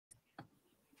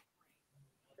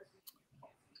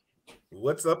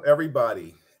What's up,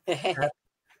 everybody?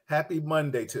 Happy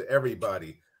Monday to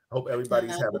everybody. I hope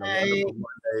everybody's having a Hi. wonderful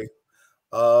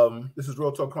Monday. This is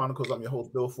Real Talk Chronicles. I'm your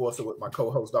host, Bill Forster, with my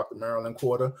co-host, Dr. Marilyn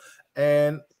Corder.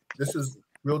 And this is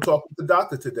Real Talk with the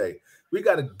Doctor today. We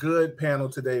got a good panel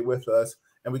today with us,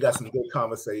 and we got some good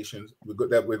conversations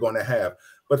that we're going to have.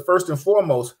 But first and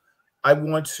foremost, I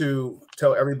want to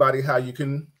tell everybody how you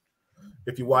can,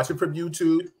 if you're watching from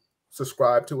YouTube,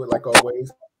 subscribe to it like always.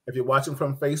 If you're watching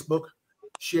from Facebook,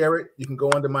 share it. You can go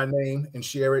under my name and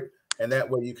share it, and that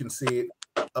way you can see it.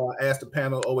 Ask the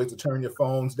panel always to turn your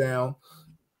phones down.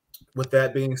 With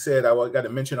that being said, I got to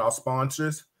mention our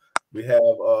sponsors. We have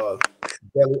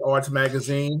Daily Arts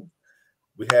Magazine.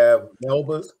 We have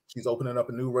Melba's. She's opening up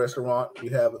a new restaurant. We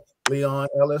have Leon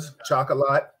Ellis,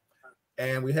 Chocolate.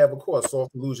 And we have, of course,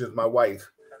 Soft Illusions, my wife.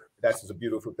 That's just a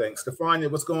beautiful thing.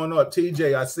 Stefania, what's going on?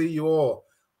 TJ, I see you all.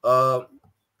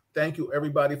 Thank you,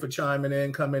 everybody, for chiming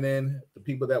in, coming in, the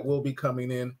people that will be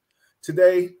coming in.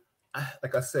 Today,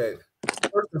 like I said,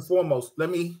 first and foremost, let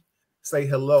me say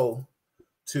hello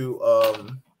to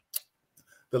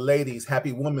the ladies.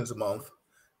 Happy Women's Month.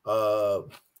 I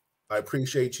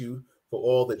appreciate you for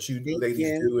all that you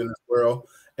ladies do in this world.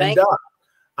 And Doc,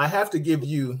 I have to give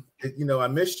you, I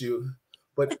missed you,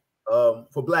 but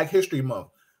for Black History Month,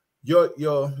 your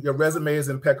resume is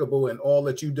impeccable, and all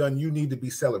that you've done, you need to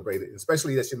be celebrated,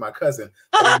 especially that you're my cousin.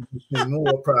 I'm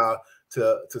more proud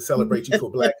to celebrate you for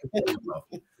Black History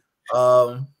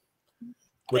Month.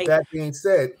 With that being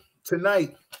said,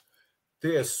 tonight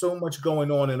there's so much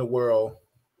going on in the world.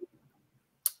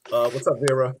 What's up,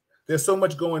 Vera? There's so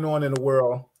much going on in the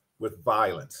world with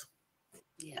violence.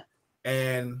 Yeah.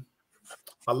 And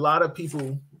a lot of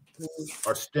people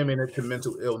are stemming it to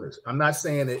mental illness. I'm not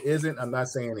saying it isn't. I'm not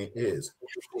saying it is.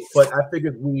 But I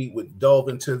figured we would delve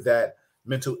into that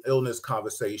mental illness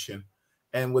conversation.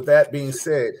 And with that being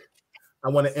said, I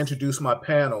want to introduce my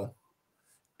panel,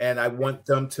 and I want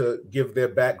them to give their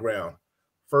background.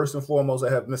 First and foremost,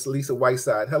 I have Miss Lisa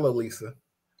Whiteside. Hello, Lisa.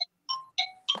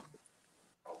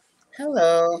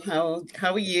 Hello.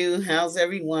 How are you? How's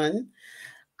everyone?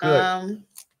 Good.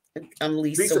 I'm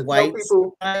Lisa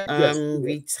Whiteside. I'm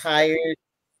retired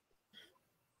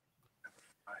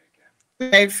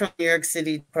from New York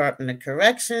City Department of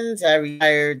Corrections. I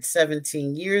retired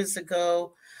 17 years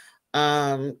ago.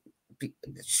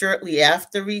 Shortly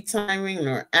after retiring,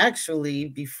 or actually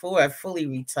before I fully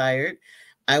retired,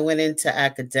 I went into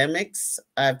academics.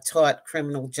 I've taught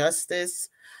criminal justice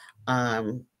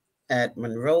at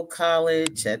Monroe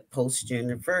College, at Post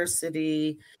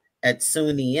University, at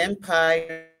SUNY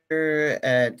Empire,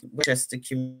 at Westchester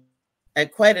Community,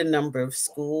 at quite a number of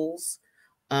schools.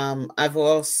 I've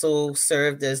also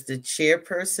served as the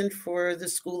chairperson for the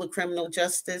School of Criminal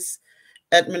Justice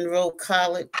at Monroe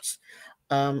College.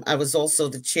 I was also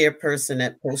the chairperson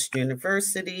at Post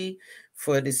University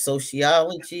for the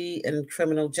sociology and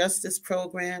criminal justice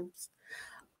programs.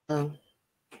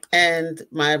 And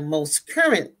my most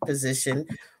current position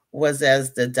was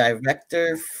as the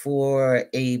director for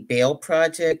a bail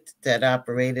project that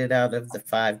operated out of the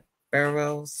 5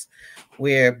 boroughs,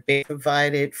 where bail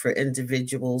provided for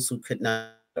individuals who could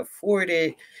not afford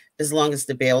it, as long as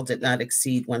the bail did not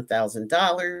exceed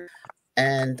 $1,000.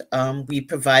 And we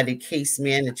provided case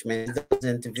management to those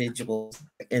individuals'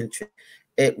 interest.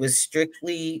 It was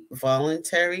strictly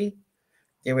voluntary.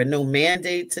 There were no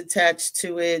mandates attached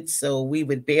to it, so we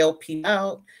would bail people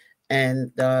out,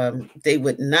 and they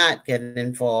would not get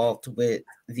involved with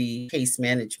the case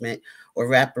management or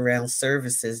wraparound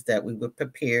services that we were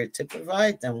prepared to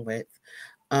provide them with.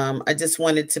 I just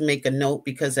wanted to make a note,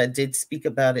 because I did speak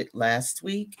about it last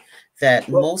week, that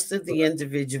most of the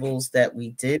individuals that we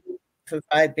did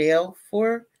provide bail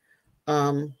for,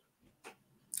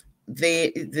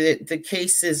 the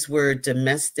cases were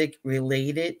domestic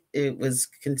related. It was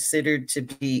considered to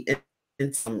be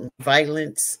in some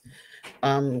violence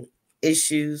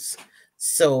issues.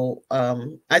 So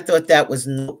I thought that was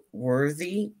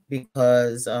noteworthy,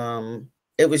 because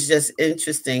it was just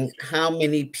interesting how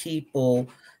many people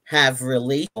have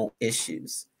relational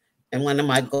issues. And one of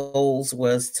my goals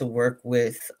was to work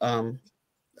with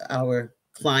our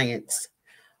clients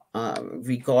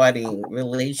regarding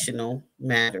relational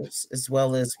matters, as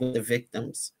well as with the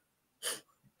victims.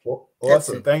 Well,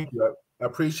 awesome. Thank you. I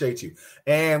appreciate you.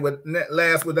 And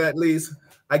last but not least,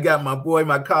 I got my boy,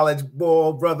 my college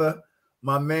ball brother,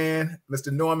 my man,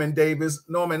 Mr. Norman Davis.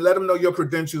 Norman, let him know your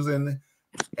credentials. And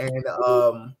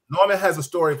Norman has a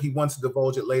story. If he wants to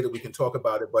divulge it later, we can talk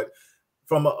about it. But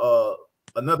from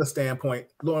another standpoint,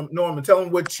 Norman, tell him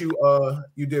what you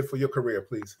did for your career,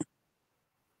 please.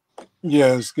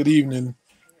 Yes, good evening.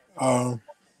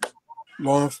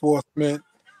 law enforcement,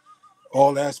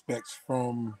 all aspects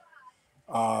from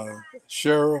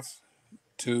sheriff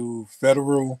to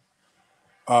federal.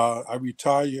 I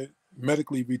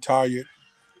medically retired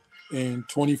in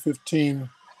 2015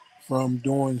 from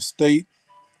doing state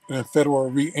and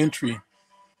federal reentry.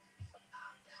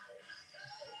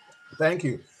 Thank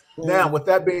you. Now, with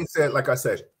that being said, like I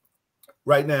said,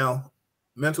 right now,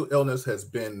 mental illness has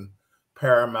been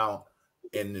paramount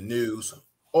in the news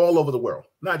all over the world,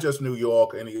 not just New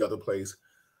York or any other place.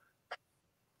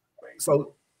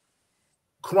 So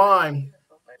crime,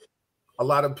 a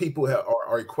lot of people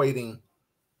are equating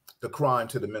the crime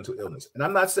to the mental illness. And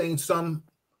I'm not saying some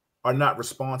are not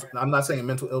responsible. I'm not saying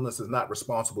mental illness is not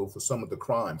responsible for some of the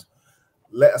crimes.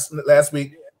 Last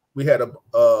week, we had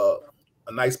a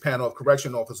nice panel of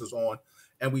correction officers on,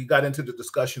 and we got into the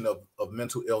discussion of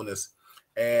mental illness.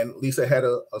 And Lisa had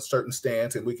a certain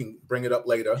stance, and we can bring it up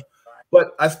later.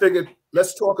 But I figured,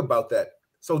 let's talk about that.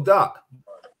 So, Doc,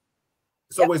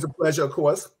 it's always a pleasure, of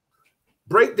course.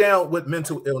 Break down what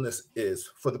mental illness is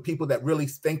for the people that really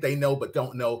think they know but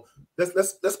don't know.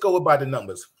 Let's go by the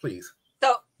numbers, please.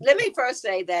 So let me first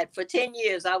say that for 10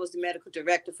 years, I was the medical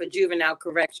director for juvenile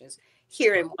corrections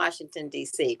here in Washington,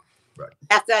 D.C. Right.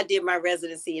 After I did my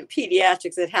residency in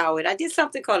pediatrics at Howard, I did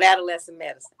something called adolescent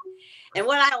medicine. And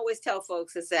what I always tell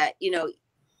folks is that,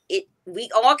 we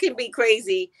all can be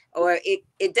crazy, or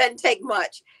it doesn't take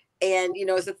much. And,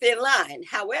 it's a thin line.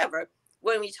 However,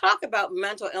 when we talk about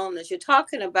mental illness, you're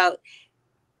talking about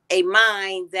a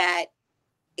mind that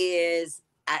is,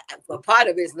 part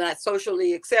of it is not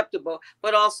socially acceptable,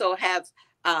 but also have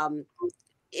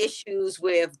issues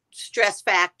with stress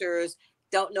factors,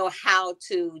 don't know how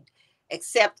to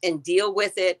accept and deal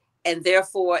with it, and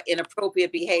therefore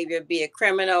inappropriate behavior, be it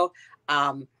criminal,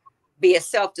 be it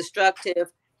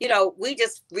self-destructive. We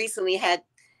just recently had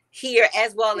here,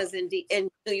 as well as in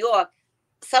New York,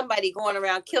 somebody going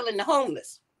around killing the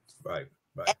homeless. Right.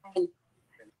 And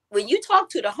when you talk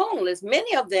to the homeless,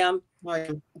 many of them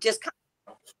just,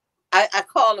 I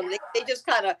call them, they just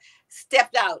kind of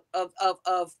stepped out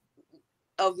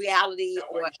of reality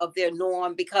or of their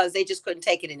norm because they just couldn't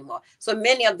take it anymore. So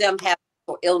many of them have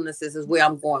illnesses, is where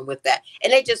I'm going with that.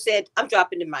 And they just said, I'm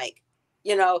dropping the mic,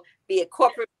 be it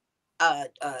corporate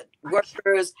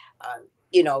workers,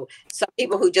 some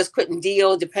people who just couldn't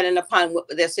deal depending upon what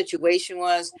their situation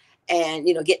was, and,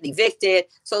 getting evicted.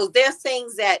 So there's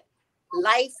things that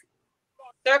life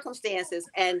circumstances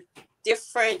and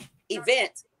different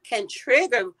events can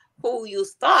trigger who you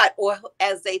thought, or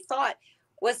as they thought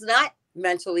was not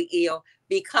mentally ill,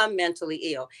 become mentally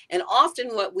ill. And often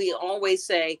what we always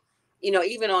say,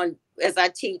 even as I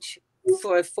teach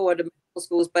for the medical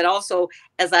schools, but also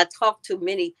as I talk to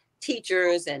many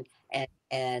teachers and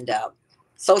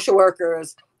social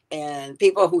workers and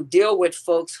people who deal with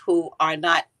folks who are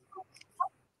not,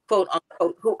 quote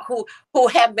unquote, who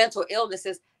have mental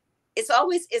illnesses,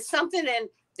 it's something in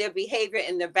their behavior,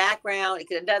 in their background.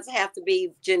 It doesn't have to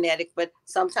be genetic, but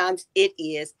sometimes it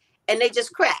is. And they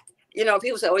just crack.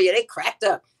 People say, oh yeah, they cracked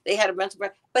up. They had a mental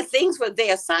break. But things were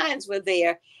there, signs were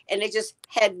there, and they just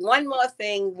had one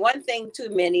thing too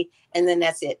many, and then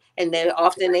that's it. And then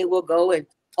often they will go and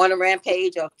on a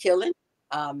rampage of killing,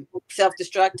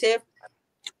 self-destructive,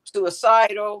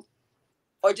 suicidal,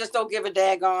 or just don't give a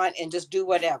daggone and just do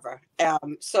whatever.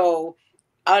 So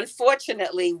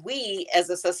unfortunately, we as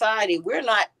a society, we're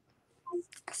not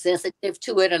sensitive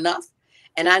to it enough.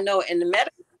 And I know in the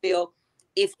medical field,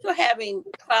 if you're having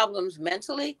problems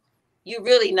mentally, you're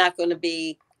really not going to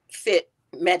be fit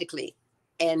medically.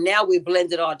 And now we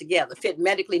blend it all together. Fit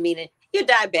medically meaning you're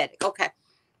diabetic, okay,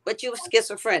 but you're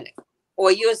schizophrenic,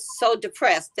 or you're so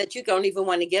depressed that you don't even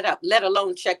want to get up, let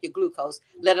alone check your glucose,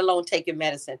 let alone take your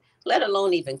medicine, let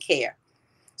alone even care.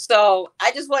 So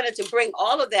I just wanted to bring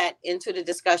all of that into the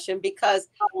discussion, because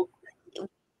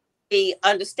the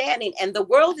understanding, and the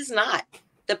world is not,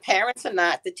 the parents are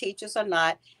not, the teachers are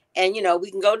not. And,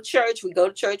 we can go to church, we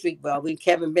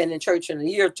haven't been in church in a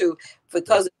year or two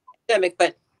because of the pandemic,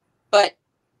 but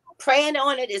praying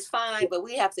on it is fine, but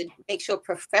we have to make sure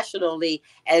professionally,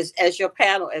 as your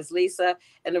panel, as Lisa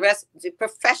and the rest,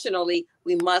 professionally,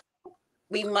 we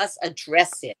must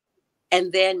address it,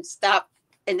 and then stop,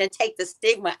 and then take the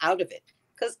stigma out of it,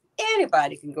 because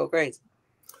anybody can go crazy.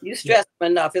 You stress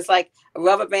them enough. It's like a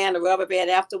rubber band.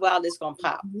 After a while, it's going to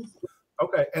pop.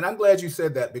 Okay. And I'm glad you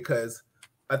said that, because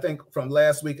I think from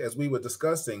last week, as we were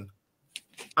discussing,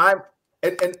 I'm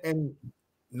and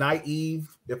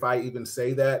naive, if I even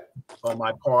say that on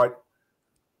my part,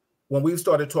 when we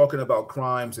started talking about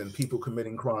crimes and people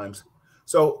committing crimes.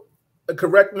 So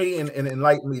correct me and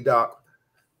enlighten me, Doc.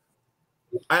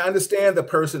 I understand the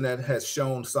person that has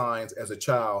shown signs as a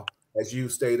child, as you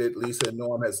stated, Lisa and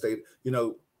Norm has stated, you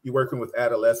know, you're working with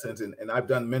adolescents, and I've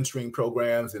done mentoring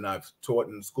programs and I've taught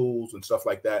in schools and stuff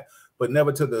like that, but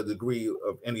never to the degree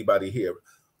of anybody here.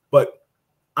 But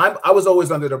I was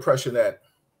always under the impression that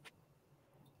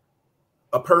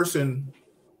a person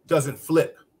doesn't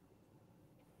flip.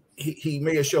 He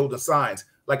may have showed the signs.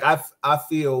 Like I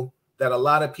feel that a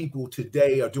lot of people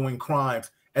today are doing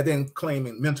crimes and then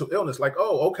claiming mental illness. Like,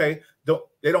 oh, okay,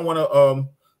 they don't want to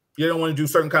you don't want to do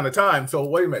certain kind of time. So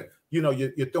wait a minute, you know,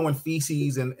 you're throwing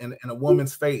feces in a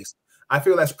woman's face. I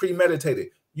feel that's premeditated.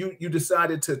 You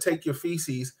decided to take your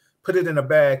feces, put it in a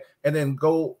bag, and then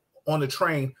go on the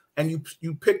train, and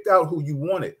you picked out who you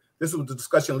wanted. This was the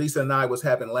discussion Lisa and I was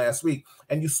having last week,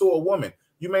 and you saw a woman.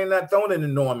 You may not throw it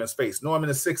in Norman's face. Norman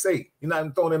is 6'8". You're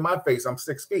not throwing it in my face. I'm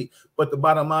 6 feet. But the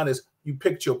bottom line is you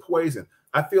picked your poison.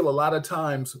 I feel a lot of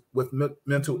times with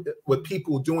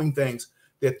people doing things,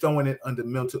 they're throwing it under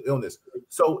mental illness.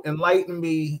 So enlighten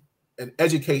me and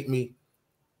educate me.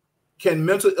 Can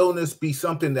mental illness be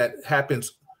something that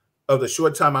happens of the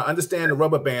short time? I understand the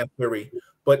rubber band theory,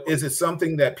 but is it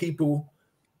something that people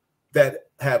that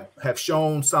have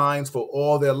shown signs for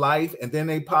all their life and then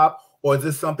they pop? Or is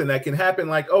this something that can happen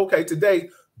like, okay,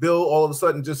 today, Bill all of a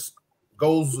sudden just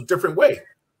goes a different way?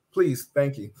 Please,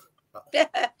 thank you.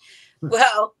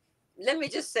 Well, let me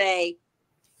just say,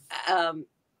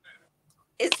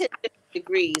 it's in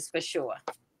degrees for sure.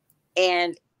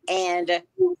 And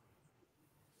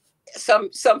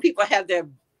some people have their,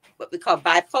 what we call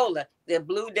bipolar, their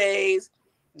blue days,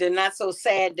 their not so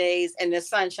sad days, and their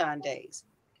sunshine days.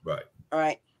 Right. All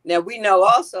right. Now, we know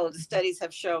also the studies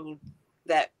have shown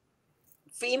that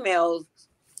females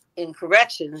in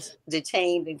corrections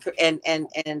detained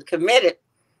and committed,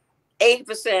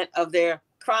 80% of their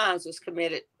crimes was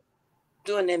committed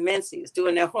during their menses,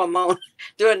 during their hormone,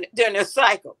 during their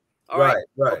cycle. All right.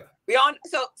 Right. Beyond,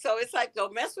 so it's like,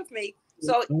 don't mess with me.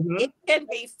 So it can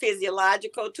be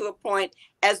physiological to a point,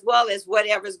 as well as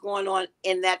whatever's going on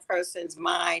in that person's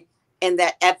mind, and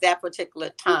that at that particular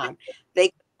time,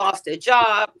 they lost their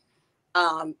job.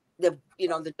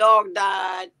 The dog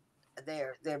died.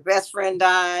 Their best friend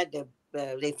died.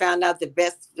 They found out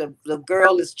the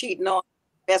girl is cheating on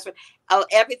best friend.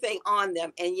 Everything on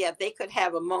them, and yet they could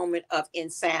have a moment of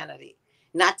insanity.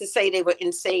 Not to say they were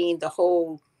insane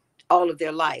all of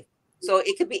their life. So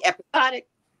it could be episodic.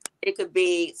 It could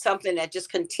be something that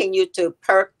just continued to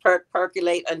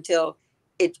percolate until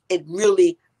it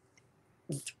really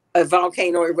a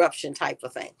volcano eruption type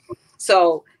of thing.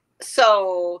 So,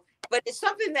 but it's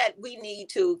something that we need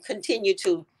to continue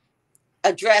to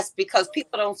address because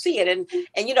people don't see it. And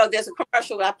you know, there's a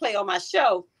commercial that I play on my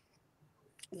show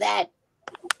that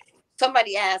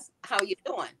somebody asks, "How are you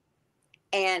doing?"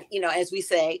 And you know, as we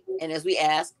say and as we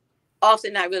ask,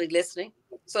 often not really listening.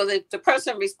 So the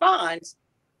person responds,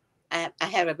 I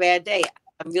had a bad day.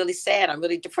 I'm really sad. I'm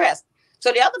really depressed.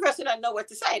 So the other person doesn't know what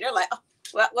to say. They're like, "Oh,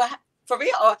 well, for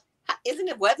real? Or isn't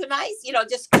it weather nice?" You know,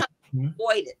 just kind of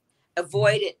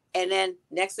avoid it. And then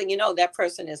next thing you know, that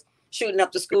person is shooting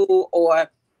up the school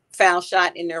or found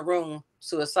shot in their room,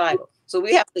 suicidal. So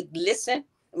we have to listen.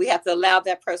 We have to allow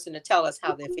that person to tell us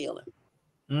how they're feeling.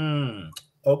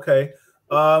 Okay.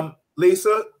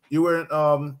 Lisa, you were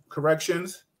in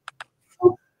corrections.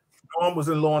 Norm was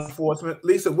in law enforcement.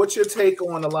 Lisa, what's your take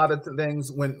on a lot of things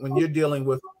when you're dealing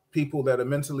with people that are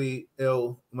mentally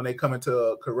ill when they come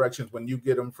into corrections, when you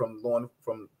get them from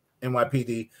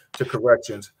NYPD to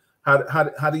corrections?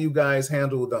 How do you guys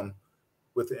handle them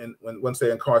once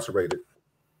they're incarcerated?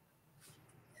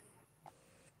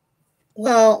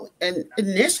 Well, and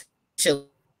initially,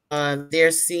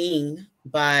 they're seen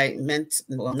by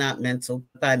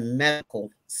by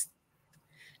medical.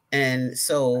 And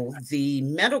so the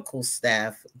medical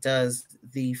staff does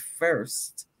the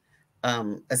first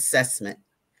assessment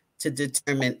to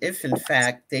determine if, in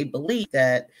fact, they believe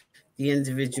that the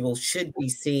individual should be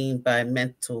seen by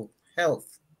mental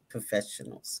health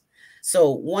professionals.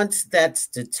 So once that's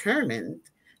determined,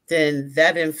 then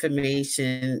that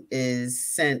information is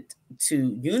sent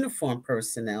to uniformed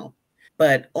personnel,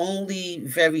 but only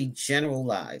very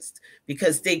generalized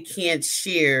because they can't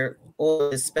share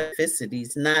all the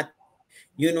specificities. Not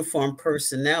uniformed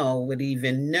personnel would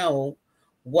even know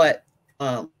what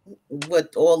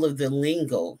all of the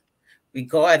lingo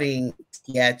regarding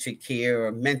psychiatric care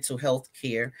or mental health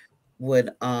care would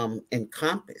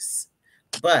encompass.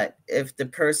 But if the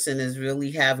person is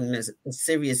really having a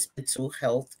serious mental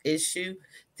health issue,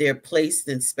 they're placed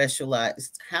in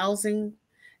specialized housing,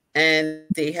 and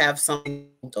they have something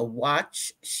called a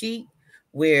watch sheet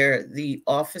where the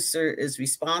officer is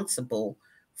responsible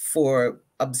for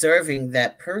observing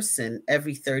that person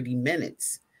every 30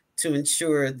 minutes to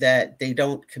ensure that they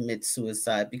don't commit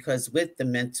suicide, because with the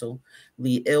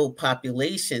mentally ill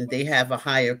population, they have a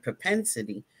higher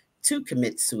propensity to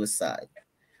commit suicide.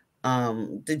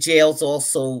 The jails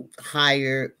also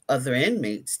hire other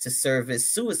inmates to serve as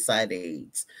suicide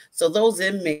aides. So those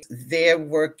inmates, they're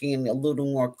working a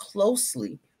little more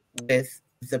closely with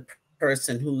the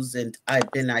person who's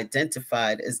been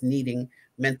identified as needing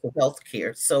mental health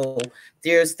care. So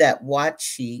there's that watch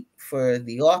sheet for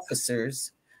the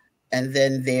officers, and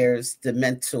then there's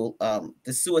the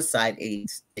suicide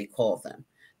aides, they call them,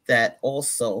 that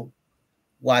also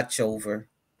watch over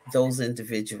those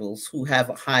individuals who have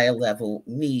a higher level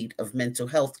need of mental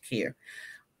health care.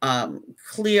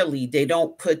 Clearly, they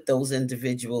don't put those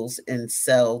individuals in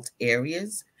celled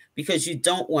areas because you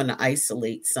don't want to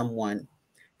isolate someone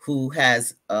who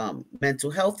has mental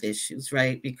health issues,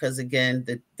 right? Because again,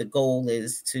 the goal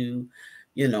is to,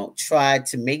 try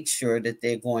to make sure that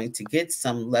they're going to get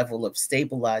some level of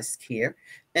stabilized care,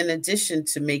 in addition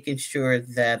to making sure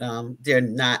that they're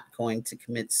not going to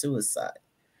commit suicide.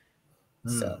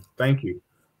 So thank you.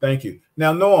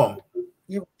 Now, Norm,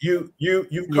 you you've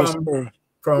Yes, come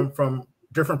sir. from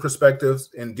different perspectives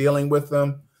in dealing with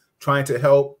them, trying to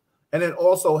help, and then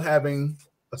also having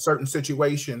a certain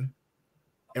situation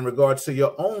in regards to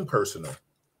your own personal.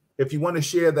 If you want to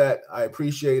share that, I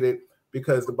appreciate it,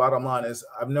 because the bottom line is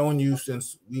I've known you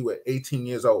since we were 18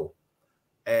 years old.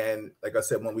 And like I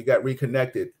said, when we got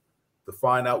reconnected to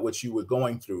find out what you were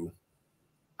going through,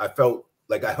 I felt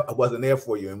like I wasn't there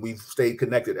for you, and we've stayed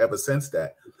connected ever since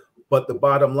that. But the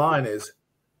bottom line is,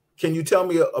 can you tell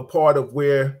me a part of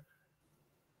where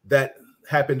that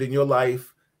happened in your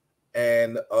life,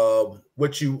 and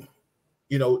what you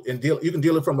can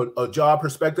deal it from a job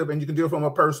perspective, and you can deal it from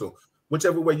a personal,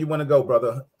 whichever way you want to go,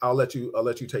 brother. I'll let you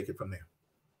take it from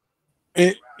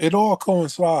there. It all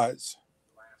coincides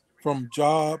from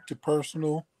job to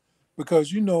personal,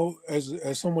 because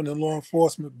as someone in law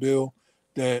enforcement, Bill,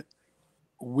 that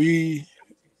we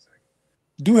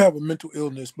do have a mental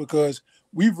illness, because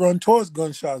we run towards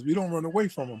gunshots. We don't run away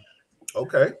from them.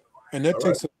 Okay. And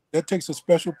that takes a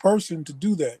special person to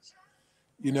do that,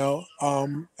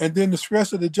 and then the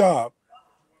stress of the job,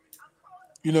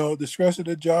 the stress of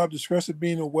the job, the stress of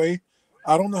being away.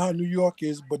 I don't know how New York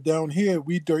is, but down here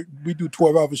we do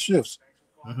 12-hour shifts.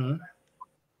 Mm-hmm.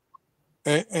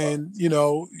 And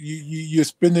you're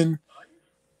spending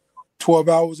 12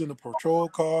 hours in a patrol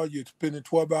car, you're spending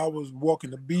 12 hours walking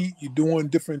the beat, you're doing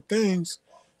different things,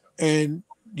 and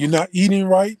you're not eating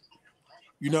right,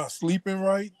 you're not sleeping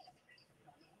right,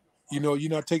 you're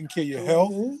not taking care of your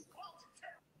health,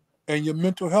 and your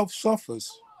mental health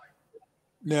suffers.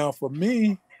 Now, for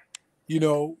me,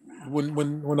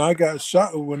 when I got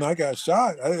shot,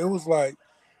 it was like,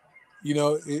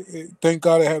 thank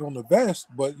God I had on the vest,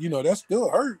 but that still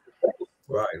hurt.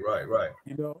 Right.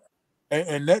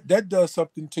 And that does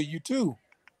something to you too.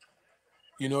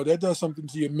 That does something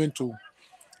to your mental.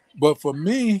 But for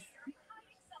me,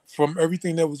 from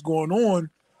everything that was going on,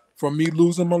 from me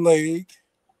losing my leg,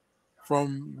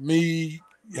 from me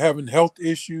having health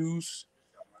issues,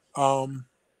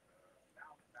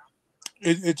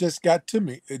 it just got to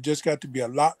me. It just got to be a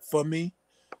lot for me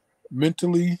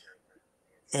mentally.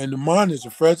 And the mind is the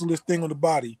fragilest thing on the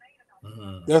body.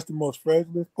 Mm-hmm. That's the most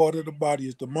fragile part of the body,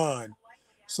 is the mind.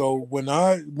 So when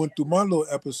I went through my little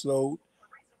episode,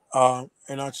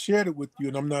 and I shared it with you,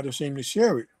 and I'm not ashamed to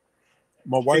share it.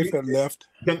 My wife had left.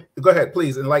 Go ahead,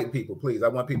 please enlighten people, please. I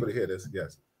want people to hear this.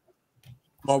 Yes.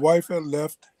 My wife had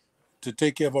left to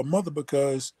take care of her mother,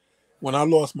 because when I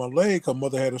lost my leg, her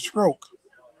mother had a stroke.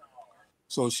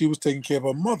 So she was taking care of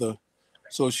her mother.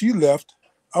 So she left.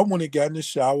 I went and got in the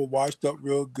shower, washed up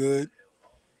real good,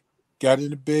 got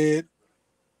in the bed,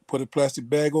 put a plastic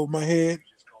bag over my head,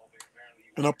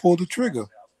 and I pulled the trigger.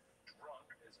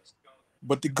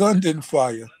 But the gun didn't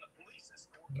fire.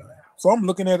 So I'm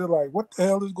looking at it like, what the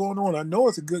hell is going on? I know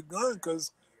it's a good gun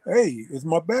because, hey, it's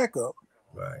my backup.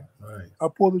 Right. I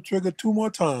pulled the trigger 2 more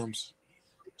times.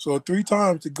 So 3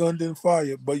 times the gun didn't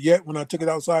fire. But yet when I took it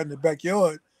outside in the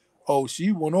backyard,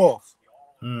 she went off.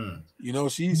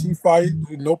 She fired,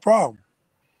 no problem.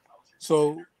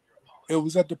 So it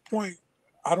was at the point,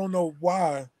 I don't know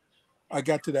why I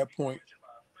got to that point,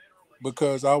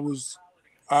 because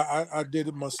I did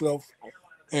it myself.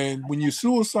 And when you're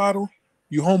suicidal,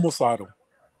 you're homicidal.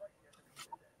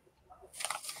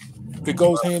 It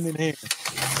goes hand in hand.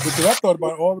 Because I thought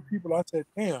about all the people. I said,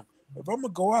 damn, if I'm gonna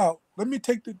go out, let me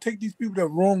take these people that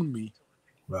wronged me.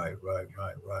 Right.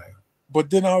 But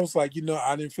then I was like,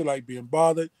 I didn't feel like being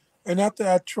bothered. And after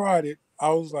I tried it, I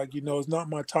was like, it's not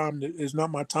my time. It's not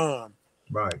my time.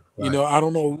 Right. I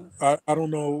don't know. I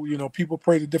don't know. People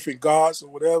pray to different gods or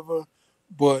whatever,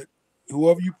 but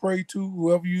whoever you pray to,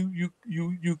 whoever you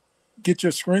get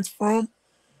your strength from,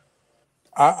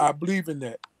 I believe in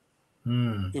that.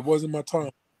 It wasn't my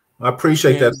time. I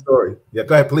appreciate that story. Yeah,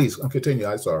 go ahead, please. I'll continue.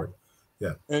 I'm sorry.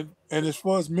 Yeah. And as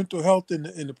far as mental health in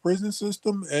the prison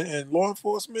system and law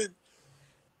enforcement,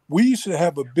 we used to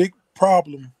have a big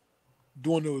problem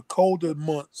during the colder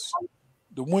months,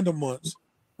 the winter months,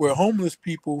 where homeless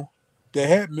people that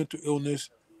had mental illness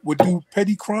would do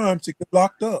petty crimes to get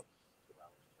locked up.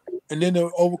 And then they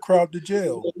would overcrowd the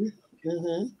jail.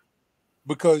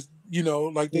 Because,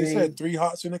 like they said, 3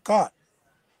 hots in a cot.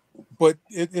 But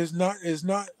it's not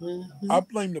I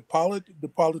blame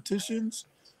the politicians,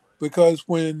 because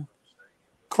when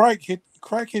crack hit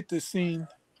the scene,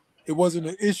 it wasn't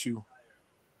an issue.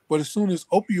 But as soon as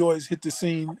opioids hit the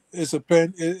scene, it's a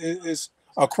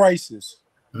crisis.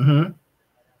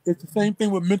 It's the same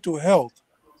thing with mental health.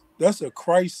 That's a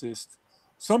crisis.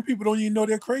 Some people don't even know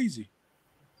they're crazy.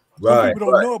 Some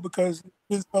people don't know it because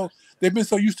they've been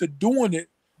so used to doing it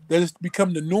that it's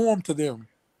become the norm to them.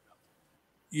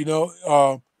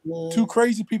 Two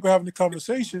crazy people having a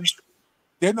conversation,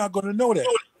 they're not going to know that.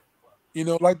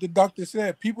 Like the doctor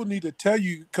said, people need to tell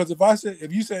you, because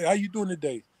if you say, how you doing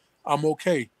today? I'm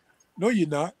okay. No, you're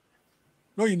not.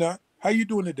 No, you're not. How you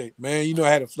doing today? Man, I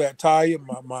had a flat tire,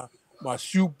 my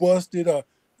shoe busted.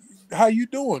 How you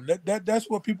doing? That's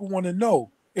what people want to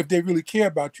know. If they really care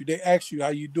about you, they ask you how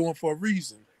you doing for a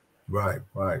reason. Right.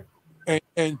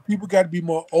 And people got to be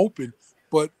more open.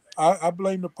 But I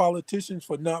blame the politicians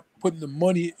for not putting the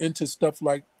money into stuff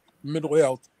like mental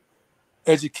health,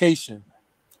 education,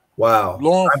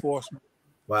 law enforcement.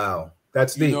 Wow,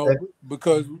 that's deep.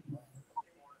 Because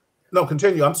no,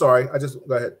 continue. I'm sorry. I just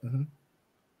go ahead.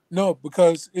 No,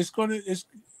 because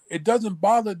it doesn't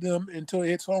bother them until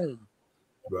it's home.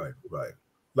 Right.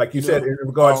 Like you said, in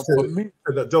regards to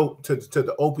the dope, to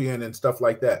the opium and stuff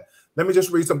like that. Let me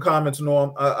just read some comments,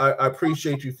 Norm. I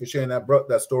appreciate you for sharing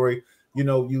that story.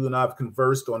 You and I have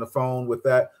conversed on the phone with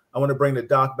that. I want to bring the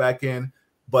doc back in,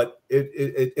 but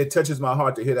it touches my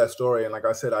heart to hear that story. And like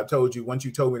I said, I told you, once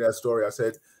you told me that story, I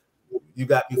said, you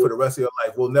got me for the rest of your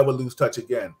life. We'll never lose touch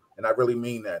again. And I really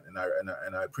mean that. And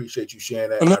I appreciate you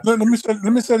sharing that. Let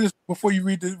me say this before you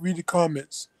read the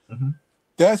comments.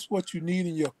 That's what you need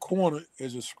in your corner,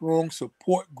 is a strong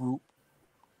support group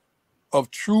of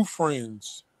true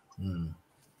friends.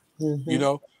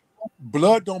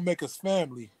 Blood don't make us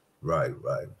family. Right.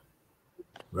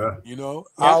 I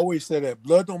always say that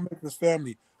blood don't make us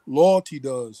family. Loyalty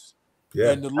does.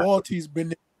 Yeah. And the loyalty's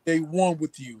been day one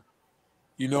with you.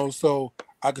 So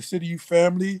I consider you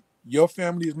family. Your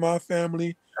family is my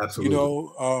family. Absolutely.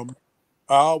 I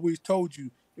always told you,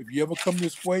 if you ever come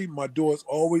this way, my door is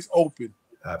always open.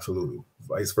 Absolutely.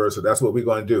 Vice versa. That's what we're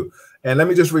going to do. And let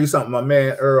me just read something. My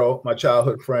man, Earl, my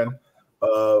childhood friend,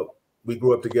 we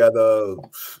grew up together,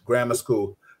 grammar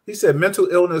school. He said, mental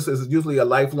illness is usually a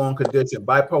lifelong condition,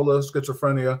 bipolar,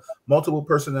 schizophrenia, multiple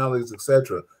personalities,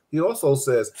 etc. He also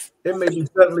says it may be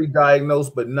suddenly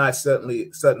diagnosed, but not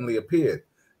suddenly appeared.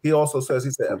 He also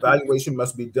says, evaluation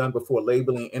must be done before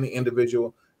labeling any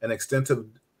individual and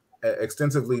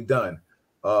extensively done.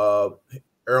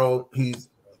 Earl,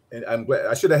 and I'm glad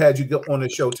I should have had you on the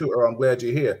show too, Earl. I'm glad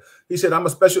you're here. He said, I'm a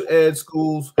special ed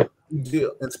schools.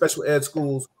 In special ed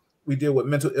schools, we deal with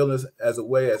mental illness as a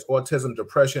way as autism,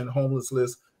 depression,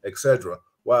 homelessness, etc.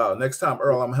 Wow. Next time,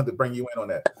 Earl, I'm gonna have to bring you in on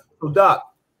that. So,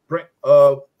 Doc,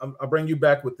 I'll bring you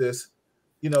back with this.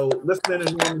 Listening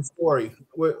to Norman's story,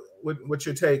 what's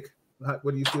your take?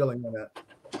 What are you feeling on that?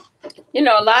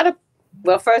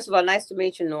 Well, first of all, nice to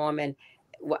meet you, Norman.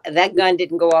 That gun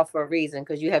didn't go off for a reason,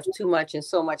 because you have too much and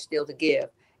so much still to give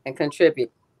and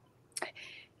contribute.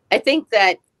 I think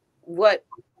that what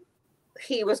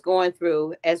he was going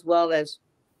through, as well as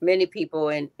many people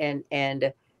and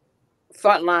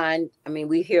frontline. I mean,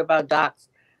 we hear about docs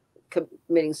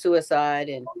committing suicide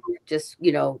and just,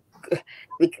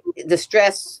 the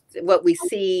stress, what we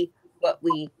see, what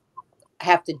we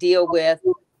have to deal with,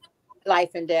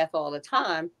 life and death all the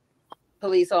time.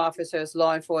 Police officers,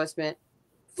 law enforcement,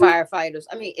 firefighters.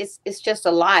 I mean, it's just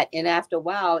a lot. And after a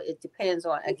while, it depends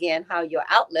on, again, how your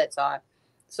outlets are.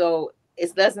 So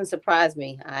it doesn't surprise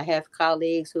me. I have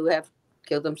colleagues who have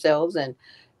killed themselves, and,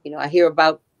 I hear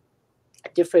about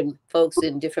different folks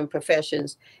in different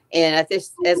professions. And I think,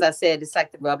 as I said, it's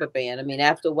like the rubber band. I mean,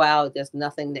 after a while, there's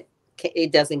nothing that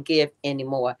it doesn't give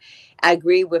anymore. I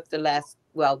agree with the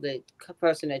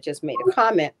person that just made a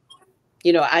comment.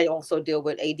 I also deal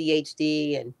with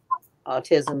ADHD and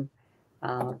autism,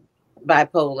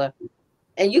 bipolar.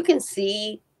 and you can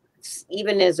see,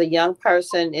 even as a young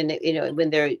person, and when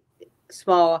they're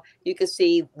small, you can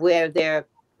see where their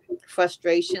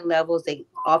frustration levels. They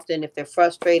often, if they're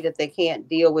frustrated, they can't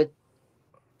deal with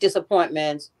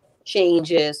disappointments,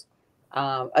 changes,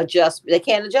 adjust. They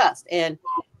can't adjust, and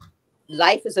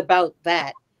life is about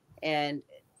that. And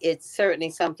it's certainly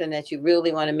something that you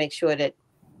really want to make sure that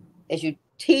as you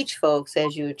teach folks,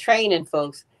 as you training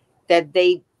folks, that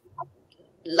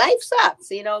life sucks,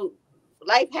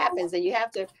 life happens, and you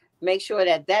have to make sure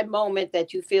that that moment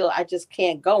that you feel I just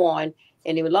can't go on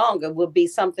any longer will be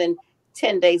something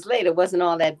 10 days later wasn't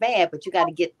all that bad, but you got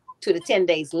to get to the 10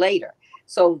 days later.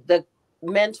 So the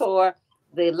mentor,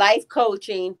 the life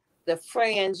coaching, the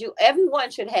friends, everyone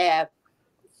should have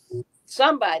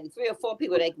somebody, 3 or 4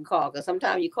 people they can call, because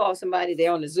sometimes you call somebody,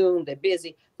 they're on the Zoom, they're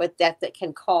busy, but that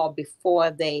can call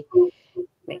before they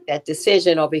make that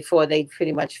decision, or before they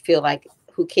pretty much feel like,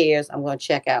 who cares, I'm going to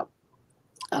check out.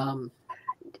 We're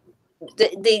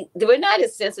not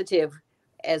as sensitive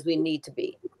as we need to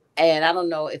be, and I don't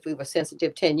know if we were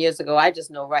sensitive 10 years ago. I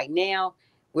just know right now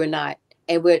we're not,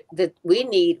 and we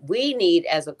need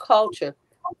as a culture,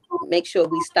 make sure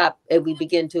we stop and we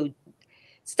begin to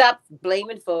stop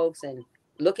blaming folks and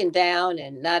looking down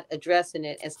and not addressing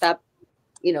it, and stop,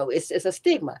 it's a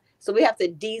stigma. So we have to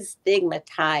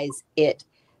destigmatize it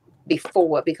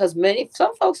before, because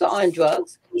some folks are on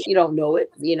drugs. You don't know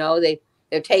it.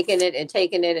 They're taking it, and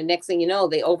next thing you know,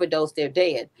 they overdose, they're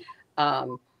dead.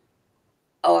 Or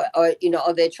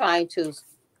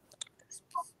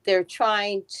they're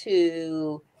trying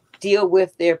to deal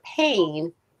with their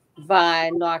pain by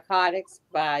narcotics,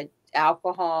 by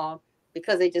alcohol,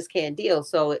 because they just can't deal.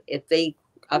 So if they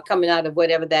are coming out of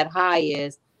whatever that high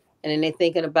is, and then they're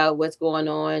thinking about what's going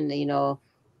on,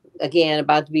 again,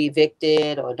 about to be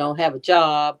evicted, or don't have a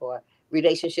job, or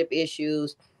relationship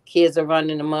issues, kids are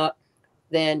running them up,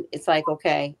 then it's like,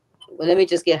 okay, well, let me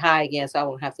just get high again so I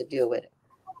won't have to deal with it.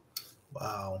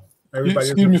 Wow.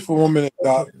 Excuse me for 1 minute,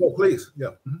 Doc. Oh, please.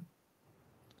 Yeah.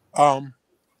 Mm-hmm.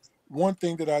 One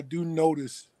thing that I do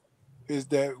notice is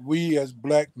that we as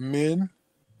Black men,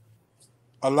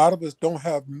 a lot of us don't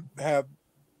have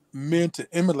men to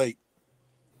emulate.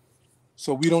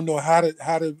 So we don't know how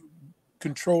to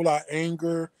control our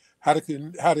anger, how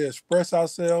to express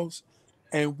ourselves.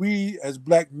 And we as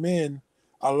Black men,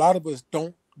 a lot of us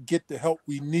don't get the help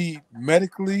we need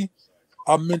medically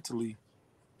or mentally.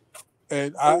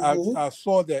 And I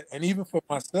saw that. And even for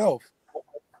myself,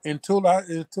 until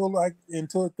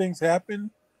things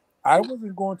happen, I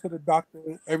wasn't going to the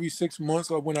doctor every 6 months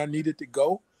or when I needed to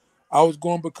go. I was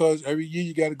going because every year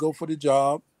you got to go for the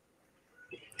job.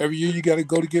 Every year you got to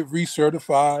go to get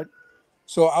recertified.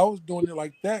 So I was doing it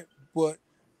like that. But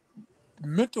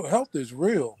mental health is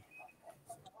real.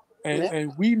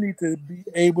 And we need to be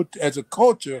able to, as a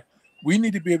culture, we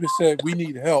need to be able to say, we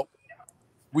need help.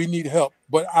 We need help.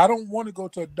 But I don't want to go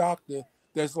to a doctor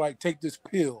that's like, take this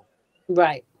pill.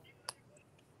 Right.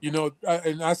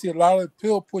 And I see a lot of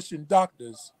pill pushing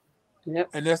doctors. Yep.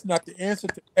 And that's not the answer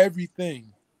to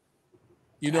everything.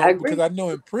 I agree. Because I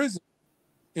know in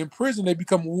prison they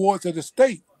become wards of the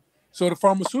state. So the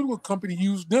pharmaceutical company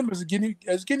used them as guinea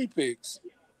pigs.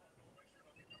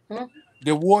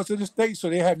 They're wards of the state, so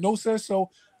they have no sense. So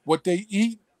what they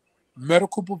eat,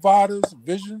 medical providers,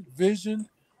 vision,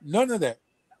 none of that.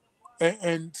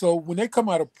 And so when they come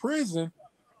out of prison,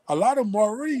 a lot of them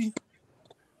already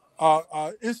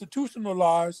are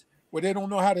institutionalized, where they don't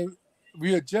know how to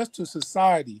readjust to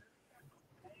society.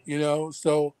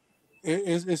 So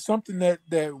it's something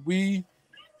that we,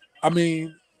 I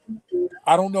mean,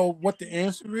 I don't know what the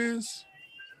answer is.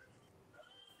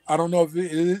 I don't know if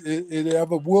it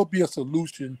ever will be a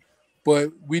solution, but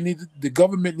the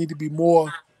government need to be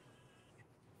more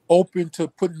open to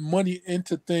putting money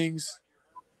into things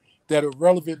that are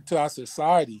relevant to our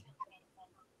society.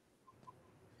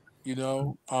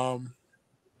 I'd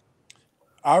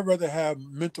rather have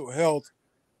mental health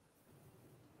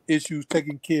issues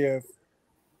taken care of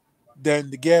than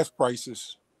the gas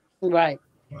prices. Right.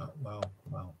 Wow.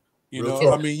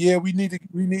 I mean, yeah, we need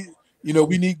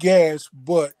gas,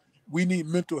 but we need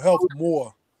mental health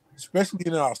more, especially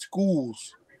in our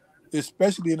schools,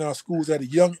 at a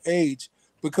young age.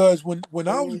 Because when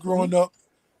I was growing up,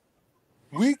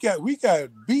 we got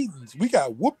beatings, we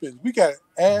got whoopings, we got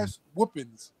ass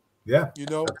whoopings. Yeah. And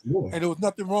there was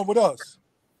nothing wrong with us.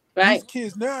 Right. These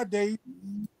kids nowadays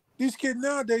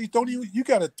don't even. You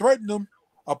got to threaten them.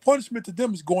 A punishment to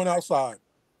them is going outside.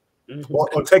 Or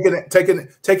taking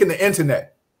the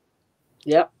internet.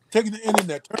 Yep. Taking the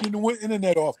internet, turning the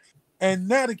internet off. And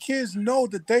now the kids know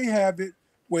that they have it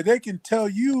where they can tell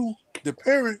you, the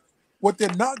parent, what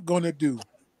they're not going to do.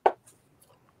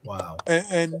 Wow.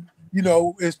 And you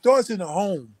know, it starts in the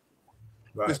home.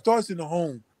 Right. It starts in the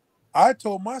home. I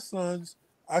told my sons,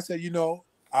 I said, you know,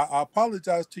 I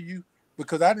apologize to you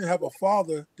because I didn't have a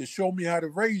father to show me how to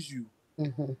raise you.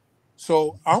 Mm-hmm.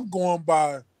 So I'm going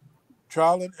by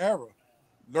trial and error,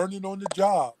 learning on the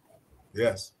job.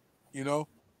 Yes. You know,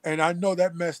 and I know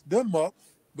that messed them up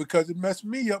because it messed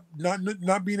me up,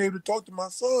 not being able to talk to my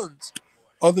sons.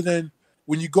 Other than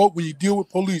when you deal with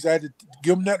police, I had to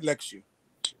give them that lecture.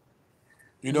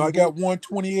 You know, I got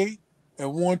 128 and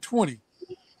 120,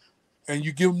 and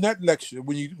you give them that lecture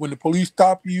when the police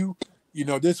stop you. You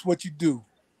know, this is what you do.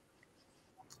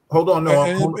 Hold on, no.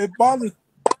 And it bothers.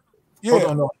 Yeah. Hold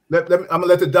on, no. I'm gonna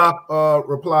let the doc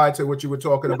reply to what you were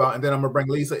talking about, and then I'm gonna bring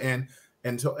Lisa in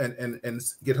and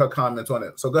get her comments on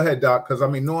it. So go ahead, Doc, because I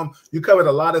mean, Norm, you covered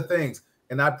a lot of things,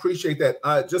 and I appreciate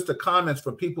that. Just the comments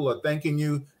from people are thanking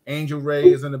you. Angel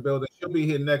Ray is in the building. She'll be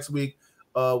here next week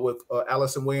with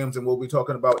Allison Williams, and we'll be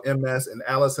talking about MS. And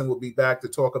Allison will be back to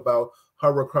talk about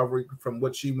her recovery from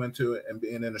what she went to and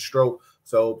being in a stroke.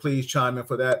 So please chime in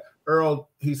for that. Earl,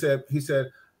 he said.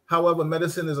 However,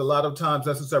 medicine is a lot of times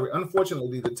necessary.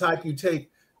 Unfortunately, the type you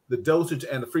take, the dosage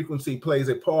and the frequency plays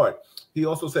a part. He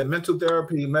also said mental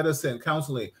therapy, medicine,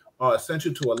 counseling are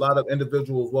essential to a lot of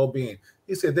individuals' well-being.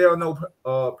 He said there are no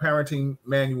parenting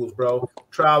manuals, bro.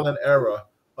 Trial and error.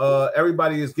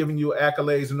 Everybody is giving you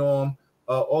accolades, Norm.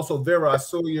 Also, Vera, I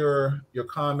saw your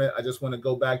comment. I just want to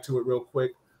go back to it real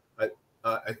quick.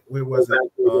 Where was it?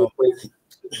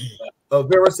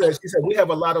 Vera says, she said, we have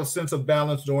a lot of sense of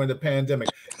balance during the pandemic.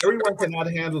 Everyone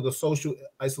cannot handle the social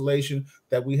isolation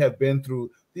that we have been through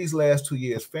these last 2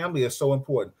 years. Family is so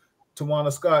important.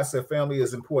 Tawana Scott said family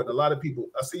is important. A lot of people,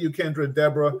 I see you, Kendra,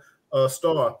 Deborah,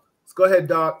 Star. Let's go ahead,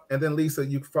 Doc, and then Lisa,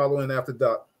 you follow in after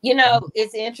Doc. You know,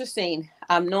 it's interesting.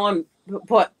 Norm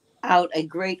put out a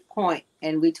great point,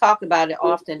 and we talk about it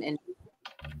often. And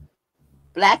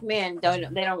Black men don't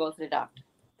go to the doctor.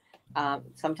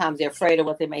 Sometimes they're afraid of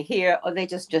what they may hear, or they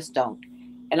just don't.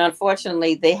 And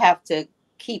unfortunately, they have to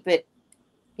keep it,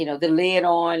 you know, the lid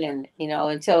on, and you know,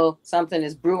 until something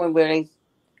is brewing where they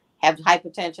have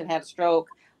hypertension, have a stroke,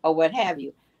 or what have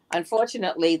you.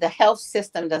 Unfortunately, the health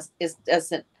system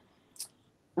doesn't.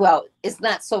 Well, it's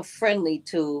not so friendly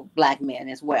to Black men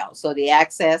as well. So the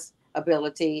access,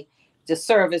 ability, the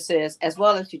services, as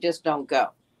well as you just don't go.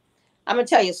 I'm going to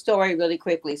tell you a story really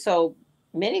quickly. So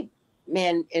many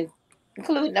men,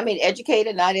 including, I mean,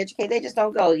 educated, not educated, they just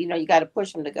don't go. You know, you got to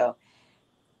push them to go.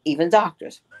 Even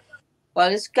doctors. Well,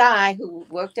 this guy who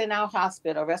worked in our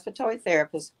hospital, a respiratory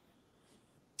therapist,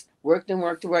 worked.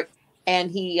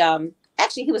 And he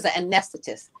actually, he was an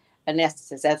anesthetist.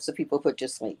 That's the people who put you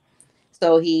to sleep.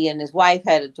 So he and his wife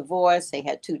had a divorce. They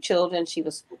had 2 children. She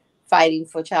was fighting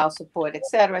for child support,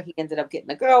 etc. He ended up getting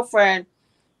a girlfriend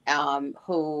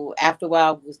who, after a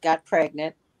while, got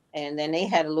pregnant. And then they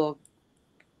had a little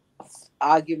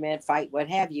argument, fight, what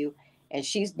have you. And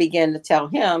she's began to tell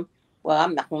him, well,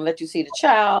 I'm not going to let you see the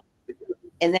child.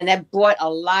 And then that brought a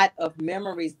lot of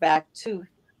memories back to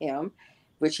him,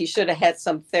 which he should have had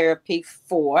some therapy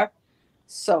for.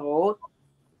 So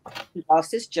he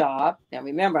lost his job. Now,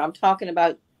 remember, I'm talking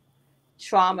about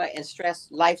trauma and stress,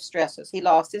 life stressors. He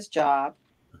lost his job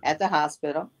at the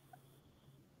hospital.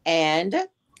 And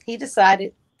he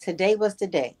decided today was the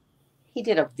day. He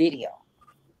did a video.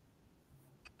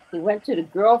 He went to the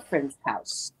girlfriend's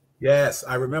house. Yes,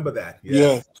 I remember that.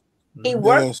 Yes. He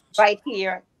worked right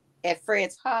here at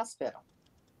Fred's hospital.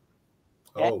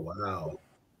 Okay? Oh, wow.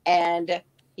 And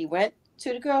he went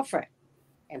to the girlfriend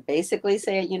and basically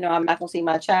said, you know, I'm not going to see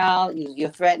my child. You're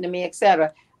threatening me,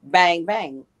 etc. Bang,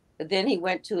 bang. But then he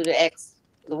went to the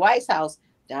wife's house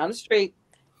down the street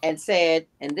and said,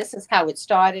 and this is how it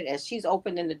started, as she's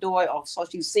opening the door, so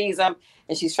she sees him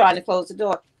and she's trying to close the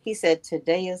door. He said,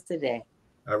 today is the day.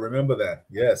 I remember that.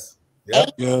 Yes. Yep.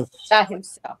 And he shot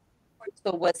himself.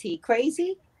 So was he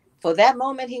crazy? For that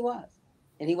moment, he was.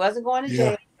 And he wasn't going to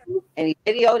jail. And he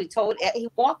videoed, he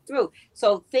walked through.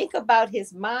 So think about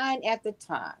his mind at the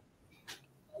time.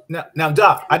 Now,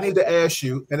 Doc, I need to ask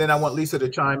you, and then I want Lisa to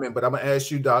chime in, but I'm going to ask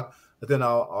you, Doc, and then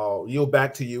I'll yield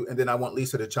back to you, and then I want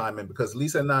Lisa to chime in, because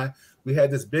Lisa and I, we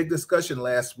had this big discussion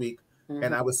last week,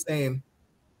 and I was saying,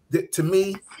 that to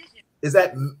me, is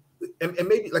that, and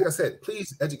maybe, like I said,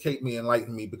 please educate me,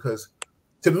 enlighten me, because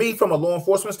to me, from a law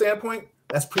enforcement standpoint,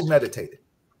 that's premeditated.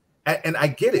 And I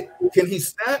get it. Can he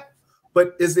snap?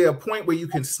 But is there a point where you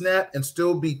can snap and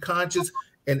still be conscious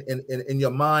in your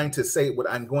mind to say what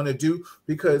I'm going to do?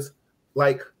 Because,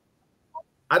 like,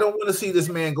 I don't want to see this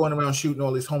man going around shooting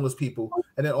all these homeless people,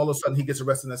 and then all of a sudden he gets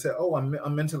arrested and say, "Oh,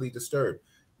 I'm mentally disturbed."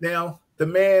 Now, The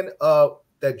man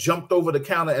that jumped over the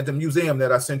counter at the museum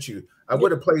that I sent you. I would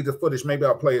have played the footage. Maybe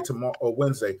I'll play it tomorrow or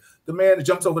Wednesday. The man that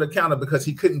jumps over the counter because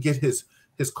he couldn't get his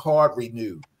card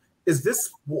renewed. Is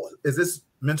this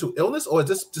mental illness, or is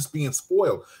this just being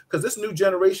spoiled? Because this new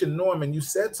generation, Norman, you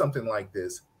said something like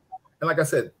this, and like I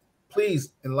said,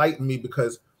 please enlighten me,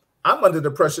 because I'm under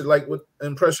the pressure, like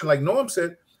Norm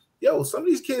said. Yo, some of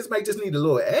these kids might just need a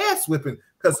little ass whipping,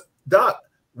 because Doc,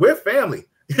 we're family.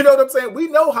 You know what I'm saying? We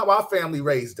know how our family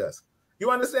raised us.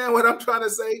 You understand what I'm trying to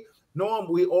say?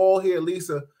 Norm, we all here,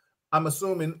 Lisa, I'm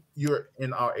assuming you're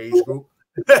in our age group.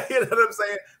 You know what I'm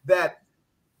saying? That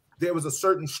there was a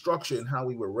certain structure in how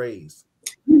we were raised.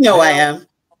 You know, I am.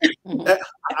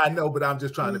 I know, but I'm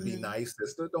just trying to be nice,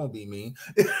 sister. Don't be mean.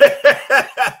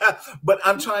 But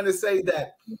I'm trying to say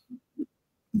that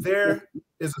there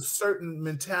is a certain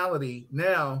mentality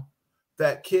now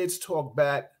that kids talking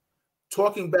back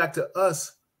to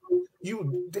us.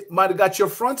 You might have got your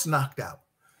fronts knocked out.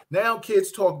 Now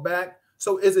kids talk back.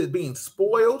 So is it being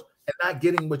spoiled and not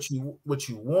getting what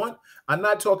you want? I'm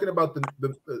not talking about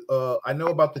I know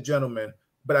about the gentleman,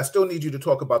 but I still need you to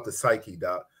talk about the psyche,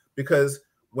 Doc, because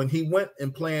when he went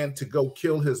and planned to go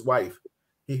kill his wife,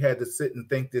 he had to sit and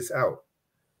think this out.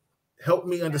 Help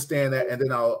me understand that, and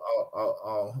then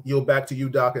I'll yield back to you,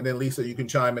 Doc, and then Lisa, you can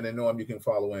chime in, and Norm, you can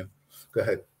follow in. Go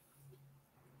ahead.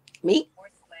 Me?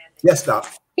 Yes,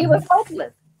 Doc. He was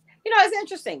hopeless. You know, it's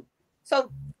interesting.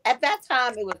 So at that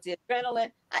time, it was the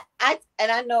adrenaline. I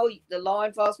know the law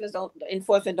enforcement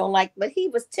don't like, but he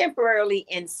was temporarily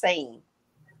insane.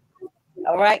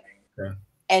 All right. Okay.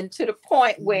 And to the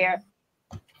point where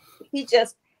he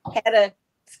just had to,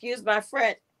 excuse my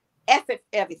French, F it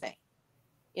everything.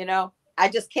 You know, I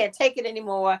just can't take it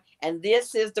anymore. And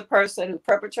this is the person who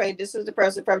perpetrated. This is the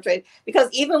person who perpetrated. Because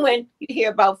even when you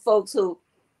hear about folks who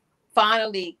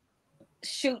finally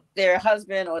shoot their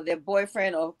husband or their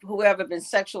boyfriend or whoever been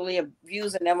sexually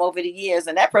abusing them over the years,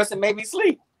 and that person made me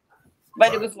sleep.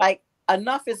 But it was like,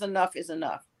 enough is enough is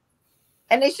enough.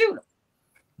 And they shoot him.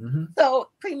 Mm-hmm. So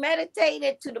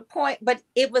premeditated to the point, but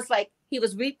it was like he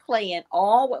was replaying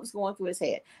all what was going through his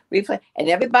head. And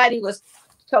everybody was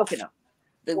choking him.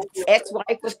 The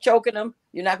ex-wife was choking him.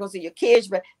 You're not going to see your kids,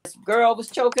 but this girl was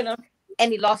choking him,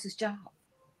 and he lost his job.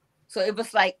 So it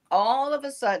was like all of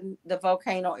a sudden the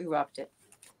volcano erupted.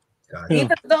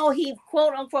 Even though he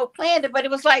quote unquote planned it, but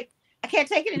it was like, I can't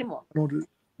take it anymore. You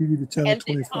need to tell and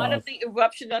part of the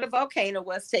eruption of the volcano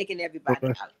was taking everybody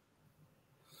out.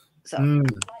 So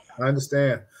I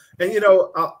understand. And you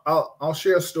know, I'll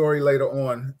share a story later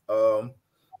on.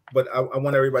 But I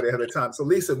want everybody ahead of time. So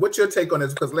Lisa, what's your take on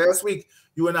this? Because last week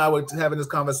you and I were having this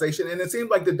conversation, and it seemed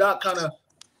like the doc kind of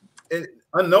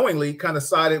unknowingly kind of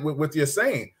sided with what you're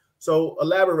saying. So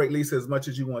elaborate, Lisa, as much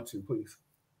as you want to, please.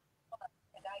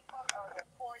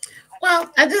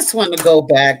 Well, I just want to go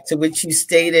back to what you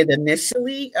stated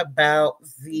initially about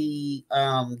the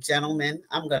gentleman,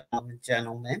 I'm going to call him a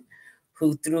gentleman,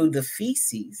 who threw the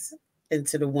feces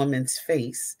into the woman's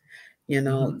face. You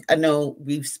know, I know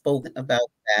we've spoken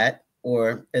about that,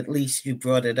 or at least you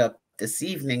brought it up this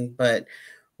evening, but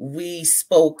we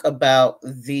spoke about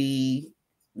the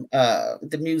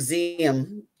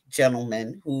museum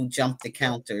gentleman who jumped the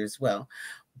counter as well.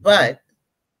 But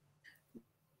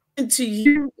to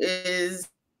you is,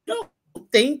 you don't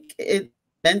think it's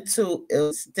mental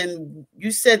illness, then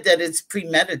you said that it's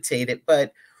premeditated,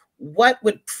 but what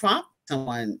would prompt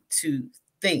someone to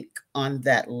think on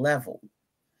that level?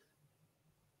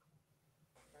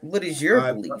 What is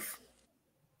your belief?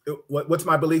 What's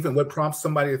my belief and what prompts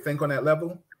somebody to think on that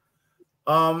level?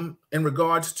 In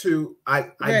regards to,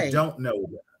 I don't know.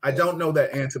 I don't know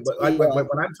that answer. But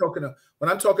when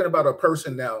I'm talking about a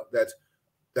person now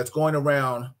that's going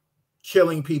around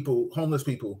killing people, homeless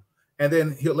people, and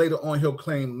then later on he'll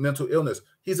claim mental illness.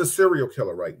 He's a serial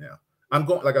killer right now.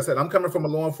 Like I said, I'm coming from a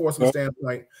law enforcement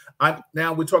standpoint.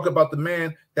 Now we talk about the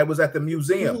man that was at the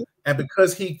museum, and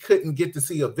because he couldn't get to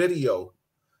see a video,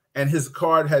 and his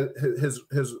card had his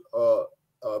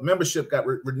membership got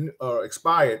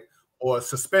expired or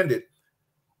suspended,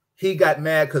 he got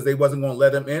mad because they wasn't going to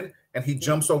let him in, and he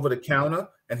jumps over the counter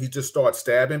and he just starts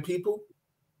stabbing people.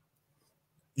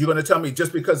 You're going to tell me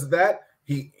just because of that,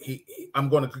 I'm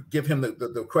going to give him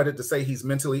the credit to say he's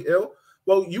mentally ill?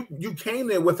 Well, you came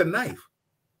there with a knife.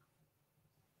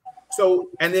 So,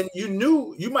 and then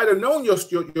you might have known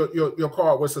your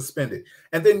card was suspended.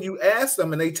 And then you asked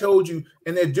them and they told you,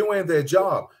 and they're doing their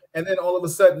job. And then all of a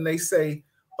sudden they say,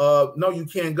 no, you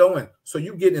can't go in. So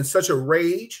you get in such a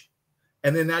rage.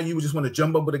 And then now you just want to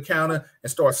jump over the counter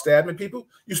and start stabbing people.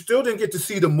 You still didn't get to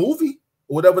see the movie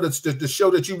or whatever the show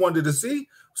that you wanted to see.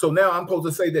 So now I'm supposed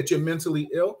to say that you're mentally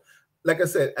ill. like I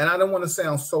said, and I don't want to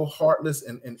sound so heartless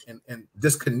and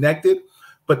disconnected,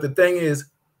 but the thing is,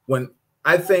 when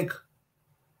I think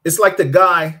it's like the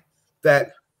guy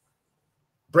that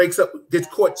breaks up, gets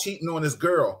caught cheating on his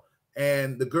girl,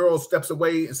 and the girl steps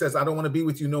away and says, I don't want to be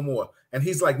with you no more. And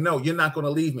he's like, no, you're not going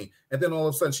to leave me. And then all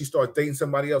of a sudden she starts dating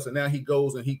somebody else, and now he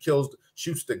goes and he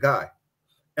shoots the guy.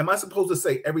 Am I supposed to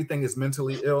say everything is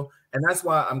mentally ill? And that's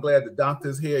why I'm glad the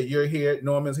doctor's here, you're here,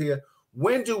 Norman's here.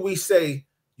 When do we say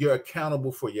you're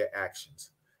accountable for your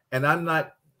actions? And I'm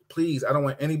not, please, I don't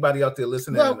want anybody out there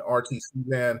listening in RTC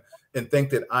land and think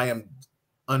that I am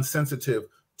unsensitive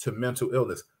to mental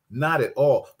illness. Not at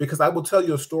all. Because I will tell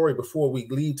you a story before we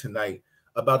leave tonight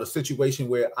about a situation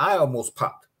where I almost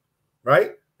popped,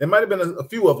 right? There might have been a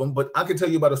few of them, but I can tell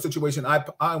you about a situation I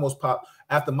almost popped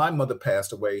after my mother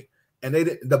passed away. And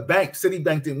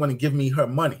Citibank didn't want to give me her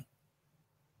money.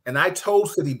 And I told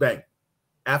Citibank,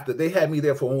 after they had me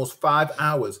there for almost 5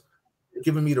 hours,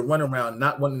 giving me the runaround,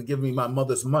 not wanting to give me my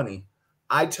mother's money,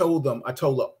 I told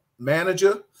the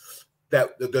manager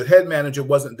that the head manager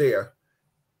wasn't there.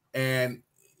 And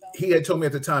he had told me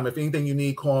at the time, if anything you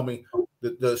need, call me.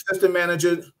 The assistant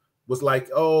manager was like,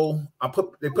 oh,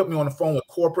 they put me on the phone with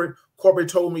corporate. Corporate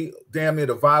told me damn near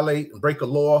to violate and break a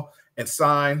law and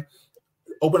sign,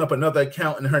 open up another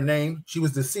account in her name. She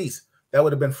was deceased. That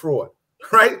would have been fraud,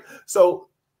 right? So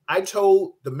I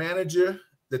told the manager,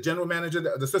 the general manager,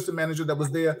 the assistant manager that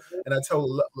was there, and I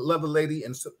told the other lady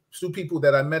and two people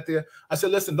that I met there, I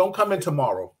said, listen, don't come in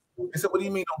tomorrow. They said, what do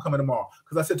you mean don't come in tomorrow?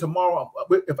 Because I said, tomorrow,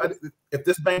 if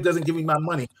this bank doesn't give me my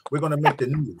money, we're going to make the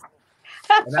news.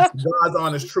 And that's God's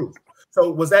honest truth. So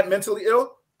was that mentally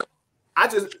ill?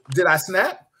 Did I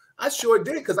snap? I sure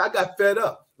did, because I got fed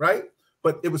up, right?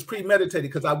 But it was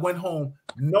premeditated because I went home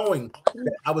knowing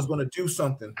that I was going to do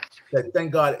something that,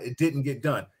 thank God, it didn't get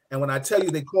done. And when I tell you,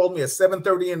 they called me at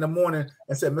 7:30 in the morning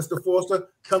and said, Mr. Forster,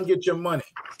 come get your money.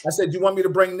 I said, do you want me to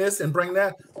bring this and bring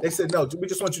that? They said, no, we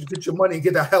just want you to get your money and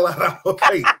get the hell out of our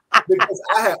face. Because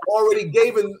I had already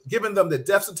given them the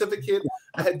death certificate.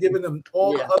 I had given them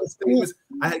all the other statements.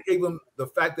 I had given them the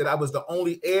fact that I was the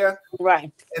only heir. Right.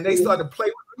 And they started to play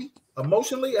with me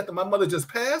emotionally after my mother just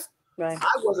passed. Right.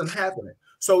 I wasn't having it.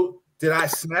 So did I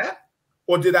snap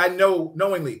or did I know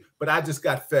knowingly? But I just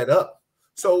got fed up.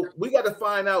 So we got to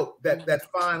find out that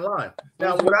fine line.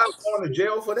 Now, would I have gone to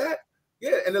jail for that?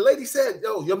 Yeah. And the lady said,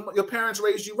 yo, your parents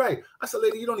raised you right. I said,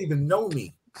 lady, you don't even know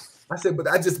me. I said, but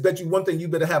I just bet you one thing, you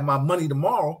better have my money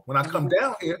tomorrow when I come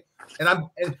down here. And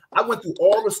I went through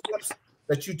all the steps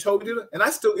that you told me to, and I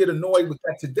still get annoyed with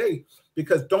that today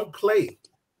because don't play.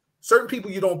 Certain people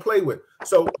you don't play with.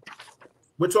 So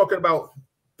we're talking about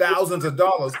thousands of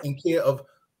dollars in care of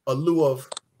a lieu of,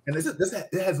 and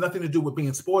it has nothing to do with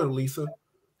being spoiled, Lisa.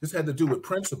 This had to do with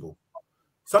principle.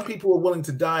 Some people are willing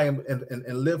to die and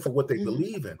live for what they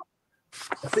believe in.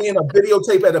 Seeing a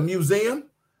videotape at a museum,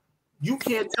 you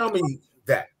can't tell me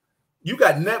that. You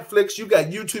got Netflix, you got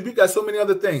YouTube, you got so many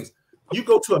other things. You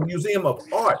go to a museum of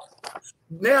art.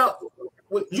 Now,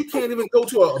 you can't even go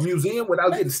to a museum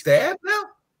without getting stabbed now?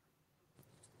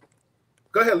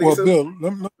 Go ahead, Lisa. Well,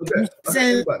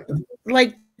 Bill,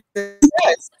 like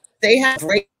they have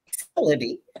great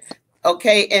quality.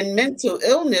 Okay, and mental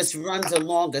illness runs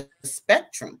along a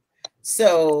spectrum.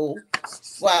 So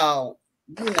while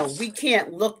we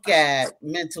can't look at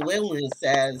mental illness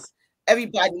as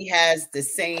everybody has the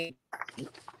same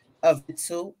of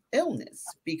mental illness,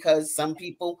 because some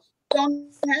people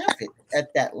don't have it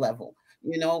at that level.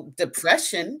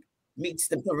 Depression meets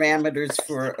the parameters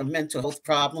for a mental health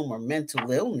problem or mental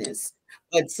illness,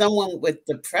 but someone with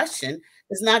depression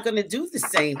is not going to do the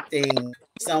same thing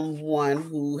someone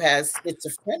who has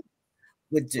schizophrenia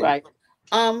would do. Right.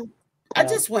 I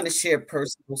just want to share a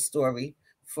personal story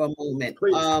for a moment.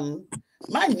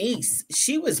 My niece,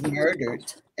 she was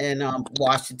murdered in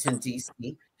Washington,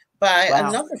 D.C. by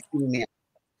another female.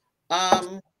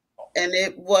 And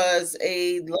it was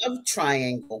a love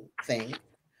triangle thing.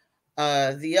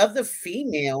 The other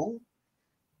female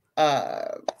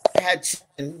had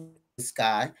this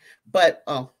guy, but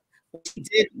what she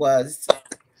did was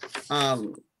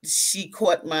she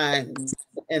caught mine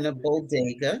in a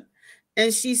bodega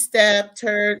and she stabbed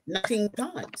her 19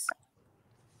 times.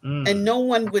 And no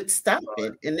one would stop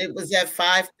it. And it was at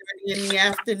 5:30 in the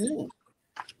afternoon.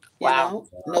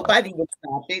 Nobody would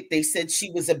stop it. They said she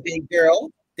was a big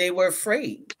girl. They were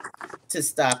afraid to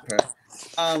stop her.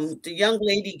 The young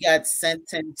lady got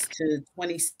sentenced to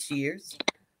 26 years.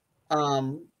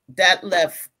 That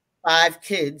left 5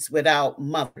 kids without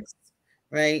mothers,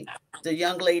 right? The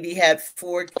young lady had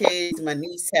 4 kids. My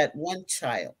niece had 1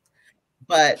 child.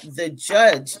 But the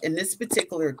judge in this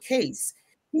particular case,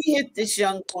 he hit this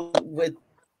young woman with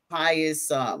highest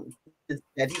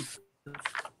that he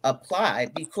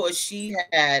applied because she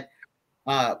had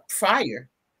prior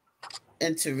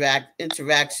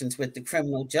interactions with the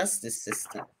criminal justice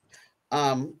system.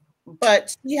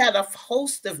 But she had a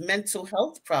host of mental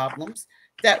health problems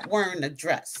that weren't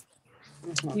addressed.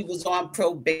 He was on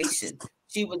probation.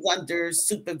 She was under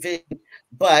supervision,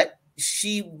 but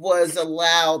she was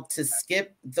allowed to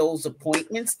skip those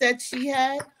appointments that she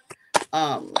had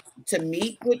to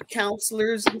meet with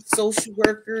counselors and social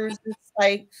workers and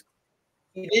psychs.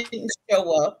 She didn't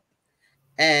show up,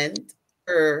 and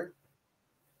her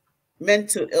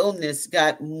mental illness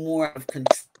got more of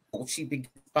control. She began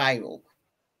to spiral.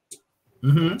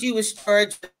 She was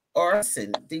charged with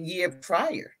arson the year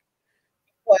prior.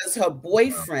 Was her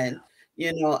boyfriend,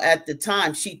 at the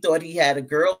time, she thought he had a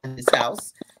girl in his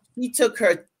house. He took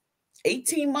her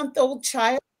 18-month-old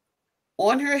child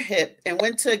on her hip and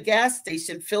went to a gas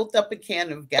station, filled up a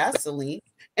can of gasoline,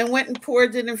 and went and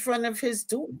poured it in front of his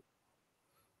door.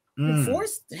 He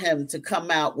forced him to come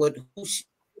out with who she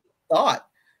thought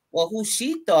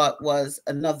was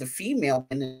another female,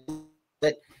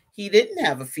 but he didn't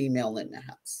have a female in the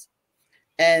house.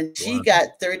 And she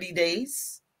got 30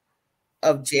 days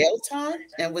of jail time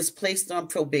and was placed on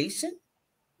probation.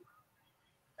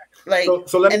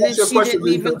 So let me and then she didn't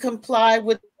even comply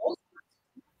with.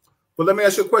 Well, let me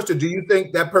ask you a question. Do you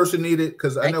think that person needed,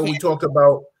 because I know we talked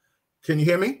about, can you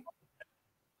hear me?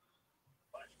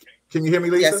 Can you hear me,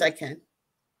 Lisa? Yes, I can.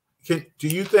 Do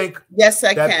you think? Yes,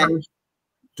 I can.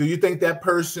 Do you think that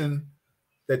person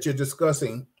that you're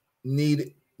discussing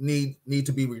need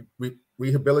to be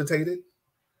rehabilitated?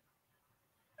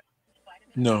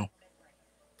 No.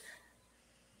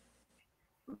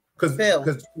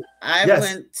 Phil, I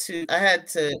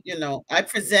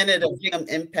presented a victim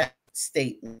impact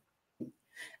statement.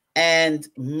 And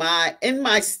in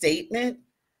my statement,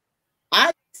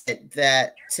 I said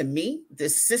that to me, the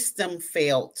system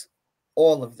failed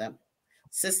all of them.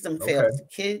 System failed the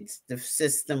kids, the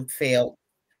system failed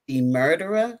the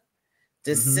murderer,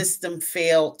 the system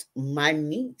failed my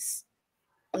niece.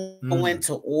 I went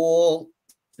into all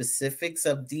specifics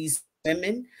of these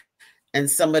women and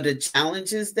some of the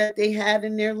challenges that they had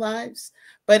in their lives,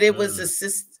 but it was a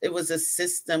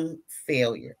system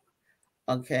failure.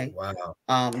 Okay. Wow.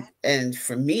 And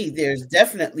for me, there's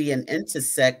definitely an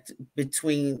intersect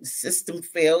between system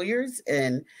failures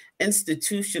and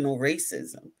institutional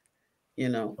racism.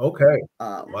 Okay.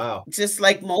 Wow. Just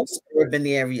like most urban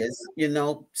areas,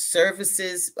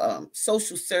 services,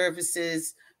 social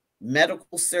services,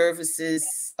 medical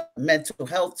services, mental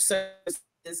health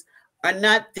services are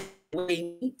not the way they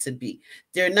need to be.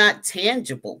 They're not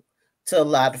tangible to a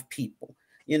lot of people.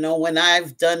 When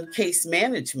I've done case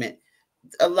management,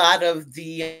 a lot of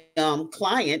the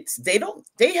clients, they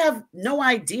have no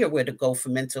idea where to go for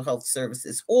mental health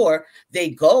services, or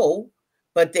they go,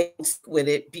 but they don't stick with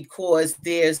it because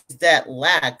there's that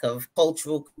lack of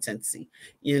cultural competency.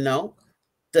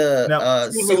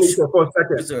 The social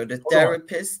workers or the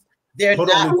therapists, they're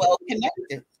not well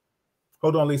connected.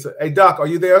 Hold on, Lisa. Hey, Doc, are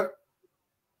you there?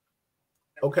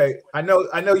 Okay, I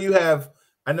know you have.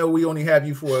 I know we only have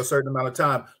you for a certain amount of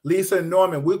time. Lisa and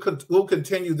Norman, we'll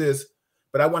continue this,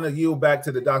 but I want to yield back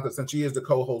to the doctor since she is the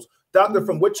co-host. Doctor,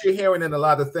 from what you're hearing in a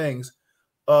lot of things,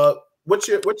 what's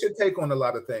your take on a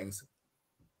lot of things?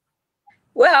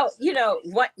 Well,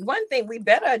 one thing we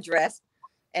better address,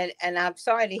 and I'm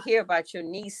sorry to hear about your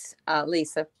niece,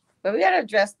 Lisa, but we got to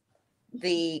address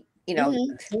the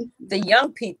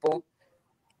young people,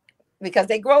 because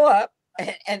they grow up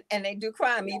and they do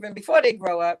crime even before they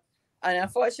grow up. And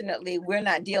unfortunately, we're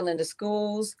not dealing the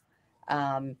schools,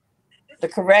 the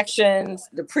corrections,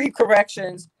 the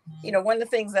pre-corrections. One of the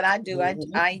things that I do,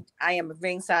 I am a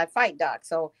ringside fight doc.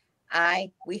 So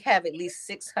we have at least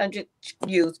 600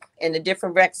 youth in the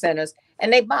different rec centers,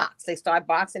 and they box. They start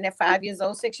boxing at 5 years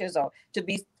old, 6 years old, to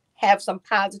have some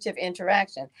positive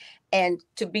interaction and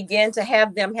to begin to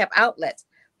have them have outlets.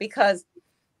 Because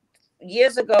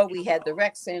years ago we had the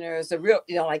rec centers, the real,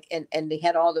 and they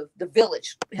had all the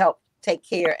village help take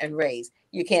care and raise.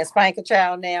 You can't spank a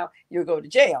child now, you'll go to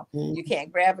jail. You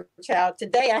can't grab a child.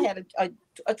 Today I had a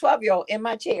 12-year-old in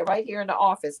my chair right here in the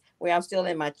office where I'm still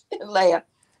in my layer.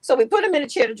 So we put him in a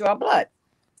chair to draw blood.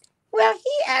 Well,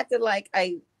 he acted like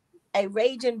a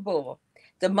raging bull.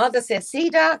 The mother said, "See,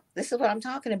 Doc, this is what I'm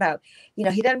talking about. He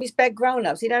doesn't respect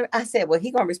grown-ups. I said, well, he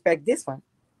gonna respect this one."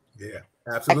 Yeah,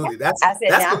 absolutely. That's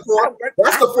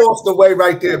the Foster way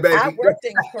right there, baby. I worked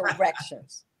in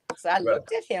corrections. So I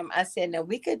looked at him. I said, now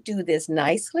we could do this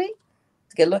nicely,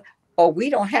 or we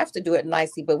don't have to do it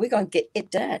nicely, but we're going to get it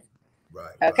done.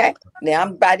 Right. Okay. Right. Now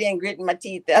I'm by then gritting my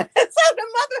teeth out. So the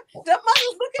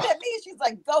mother's looking at me and she's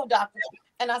like, "Go, doctor."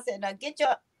 And I said, "Now get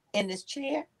your in this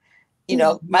chair. You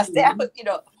know, my staff,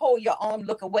 hold your arm,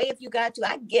 look away if you got to.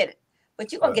 I get it.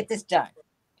 But you're gonna get this done."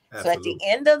 Absolutely. So at the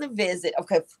end of the visit,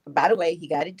 okay, by the way, he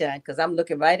got it done because I'm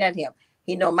looking right at him.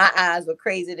 He know my eyes were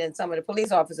crazier than some of the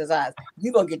police officers' eyes.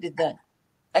 You're gonna get this done.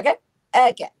 Okay?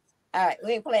 Okay. All right,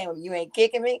 we ain't playing with you. You ain't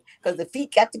kicking me because the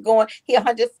feet got to going. He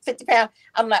 150 pounds.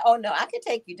 I'm like, oh no, I can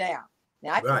take you down.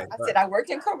 Now I said I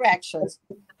worked in corrections,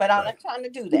 but I'm not trying to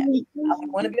do that. I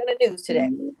don't want to be on the news today.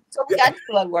 So we got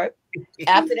blood work.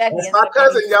 After that, that's my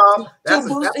cousin, y'all.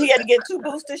 He had to get 2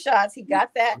 booster shots. He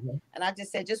got that, and I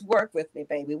just said, just work with me,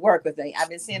 baby. Work with me. I've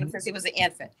been seeing him since he was an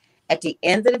infant. At the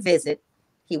end of the visit,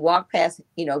 he walked past.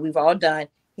 We've all done.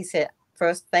 He said,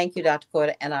 "First, thank you, Dr.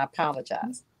 Corder, and I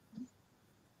apologize.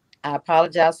 I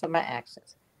apologize for my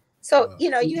actions." So,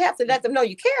 you have to let them know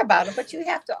you care about them, but you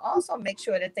have to also make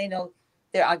sure that they know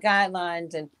there are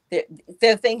guidelines and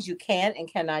there are things you can and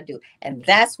cannot do. And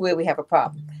that's where we have a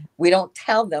problem. We don't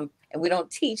tell them and we don't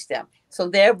teach them. So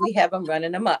there we have them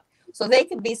running them up. So they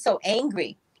can be so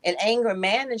angry, and anger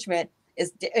management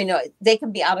is, they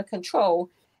can be out of control.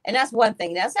 And that's one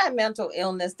thing. That's not mental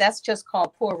illness. That's just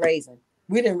called poor raising.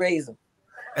 We didn't raise them.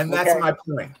 And that's my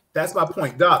point. That's my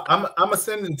point. Doc, I'm going to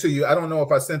send it to you. I don't know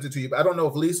if I sent it to you, but I don't know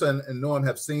if Lisa and Norm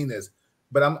have seen this.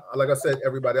 But like I said,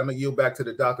 everybody, I'm going to yield back to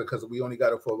the doctor because we only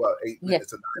got it for about 8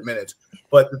 minutes or 9 minutes.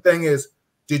 But the thing is,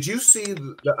 did you see,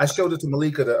 I showed it to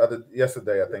Malika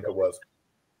yesterday, I think it was.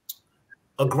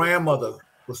 A grandmother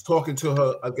was talking to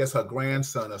her, I guess her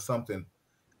grandson or something.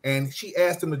 And she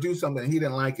asked him to do something and he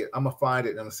didn't like it. I'm going to find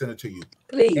it and I'm going to send it to you.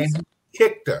 Please. And he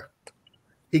kicked her.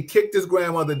 He kicked his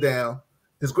grandmother down.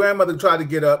 His grandmother tried to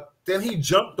get up. Then he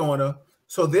jumped on her.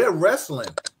 So they're wrestling.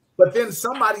 But then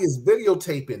somebody is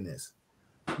videotaping this.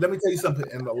 Let me tell you something.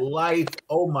 In the life,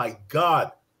 oh my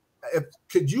God.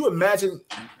 Could you imagine?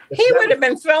 He would have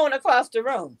been thrown across the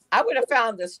room. I would have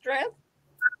found the strength.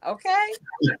 Okay.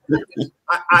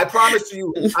 I promise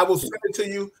you, I will send it to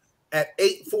you at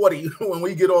 8:40 when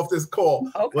we get off this call.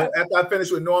 Okay. After I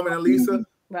finish with Norman and Lisa,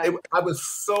 I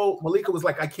was Malika was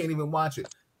like, I can't even watch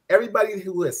it. Everybody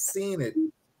who has seen it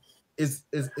is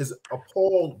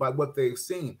appalled by what they've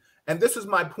seen. And this is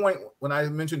my point when I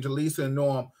mentioned to Lisa and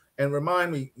Norm, and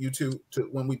remind me, you two, to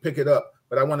when we pick it up,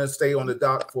 but I want to stay on the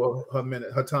doc for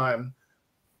her time.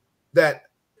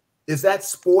 Is that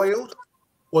spoiled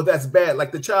or that's bad?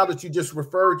 Like the child that you just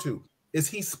referred to, is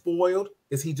he spoiled?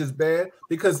 Is he just bad?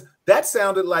 Because that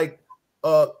sounded like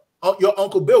your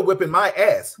Uncle Bill whipping my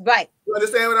ass. Right. You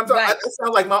understand what I'm talking about? It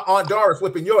sounds like my Aunt Doris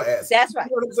whipping your ass. That's right.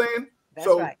 You know what I'm saying? That's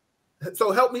right.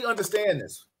 So help me understand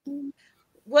this.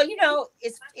 Well,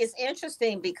 it's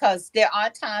interesting because there are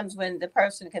times when the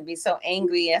person can be so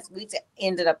angry, as we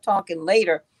ended up talking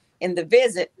later in the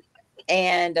visit.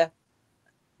 And,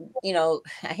 I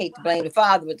hate to blame the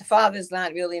father, but the father's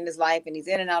not really in his life and he's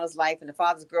in and out of his life. And the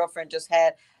father's girlfriend just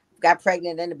got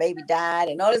pregnant and the baby died.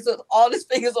 And all this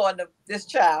figures on this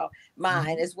child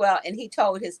mind as well. And he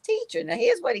told his teacher, now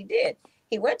here's what he did.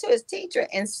 He went to his teacher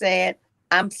and said,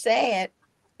 "I'm sad."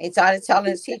 He started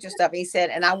telling his teacher stuff. He said,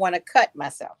 "And I want to cut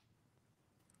myself."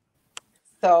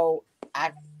 So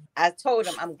I told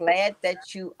him, "I'm glad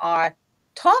that you are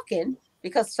talking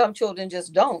because some children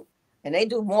just don't. And they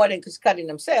do more than just cutting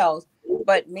themselves.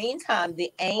 But meantime,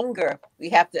 the anger, we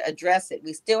have to address it.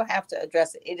 We still have to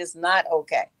address it. It is not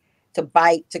okay to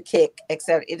bite, to kick,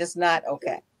 etc. It is not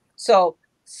okay. So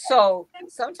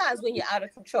sometimes when you're out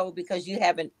of control because you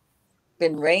haven't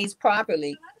been raised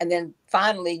properly, and then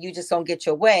finally you just don't get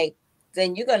your way,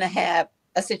 then you're going to have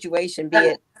a situation, be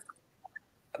it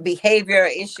behavior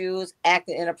issues,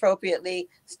 acting inappropriately,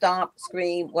 stomp,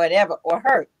 scream, whatever, or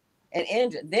hurt and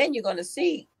injure. Then you're going to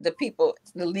see the people,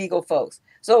 the legal folks.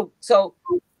 So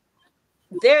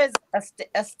there's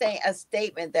a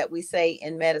statement that we say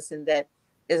in medicine that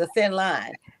is a thin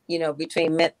line,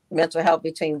 between mental health,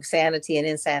 between sanity and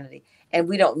insanity. And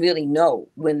we don't really know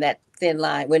when that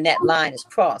line is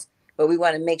crossed, but we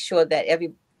want to make sure that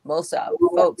most of our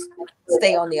folks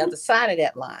stay on the other side of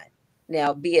that line.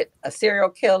 Now, be it a serial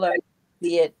killer,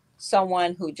 be it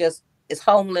someone who just is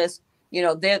homeless,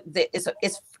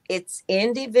 it's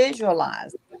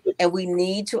individualized, and we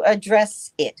need to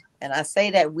address it. And I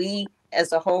say that we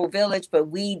as a whole village, but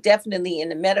we definitely in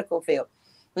the medical field,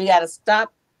 we got to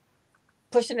stop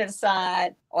pushing it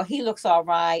aside, or he looks all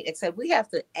right, except we have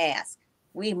to ask.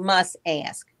 We must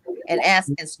ask and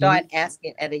start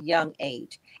asking at a young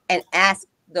age, and ask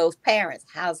those parents,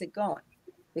 how's it going?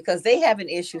 Because they having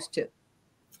issues too.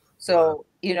 So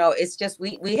You know, it's just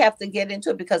we have to get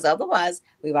into it, because otherwise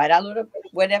we write our little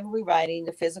whatever we're writing,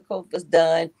 the physical was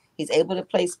done, he's able to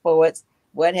play sports,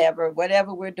 whatever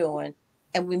we're doing,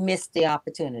 and we miss the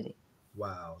opportunity.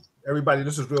 Wow. Everybody,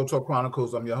 this is Real Talk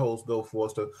Chronicles. I'm your host, Bill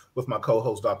Forster, with my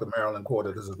co-host, Dr. Marilyn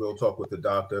Corder. This is Real Talk with the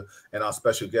Doctor, and our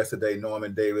special guest today,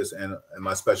 Norman Davis, and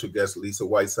my special guest, Lisa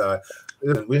Whiteside.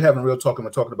 We're having Real Talk, and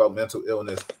we're talking about mental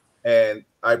illness, and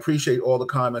I appreciate all the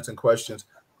comments and questions.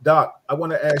 Doc, I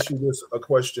want to ask you a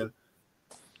question.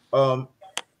 You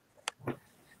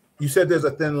said there's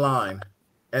a thin line,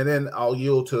 and then I'll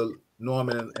yield to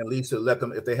Norman and Lisa, let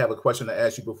them, if they have a question to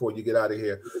ask you before you get out of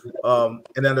here. And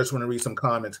then I just want to read some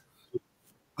comments.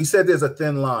 We said there's a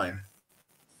thin line.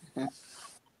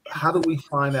 How do we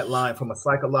find that line from a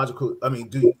psychological? I mean,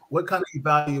 what kind of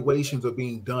evaluations are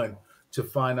being done to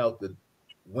find out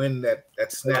when that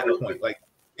snap point? Like,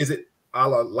 is it a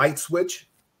la light switch?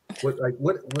 What?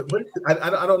 I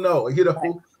don't know. You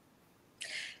know.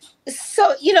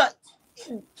 So you know,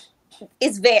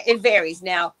 it varies.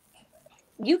 Now,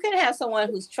 you can have someone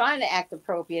who's trying to act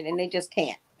appropriate and they just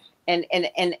can't, and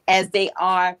as they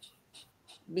are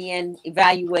being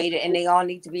evaluated, and they all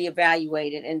need to be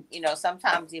evaluated, and you know,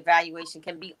 sometimes the evaluation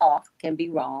can be off, can be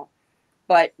wrong,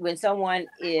 but when someone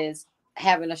is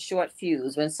having a short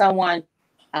fuse, when someone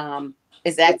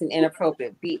is acting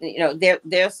inappropriate, you know,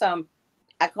 there's some,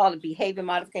 I call it behavior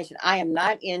modification. I am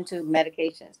not into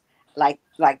medications like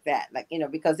that, like, you know,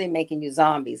 because they're making you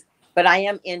zombies, but I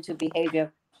am into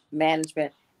behavior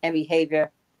management and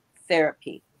behavior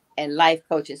therapy and life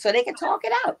coaching, so they can talk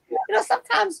it out. You know,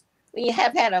 sometimes when you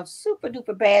have had a super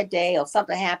duper bad day or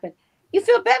something happened, you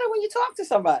feel better when you talk to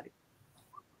somebody.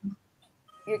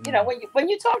 You know, when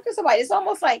you talk to somebody, it's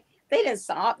almost like they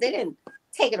didn't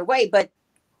take it away, but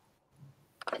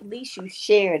at least you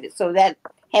shared it, so that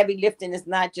heavy lifting is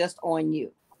not just on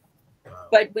you.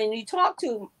 But when you talk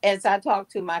to, as I talk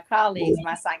to my colleagues,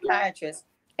 my psychiatrists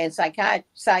and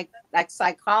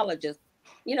psychologists,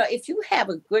 you know, if you have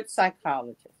a good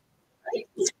psychologist,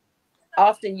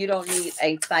 often you don't need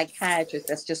a psychiatrist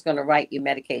that's just going to write you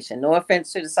medication. No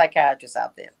offense to the psychiatrists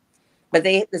out there, but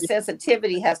the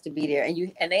sensitivity has to be there,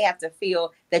 and they have to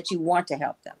feel that you want to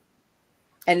help them.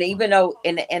 And even though,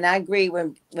 and I agree,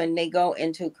 when they go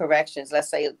into corrections, let's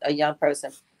say a young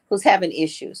person who's having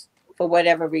issues for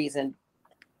whatever reason,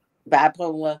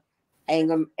 bipolar,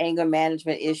 anger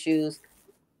management issues,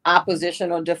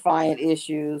 oppositional defiant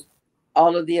issues,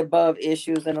 all of the above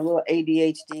issues, and a little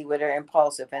ADHD where they're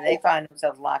impulsive and they find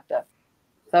themselves locked up.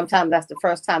 Sometimes that's the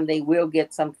first time they will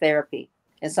get some therapy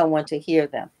and someone to hear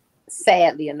them,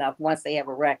 sadly enough, once they have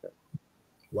a record.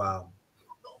 Wow.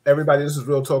 Everybody, this is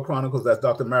Real Talk Chronicles. That's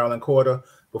Dr. Marilyn Corder.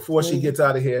 Before she gets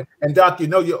out of here, and Doc, you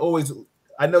know,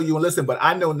 I know you will listen, but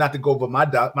I know not to go over my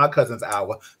cousin's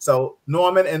hour. So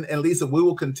Norman and Lisa, we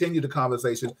will continue the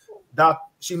conversation. Doc,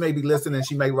 she may be listening,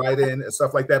 she may write in and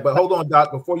stuff like that. But hold on,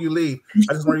 Doc, before you leave,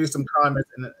 I just want to use some comments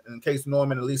in case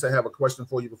Norman and Lisa have a question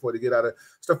for you before they get out of it.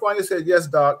 Stefania said, yes,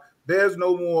 Doc, there's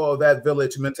no more of that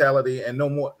village mentality and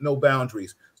no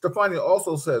boundaries. Stefania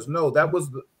also says, no, that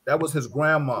was his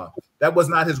grandma. That was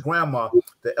not his grandma.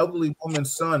 The elderly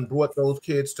woman's son brought those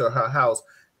kids to her house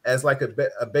as like a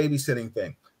babysitting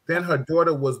thing. Then her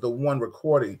daughter was the one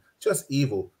recording. Just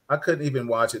evil. I couldn't even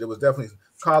watch it. It was definitely.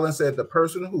 Colin said the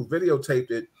person who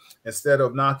videotaped it, instead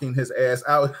of knocking his ass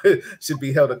out, should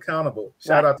be held accountable.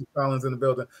 Shout out to Collins in the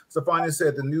building. Stefania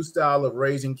said the new style of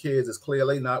raising kids is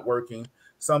clearly not working.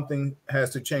 Something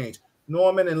has to change.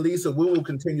 Norman and Lisa, we will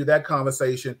continue that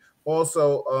conversation.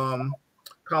 Also,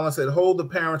 Colin said, hold the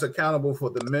parents accountable for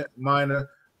the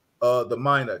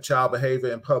minor child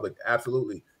behavior in public.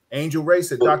 Absolutely. Angel Ray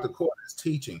said Dr. Corder is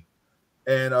teaching.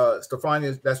 And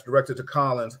Stefania, that's directed to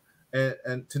Collins.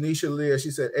 And Tanisha Lear,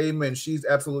 she said, amen. She's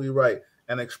absolutely right.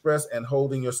 And express and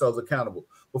holding yourselves accountable.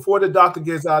 Before the doctor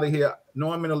gets out of here,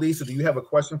 Norman and Lisa, do you have a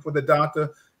question for the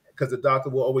doctor? Because the doctor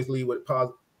will always lead with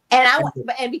positive.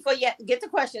 And before you get to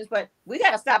questions, but we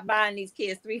got to stop buying these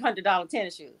kids $300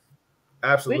 tennis shoes.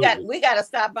 Absolutely. We got to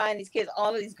stop buying these kids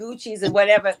all of these Gucci's and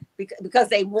whatever because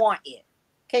they want it.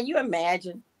 Can you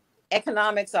imagine?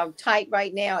 Economics are tight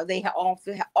right now. They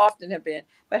often have been.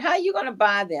 But how are you going to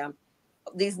buy them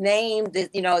these names?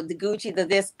 You know, the Gucci, the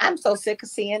this. I'm so sick of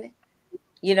seeing it.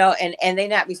 You know, and they're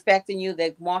not respecting you.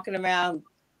 They're walking around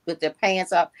with their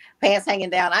pants up, pants hanging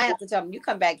down. I have to tell them, you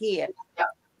come back here.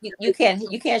 You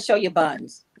can't show your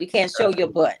buns. You can't show your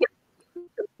butt.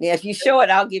 Yeah, if you show it,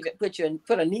 I'll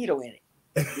put a needle in it.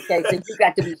 Okay, so you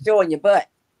got to be showing your butt.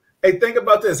 Hey, think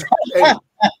about this. Hey,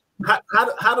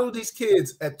 how do these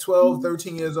kids at 12,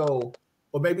 13 years old,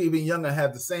 or maybe even younger,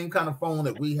 have the same kind of phone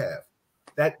that we have?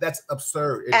 That's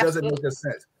absurd. It doesn't make a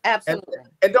sense. Absolutely.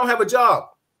 And don't have a job.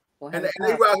 And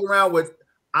they ride around with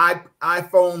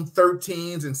iPhone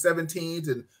 13s and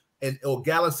 17s and or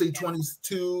Galaxy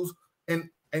 22s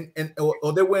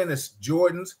or they're wearing this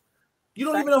Jordans. You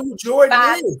don't even know who Jordan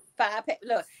is.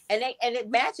 Look, and it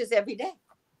matches every day.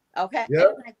 Okay. Yeah.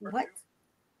 Like, what?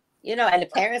 You know, and the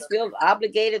parents feel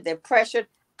obligated, they're pressured.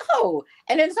 Oh,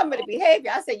 and then some of the behavior.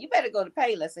 I said, you better go to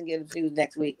Payless and get them shoes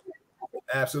next week.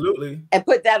 Absolutely. And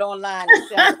put that online.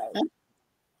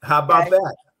 How about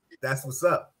that? That's what's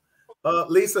up.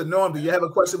 Lisa, Norm, do you have a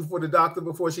question for the doctor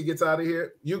before she gets out of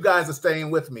here? You guys are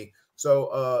staying with me.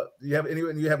 So do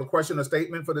you have a question or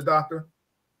statement for the doctor?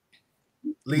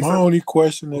 Lisa? My only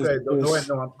question is go ahead,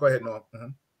 Norm. Go ahead, Norm.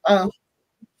 Mm-hmm.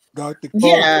 Dr.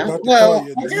 Yeah, Dr. well,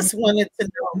 Collier, I just wanted to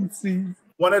know.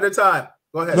 One at a time.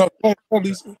 Go ahead. No, go,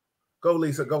 Lisa. Go,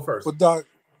 Lisa. Go first. But Doc,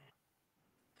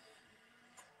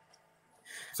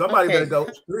 somebody better go.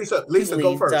 Lisa,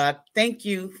 go first. Doc, thank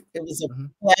you. It was a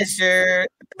pleasure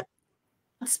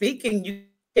speaking. You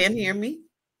can hear me?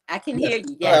 I can hear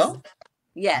you. Yes. Hello?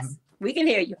 Yes, we can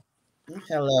hear you.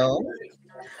 Hello.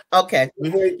 Okay.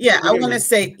 I want to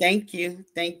say thank you.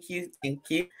 Thank you. Thank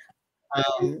you.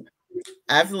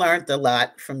 I've learned a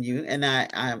lot from you, and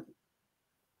I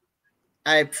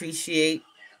appreciate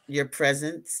your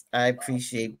presence. I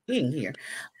appreciate being here.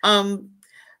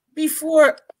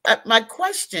 Before my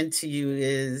question to you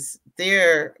is,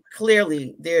 there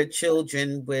are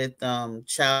children with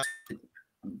child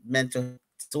mental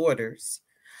disorders.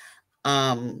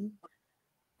 My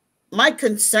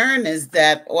concern is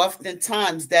that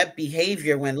oftentimes that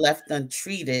behavior, when left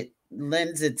untreated,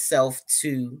 lends itself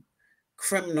to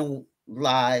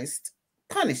criminalized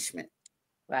punishment.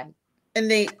 Right. And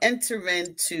they enter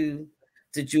into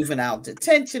the juvenile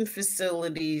detention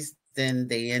facilities, then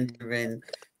they enter into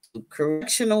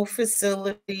correctional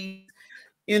facilities.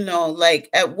 You know, like,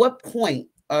 at what point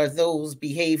are those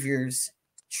behaviors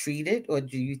treated, or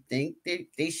do you think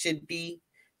they should be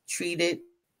treated?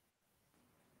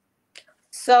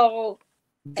 So,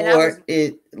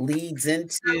 it leads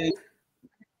into.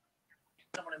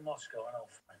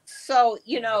 So,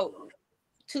 you know,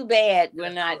 too bad we're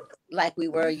not like we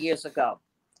were years ago,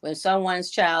 when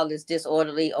someone's child is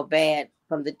disorderly or bad,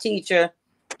 from the teacher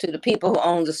to the people who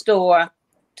own the store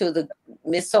to the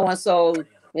Miss So-and-so,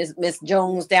 Miss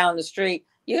Jones down the street.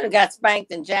 You would have got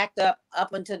spanked and jacked up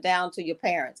until down to your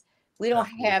parents. We don't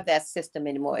have that system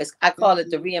anymore. I call it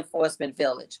the reinforcement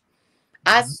village.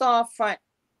 I saw front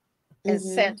and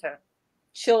center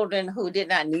children who did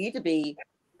not need to be,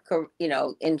 you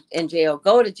know, in jail,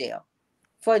 go to jail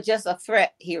for just a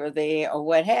threat here or there or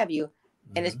what have you.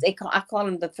 And I call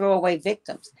them the throwaway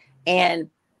victims. And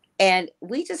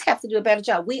we just have to do a better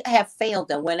job. We have failed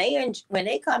them. When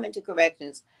they come into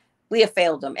corrections, we have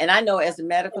failed them. And I know, as a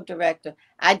medical director,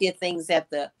 I did things that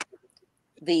the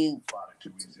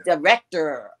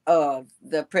director of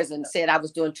the prison said I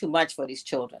was doing too much for these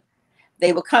children.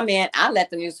 They would come in, I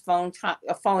let them use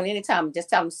a phone anytime, just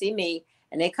tell them, see me.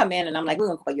 And they come in and I'm like, we're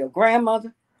going to call your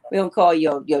grandmother. We're going to call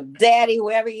your daddy,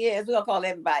 whoever he is. We're going to call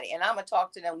everybody. And I'm going to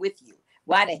talk to them with you.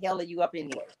 Why the hell are you up in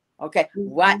here? Okay.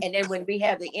 Why? And then when we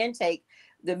have the intake,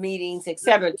 the meetings,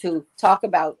 etc., to talk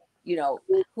about, you know,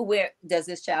 where does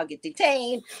this child get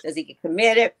detained? Does he get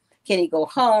committed? Can he go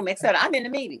home, etc.? I'm in the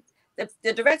meetings.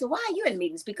 The director, why are you in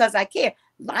meetings? Because I care.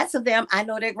 Lots of them, I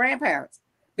know their grandparents,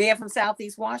 being from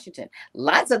Southeast Washington.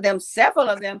 Lots of them, several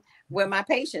of them were my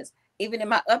patients, even in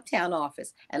my uptown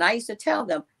office. And I used to tell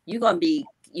them, you're going to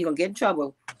get in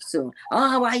trouble soon.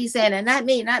 Oh, why are you saying that? Not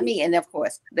me, not me. And of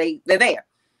course, they're there.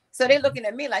 So they're looking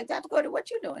at me like, Dr. Corder, what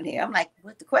you doing here? I'm like,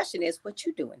 what the question is, what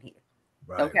you doing here?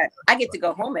 Right. Okay. I get to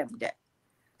go home every day.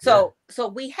 So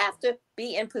we have to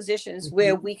be in positions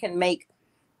where we can make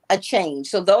a change.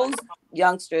 So those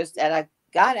youngsters that I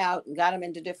got out and got them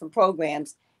into different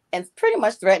programs and pretty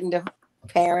much threatened the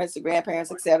parents, the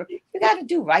grandparents, etc., you got to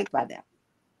do right by them.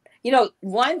 You know,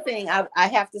 one thing I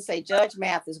have to say, Greg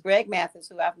Mathis,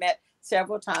 who I've met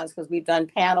several times because we've done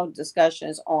panel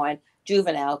discussions on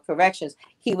juvenile corrections.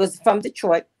 He was from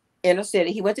Detroit, inner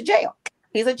city. He went to jail.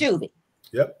 He's a juvie.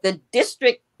 Yep. The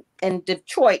district in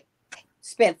Detroit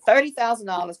spent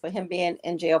 $30,000 for him being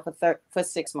in jail for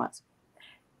 6 months.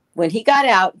 When he got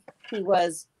out, he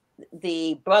was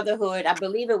the Brotherhood. I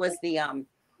believe it was the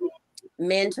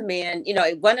Men to Men. You know,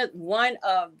 one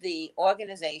of the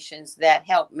organizations that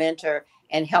help mentor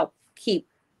and help keep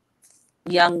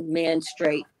young men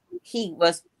straight. He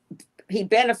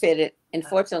benefited.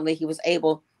 Unfortunately, he was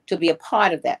able to be a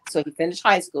part of that. So he finished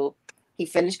high school, he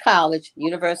finished college,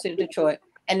 University of Detroit,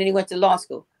 and then he went to law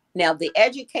school. Now, the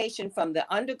education from the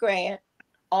undergrad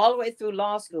all the way through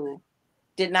law school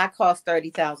did not cost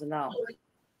 $30,000,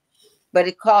 but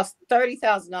it cost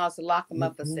 $30,000 to lock them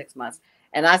up for 6 months.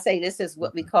 And I say this is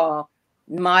what we call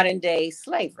modern day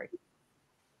slavery,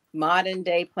 modern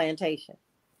day plantation.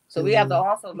 So we have to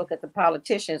also look at the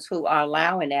politicians who are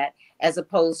allowing that, as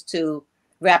opposed to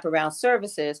wraparound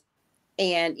services.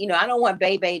 And, you know, I don't want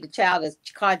Bebe, the child that's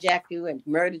carjacked you and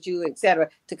murdered you, etc.,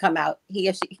 to come out.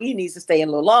 He needs to stay in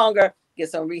a little longer,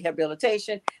 get some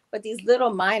rehabilitation. But these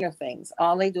little minor things,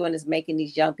 all they're doing is making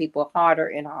these young people harder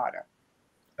and harder.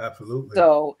 Absolutely.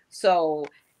 So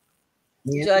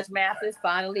Judge Mathis,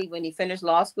 finally, when he finished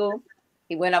law school,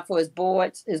 he went up for his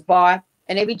bar,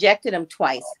 and they rejected him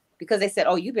twice because they said,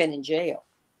 oh, you've been in jail.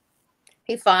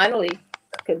 He finally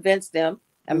convinced them.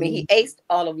 I mean, he aced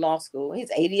all of law school.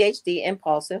 He's ADHD,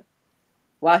 impulsive.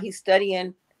 While he's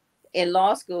studying in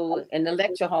law school in the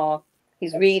lecture hall,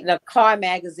 he's reading a car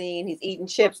magazine, he's eating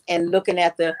chips and looking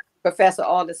at the professor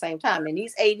all at the same time. And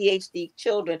these ADHD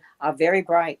children are very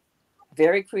bright,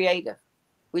 very creative.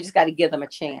 We just got to give them a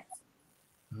chance.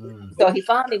 So he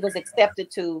finally was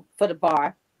accepted for the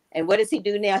bar. And what does he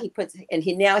do now?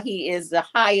 He is the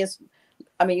highest.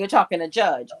 I mean, you're talking a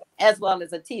judge as well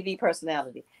as a TV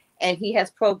personality. And he has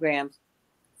programs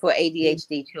for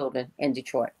ADHD children in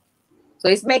Detroit. So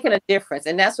he's making a difference.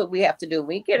 And that's what we have to do.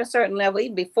 When you get a certain level,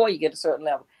 even before you get a certain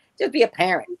level, just be a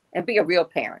parent and be a real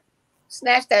parent.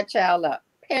 Snatch that child up,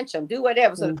 pinch them, do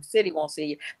whatever so the city won't see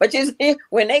you. But just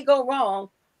when they go wrong,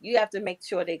 you have to make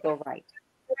sure they go right.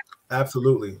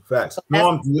 Absolutely. Facts. So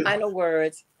Norm, final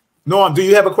words. Norm, do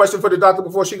you have a question for the doctor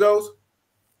before she goes?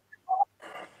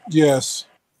 Yes.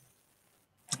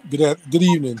 Good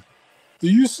evening.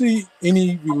 Do you see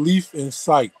any relief in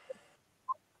sight?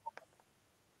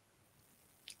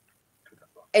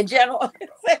 In general,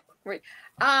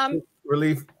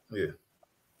 relief, yeah.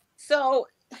 So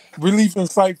relief in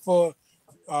sight for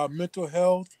mental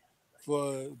health.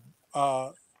 For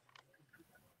I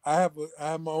have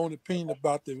my own opinion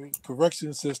about the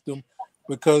correction system,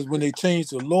 because when they change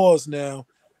the laws now,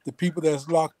 the people that's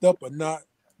locked up are not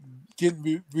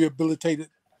getting rehabilitated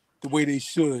the way they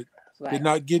should. Right.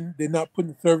 They're not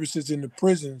putting services in the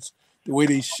prisons the way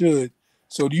they should.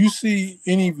 So do you see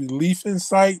any relief in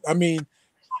sight? I mean,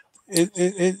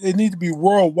 it needs to be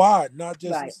worldwide, not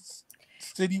just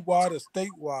citywide or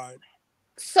statewide.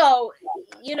 So,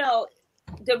 you know,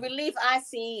 the relief I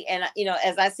see, and, you know,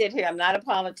 as I sit here, I'm not a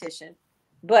politician,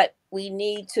 but we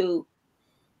need to,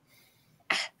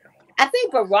 I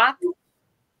think Barack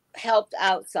helped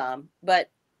out some,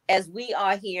 but as we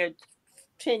are here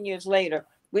 10 years later,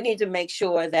 we need to make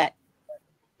sure that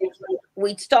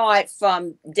we start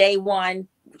from day one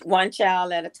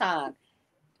child at a time.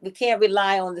 We can't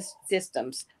rely on the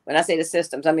systems. When I say the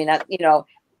systems, I mean,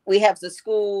 we have the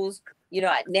schools,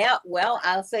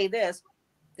 I'll say this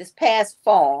past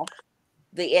fall,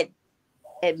 the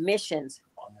admissions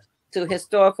to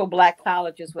historical Black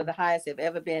colleges were the highest they've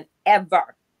ever been,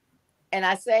 ever. And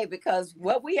I say, because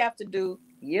what we have to do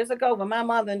years ago when my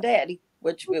mother and daddy,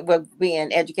 which were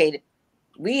being educated,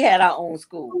 we had our own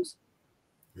schools.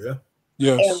 Yeah.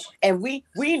 Yes. And we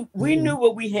knew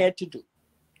what we had to do.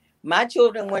 My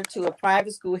children went to a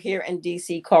private school here in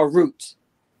DC called Roots.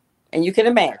 And you can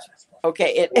imagine.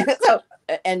 Okay.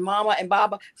 And Mama and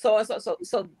Baba. So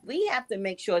we have to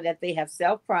make sure that they have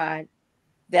self-pride,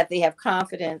 that they have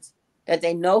confidence, that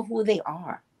they know who they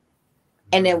are.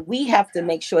 And then we have to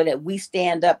make sure that we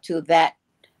stand up to that,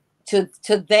 to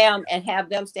them, and have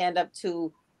them stand up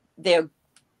to their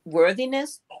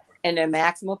worthiness and their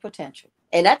maximal potential.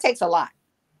 And that takes a lot.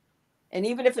 And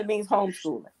even if it means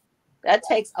homeschooling, that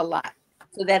takes a lot,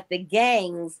 so that the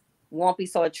gangs won't be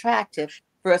so attractive,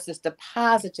 versus the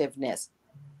positiveness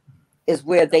is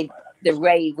where they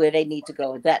need to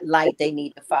go, that light they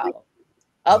need to follow.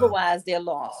 Otherwise, they're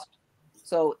lost.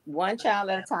 So one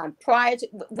child at a time. Prior to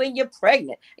when you're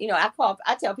pregnant, I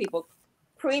tell people,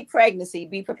 pre-pregnancy,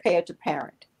 be prepared to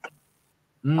parent.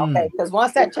 Okay, because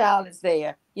once that child is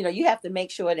there, you have to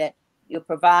make sure that you're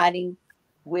providing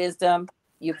wisdom,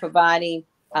 you're providing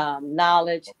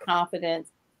knowledge,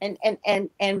 confidence, and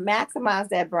maximize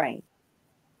that brain.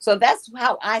 So that's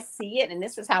how I see it, and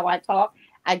this is how I talk.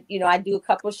 I do a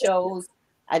couple of shows.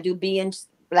 I do BN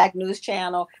Black News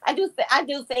Channel. I do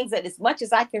things that, as much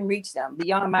as I can reach them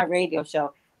beyond my radio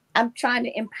show, I'm trying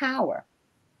to empower.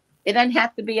 It doesn't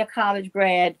have to be a college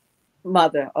grad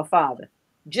mother or father.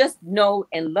 Just know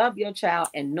and love your child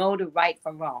and know the right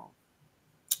from wrong.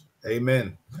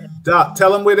 Amen. Doc,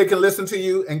 tell them where they can listen to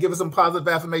you and give us some positive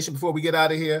affirmation before we get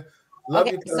out of here. Love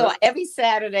you. So every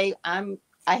Saturday, I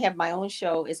have my own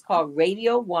show. It's called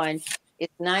Radio One.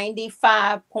 It's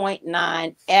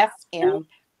 95.9 FM.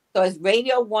 So it's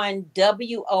Radio One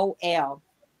WOL.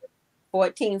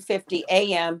 1450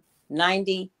 AM,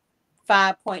 95.9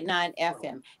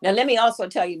 FM. Now, let me also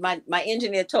tell you, my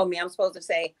engineer told me I'm supposed to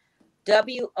say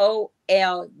WOLDC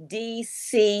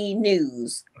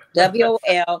News,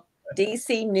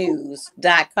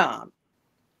 WOLDCnews.com.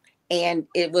 And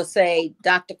it will say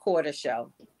Dr. Corder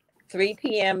Show, 3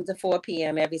 p.m. to 4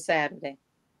 p.m. every Saturday.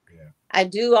 Yeah. I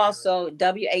do also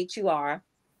WHUR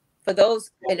for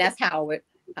those, and that's Howard.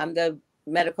 I'm the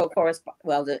medical correspondent,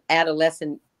 well, the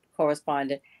adolescent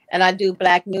correspondent, and I do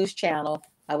Black News Channel.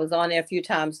 I was on there a few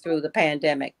times through the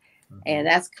pandemic, and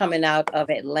that's coming out of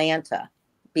Atlanta,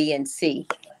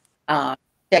 BNC.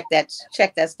 Check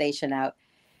that station out.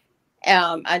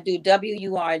 I do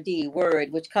WURD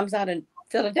Word, which comes out in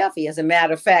Philadelphia, as a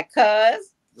matter of fact,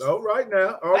 cuz. All right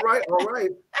now. All right.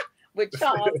 with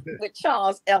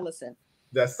Charles Ellison.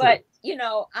 That's but it. You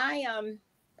know,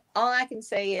 all I can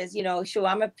say is, you know, sure,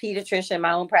 I'm a pediatrician,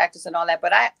 my own practice and all that,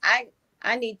 but I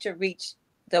need to reach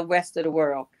the rest of the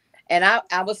world. And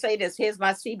I will say this, here's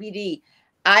my CBD.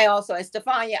 I also, and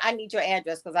Stefania, I need your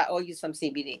address because I owe you some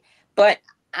CBD. But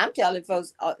I'm telling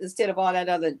folks, instead of all that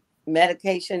other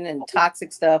medication and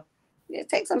toxic stuff,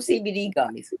 take some CBD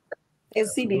gummies.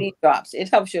 It's CBD drops. It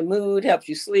helps your mood, helps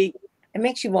you sleep. It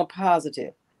makes you more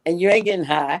positive. And you ain't getting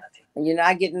high. And you're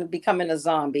not becoming a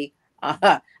zombie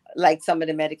like some of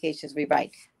the medications we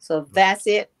write. So that's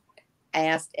it.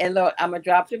 And look, I'm going to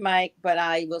drop the mic, but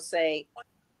I will say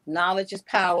knowledge is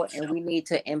power, and we need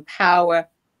to empower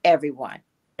everyone.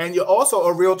 And you're also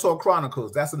a Real Talk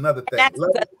Chronicles. That's another thing.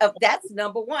 That's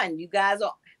number one. You guys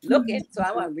are looking. So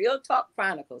I'm on Real Talk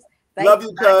Chronicles. Love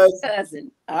you, cousin.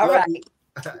 All right. You.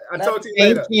 I talk to you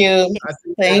later.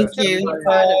 Thank you.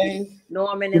 Bye.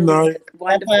 Norman and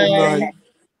wonderful. Bye.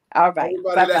 All right.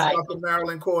 Everybody, that's Dr.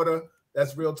 Marilyn Corder.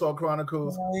 That's Real Talk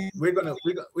Chronicles. We're gonna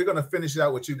finish it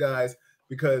out with you guys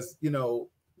because you know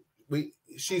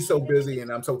she's so busy,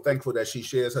 and I'm so thankful that she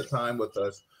shares her time with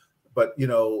us. But you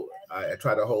know, I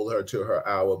try to hold her to her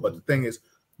hour. But the thing is,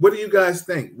 what do you guys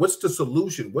think? What's the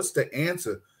solution? What's the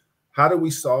answer? How do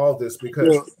we solve this?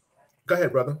 Because go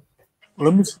ahead, brother.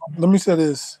 Let me say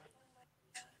this.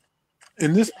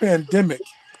 In this pandemic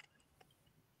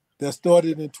that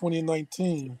started in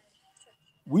 2019,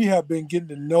 we have been getting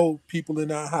to know people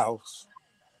in our house.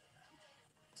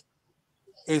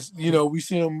 It's, you know, we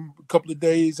see them a couple of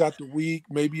days out the week,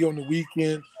 maybe on the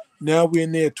weekend. Now we're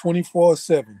in there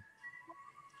 24/7.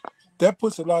 That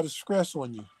puts a lot of stress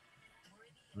on you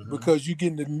because you're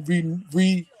getting to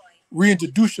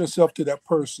reintroduce yourself to that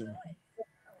person.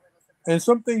 And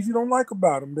some things you don't like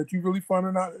about them that you really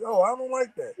finding out, oh, I don't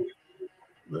like that.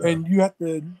 Yeah. And you have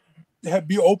to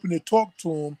be open to talk to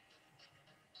them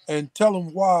and tell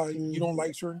them why you don't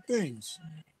like certain things.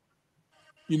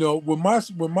 You know, when my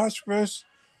stress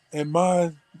and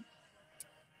my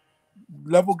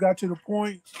level got to the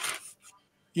point,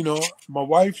 you know, my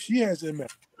wife, she has MS.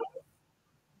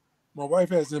 My wife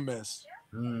has MS.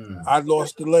 I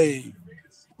lost a leg.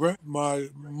 My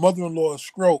mother-in-law, a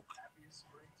stroke.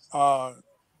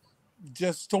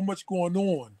 Just so much going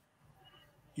on.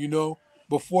 You know,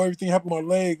 before everything happened to my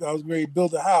leg, I was ready to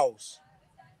build a house.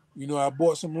 You know, I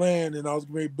bought some land and I was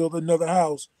ready to build another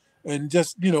house. And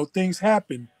just, you know, things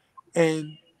happen.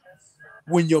 And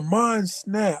when your mind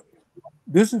snaps,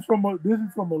 this is from a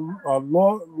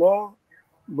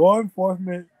law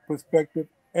enforcement perspective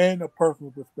and a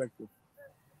personal perspective.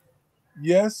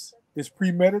 Yes, it's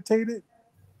premeditated,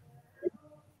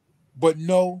 but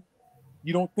no,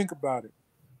 you don't think about it.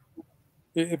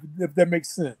 If that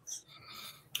makes sense.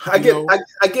 I get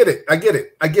it.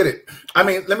 I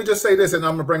mean, let me just say this, and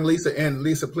I'm gonna bring Lisa in.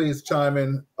 Lisa, please chime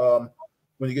in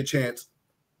when you get a chance.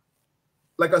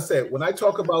 Like I said, when I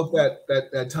talk about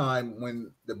that time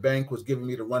when the bank was giving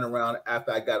me the runaround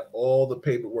after I got all the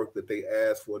paperwork that they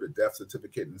asked for, the death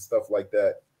certificate and stuff like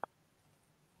that,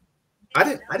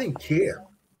 I didn't care.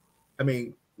 I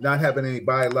mean, not having any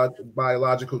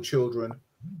biological children,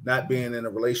 not being in a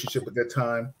relationship at that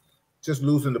time, just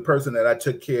losing the person that I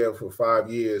took care of for 5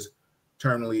 years,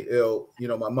 terminally ill. You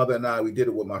know, my mother and I, we did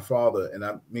it with my father, and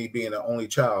me being the only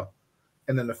child.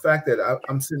 And then the fact that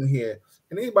I'm sitting here,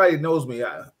 and anybody that knows me,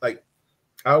 I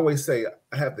always say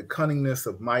I have the cunningness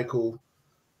of Michael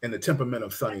and the temperament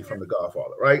of Sonny from The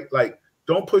Godfather, right? Like,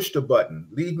 don't push the button,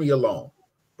 leave me alone.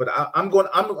 But I'm going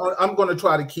to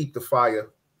try to keep the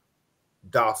fire,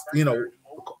 you know,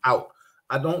 out.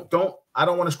 I don't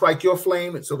want to strike your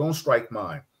flame, so don't strike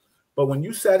mine. But when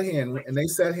you sat here and they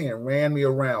sat here and ran me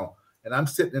around, and I'm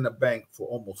sitting in a bank for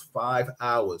almost 5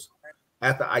 hours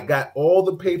after I got all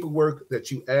the paperwork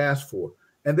that you asked for,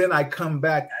 and then I come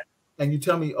back and you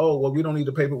tell me, oh, well, we don't need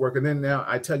the paperwork, and then now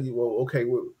I tell you, well, okay,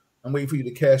 I'm waiting for you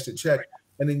to cash the check,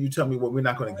 and then you tell me, well, we're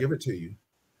not going to give it to you.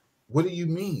 What do you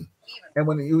mean? And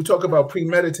when you talk about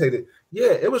premeditated,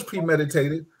 yeah, it was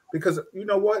premeditated because you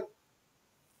know what?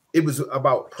 It was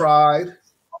about pride.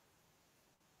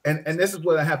 And this is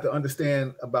what I have to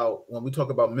understand about when we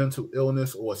talk about mental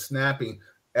illness or snapping,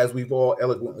 as we've all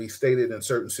eloquently stated in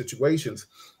certain situations.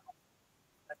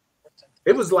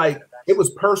 It was like, it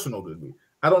was personal to me.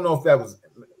 I don't know if that was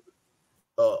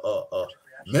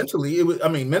mentally. It was, I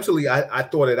mean, mentally, I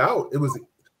thought it out. It was,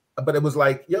 but it was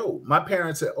like, yo, my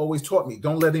parents had always taught me,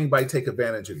 don't let anybody take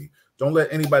advantage of you. Don't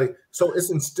let anybody. So it's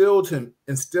instilled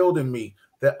in me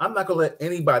that I'm not going to let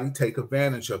anybody take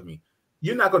advantage of me.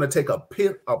 You're not going to take a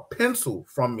pencil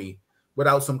from me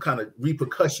without some kind of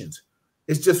repercussions.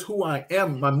 It's just who I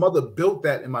am. My mother built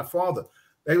that in my father.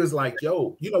 They was like,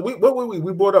 yo, you know, we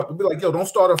brought up, we'd be like, yo, don't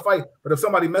start a fight. But if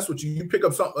somebody mess with you, you pick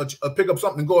up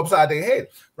something and go upside their head,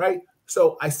 right?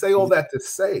 So I say all that to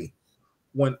say,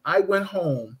 when I went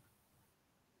home,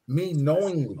 me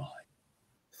knowingly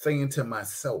saying to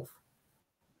myself,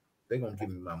 they're going to give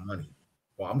me my money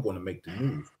or I'm going to make the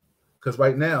news. Because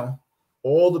right now,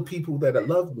 all the people that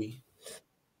love me,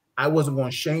 I wasn't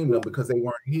going to shame them because they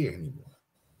weren't here anymore.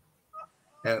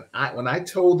 And when I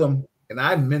told them, and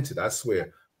I meant it, I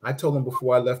swear, I told them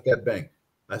before I left that bank,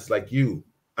 I was like,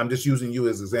 I'm just using you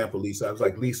as an example, Lisa. I was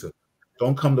like, Lisa,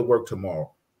 don't come to work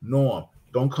tomorrow. Norm,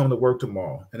 don't come to work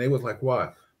tomorrow. And they was like,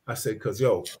 why? I said, because,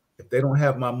 yo, if they don't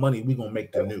have my money, we're going to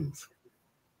make the news.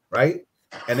 Right?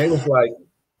 And they was like,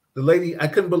 the lady, I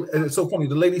couldn't believe, and it's so funny.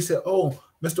 The lady said, oh,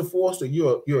 Mr. Foster,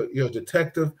 you're a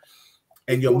detective,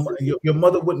 and your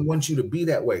mother wouldn't want you to be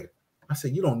that way. I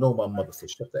said, you don't know my mother, so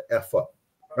shut the F up.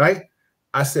 Right?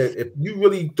 I said, if you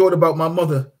really thought about my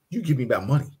mother, you give me that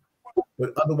money.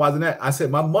 But otherwise than that, I said,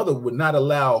 my mother would not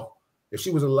allow, if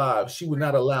she was alive, she would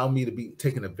not allow me to be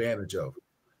taken advantage of.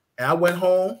 And I went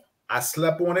home, I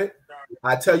slept on it.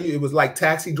 I tell you, it was like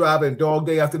taxi driver and dog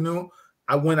day afternoon.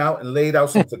 I went out and laid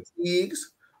out some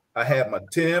fatigues. I had my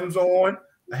Timbs on.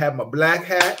 I had my black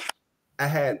hat. I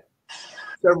had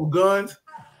several guns.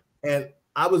 And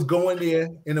I was going there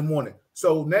in the morning.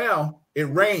 So now it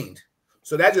rained.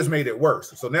 So that just made it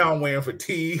worse. So now I'm wearing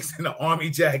fatigues and an army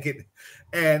jacket.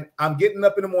 And I'm getting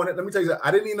up in the morning. Let me tell you something.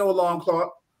 I didn't need no alarm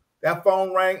clock. That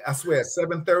phone rang, I swear, at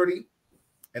 7:30.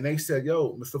 And they said,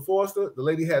 yo, Mr. Foster, the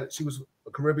lady she was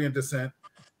a Caribbean descent.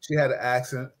 She had an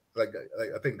accent, like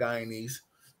I think Guyanese.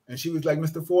 And she was like,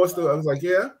 Mr. Foster. I was like,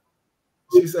 yeah.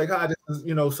 She's like, hi, this is,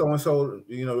 so-and-so,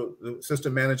 the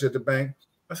assistant manager at the bank.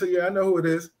 I said, yeah, I know who it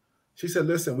is. She said,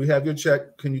 listen, we have your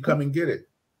check. Can you come and get it?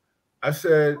 I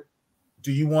said,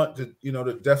 do you want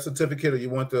the death certificate or you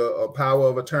want the power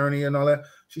of attorney and all that?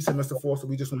 She said, Mr. Foster,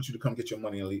 we just want you to come get your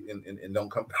money and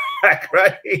don't come back,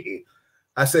 right?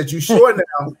 I said, you sure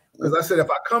now? Because I said, if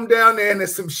I come down there and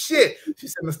there's some shit, she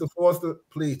said, Mr. Foster,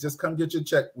 please just come get your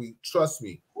check. Trust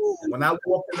me. When I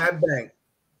walked in that bank,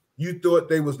 you thought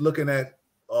they was looking at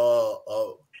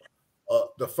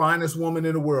the finest woman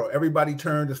in the world. Everybody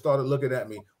turned and started looking at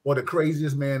me, or the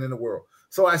craziest man in the world.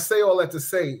 So I say all that to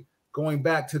say, going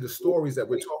back to the stories that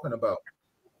we're talking about,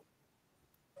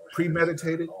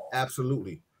 premeditated,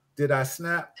 absolutely. Did I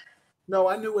snap? No,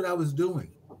 I knew what I was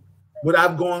doing. Would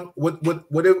I've gone?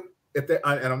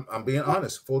 I'm being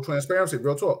honest, full transparency,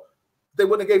 real talk. If they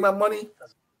wouldn't have gave my money,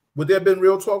 would there have been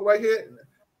real talk right here?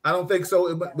 I don't think so.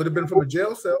 It would have been from a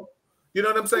jail cell. You know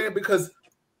what I'm saying? Because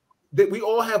we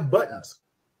all have buttons.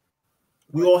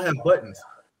 We all have buttons.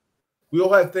 We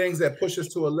all have things that push us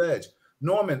to a ledge.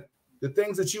 Norman, the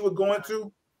things that you were going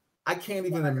through, I can't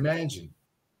even imagine.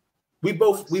 We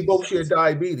both share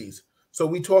diabetes, so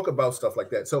we talk about stuff like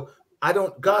that. So I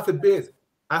don't, God forbid,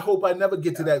 I hope I never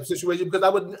get to that situation because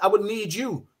I would need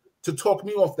you to talk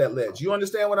me off that ledge. You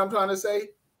understand what I'm trying to say?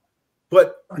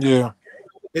 But yeah,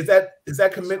 is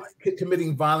that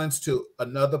committing violence to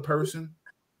another person?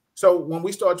 So when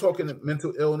we start talking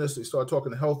mental illness, we start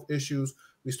talking health issues,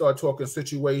 we start talking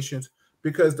situations,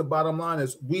 because the bottom line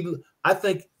is I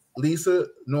think Lisa,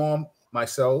 Norm,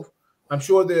 myself, I'm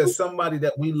sure there's somebody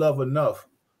that we love enough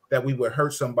that we would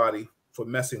hurt somebody for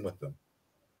messing with them.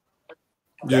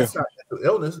 That's not mental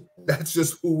illness. That's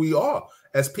just who we are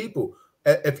as people.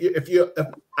 I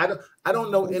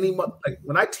don't know any, like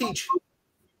when I teach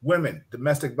women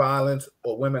domestic violence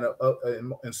or women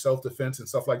in self-defense and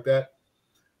stuff like that,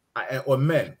 or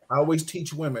men, I always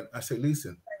teach women. I say,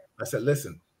 listen,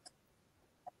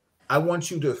 I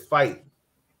want you to fight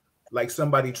like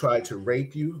somebody tried to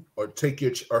rape you or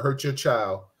hurt your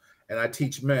child. And I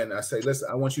teach men, I say, listen,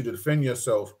 I want you to defend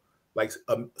yourself like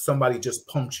somebody just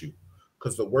punked you.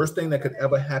 Because the worst thing that could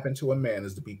ever happen to a man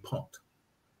is to be punked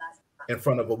in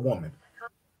front of a woman.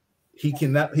 He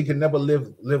can never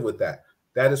live with that.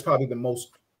 that is probably the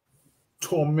most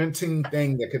tormenting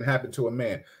thing that can happen to a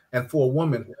man. And for a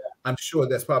woman, I'm sure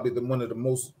that's probably one of the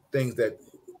most things that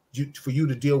for you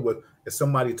to deal with is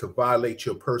somebody to violate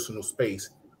your personal space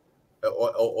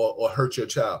or hurt your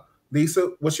child.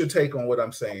 Lisa, what's your take on what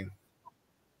I'm saying?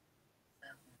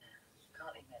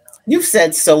 You've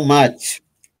said so much,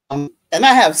 and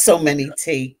I have so many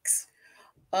takes.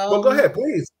 Well, go ahead,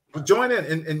 please. Join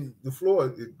in the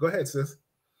floor. Go ahead, sis.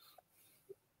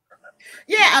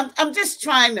 Yeah, I'm just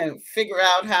trying to figure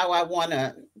out how I want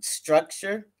to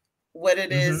structure what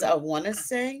it is I want to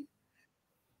say.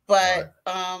 But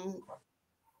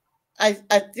I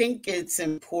think it's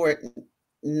important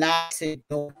not to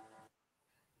ignore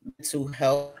mental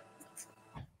health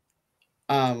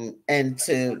and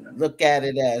to look at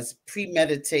it as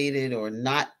premeditated or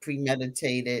not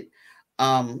premeditated.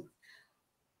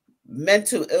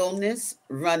 Mental illness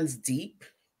runs deep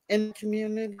in the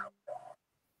community.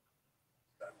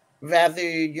 Rather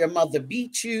your mother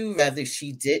beat you, rather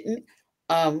she didn't.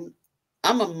 I'm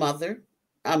a mother.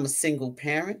 I'm a single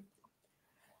parent.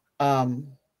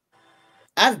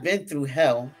 I've been through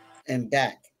hell and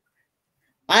back.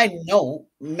 I know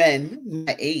men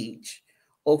my age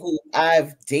or who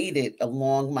I've dated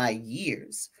along my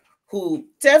years who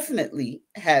definitely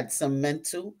had some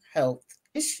mental health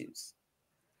issues.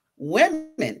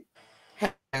 Women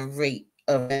have a rate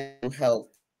of mental health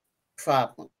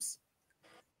problems.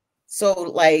 So,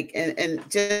 like, and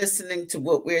just listening to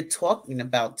what we're talking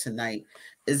about tonight,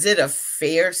 is it a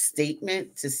fair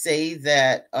statement to say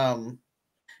that,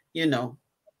 you know,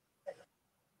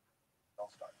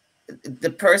 the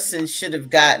person should have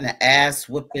gotten an ass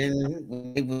whooping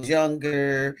when they was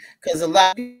younger? Because a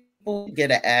lot of people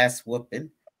get an ass whooping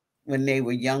when they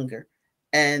were younger,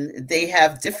 and they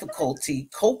have difficulty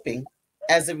coping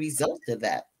as a result of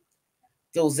that,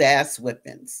 those ass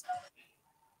whippings,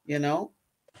 you know?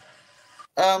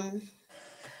 I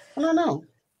don't know.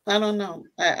 I don't know.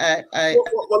 Well,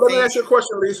 let me ask you a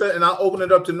question, Lisa, and I'll open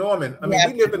it up to Norman. I mean,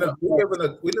 we live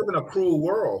in a cruel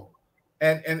world,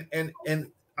 and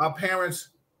our parents,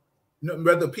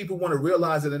 whether people want to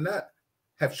realize it or not,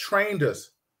 have trained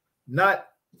us not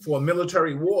for a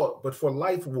military war, but for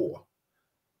life war.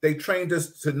 They trained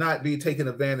us to not be taken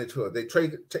advantage of. They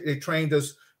trained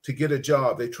us to get a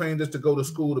job. They trained us to go to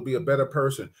school to be a better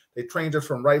person. They trained us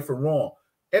from right from wrong.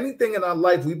 Anything in our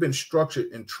life, we've been structured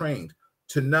and trained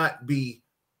to not be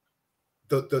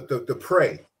the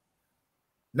prey.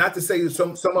 Not to say that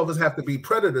some of us have to be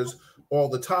predators all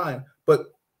the time,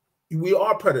 but we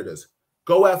are predators.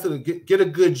 Go after get a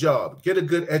good job, get a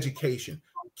good education,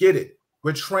 get it.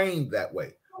 We're trained that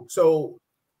way. So,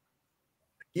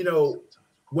 you know,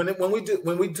 when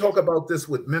we talk about this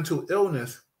with mental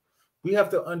illness, we have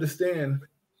to understand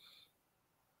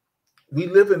we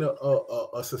live in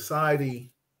a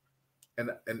society, and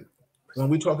when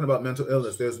we're talking about mental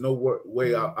illness, there's no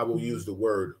way I will use the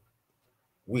word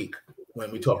weak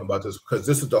when we talk about this, because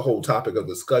this is the whole topic of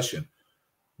discussion.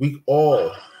 We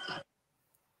all,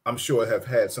 I'm sure, have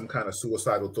had some kind of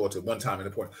suicidal thoughts at one time in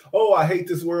the point. Oh, I hate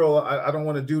this world. I don't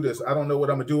want to do this. I don't know what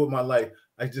I'm going to do with my life.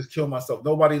 I just kill myself.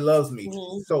 Nobody loves me.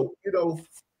 So, you know,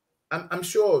 I'm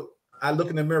sure I look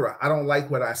in the mirror. I don't like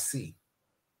what I see.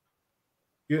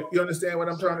 You understand what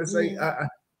I'm trying to say?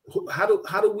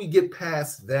 How do we get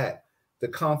past that? The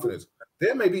confidence.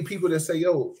 There may be people that say,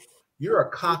 yo, you're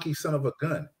a cocky son of a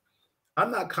gun.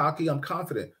 I'm not cocky, I'm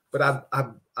confident, but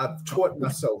I've taught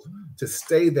myself to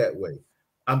stay that way.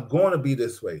 I'm going to be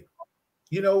this way.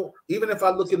 You know, even if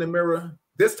I look in the mirror,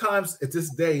 there's times at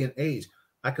this day and age,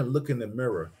 I can look in the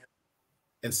mirror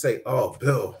and say, oh,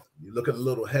 Bill, you're looking a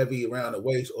little heavy around the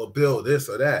waist, or Bill, this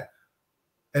or that.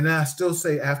 And then I still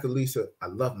say after Lisa, I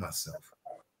love myself.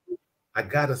 I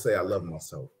got to say I love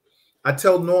myself. I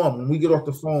tell Norm when we get off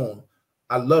the phone,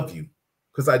 I love you,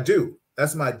 because I do.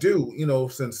 That's my due, you know,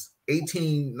 since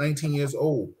 18, 19 years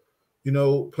old, you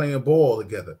know, playing ball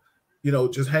together, you know,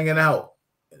 just hanging out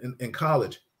in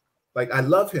college. Like, I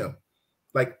love him.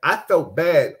 Like, I felt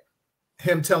bad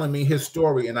him telling me his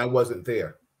story and I wasn't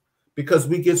there, because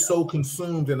we get so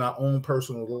consumed in our own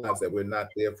personal lives that we're not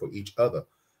there for each other.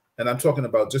 And I'm talking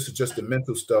about just the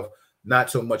mental stuff,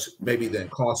 not so much maybe the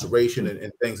incarceration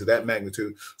and things of that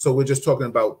magnitude. So we're just talking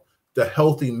about the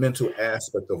healthy mental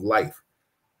aspect of life.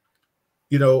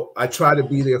 You know, I try to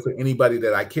be there for anybody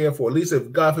that I care for. At least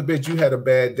if, God forbid, you had a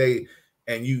bad day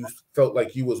and you felt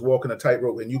like you was walking a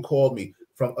tightrope and you called me,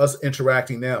 from us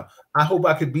interacting now, I hope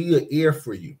I could be an ear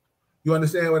for you. You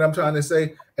understand what I'm trying to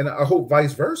say? And I hope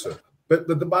vice versa. But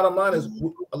the bottom line is,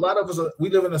 a lot of us, we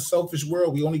live in a selfish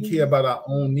world. We only care about our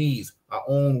own needs, our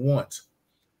own wants.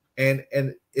 And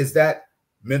is that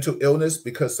mental illness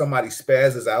because somebody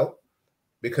spazzes out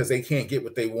because they can't get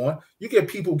what they want. You get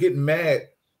people getting mad.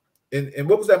 And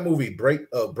what was that movie?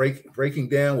 Breaking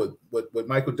Down with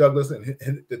Michael Douglas, and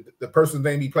the person's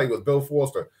name he played was Bill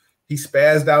Foster. He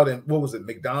spazzed out in, what was it,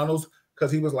 McDonald's,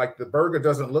 because he was like, the burger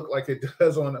doesn't look like it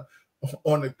does on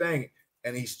the thing,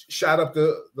 and he shot up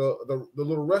the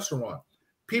little restaurant.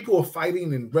 People are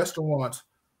fighting in restaurants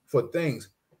for things.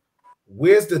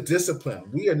 Where's the discipline?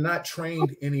 We are not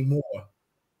trained anymore,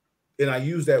 and I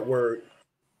use that word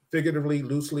figuratively,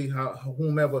 loosely,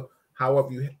 however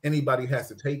anybody has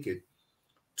to take it,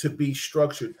 to be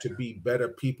structured, to be better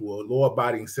people, or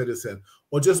law-abiding citizens,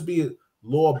 or just be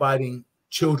law-abiding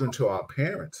children to our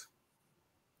parents.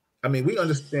 I mean, we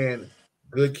understand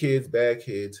good kids, bad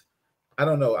kids. I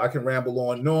don't know. I can ramble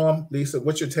on. Norm, Lisa,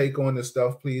 what's your take on this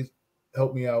stuff? Please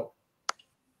help me out.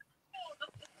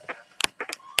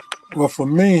 Well, for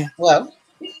me,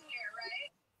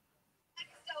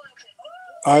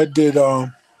 I did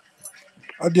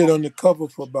undercover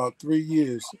for about 3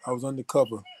 years. I was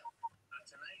undercover.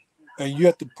 And you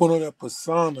have to put on that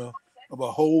persona of a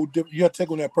whole different, you have to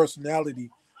take on that personality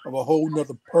of a whole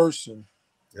nother person.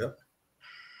 Yep.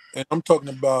 And I'm talking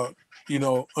about,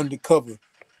 undercover.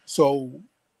 So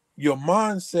your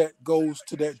mindset goes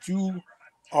to that you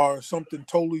are something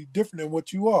totally different than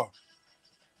what you are.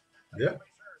 Yeah.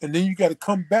 And then you got to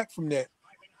come back from that.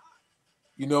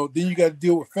 Then you got to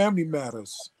deal with family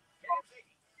matters.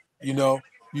 You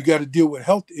got to deal with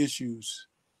health issues.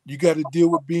 You got to deal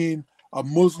with being a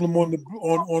Muslim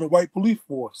on a white police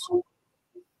force.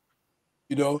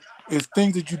 It's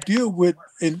things that you deal with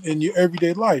in your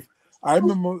everyday life. I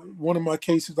remember one of my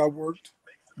cases I worked.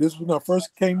 This was when I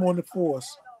first came on the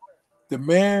force. The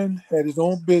man had his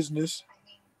own business,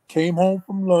 came home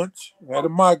from lunch, had a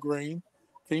migraine,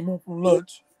 came home from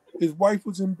lunch. His wife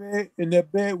was in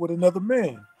that bed with another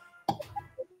man.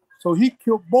 So he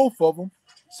killed both of them,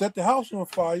 set the house on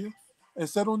fire, and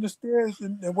sat on the stairs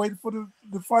and waited for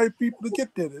the fire people to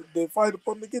get there, the fire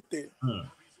department to get there.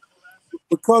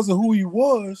 Because of who he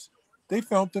was, they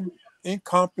found him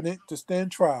incompetent to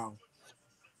stand trial.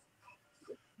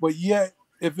 But yet,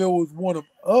 if it was one of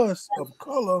us of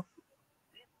color,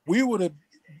 we would have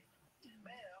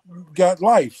got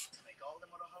life.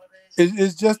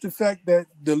 It's just the fact that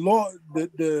the law,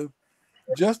 the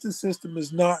justice system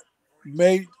is not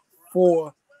made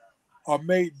for or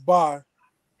made by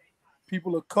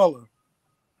people of color.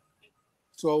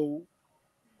 So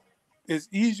it's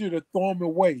easier to throw them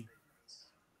away.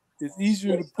 It's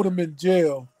easier to put them in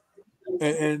jail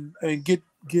and get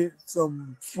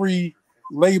some free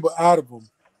labor out of them.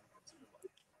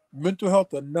 Mental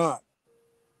health or not,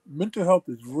 mental health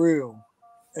is real,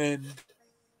 and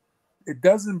it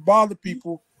doesn't bother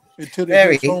people until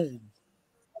they get home.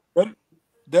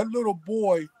 That little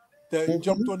boy that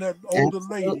jumped on that older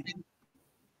lady,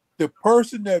 the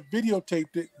person that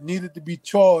videotaped it needed to be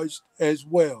charged as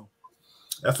well.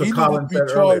 That's what Colin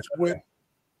said earlier.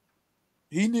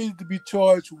 He needed to be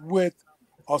charged with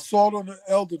assault on an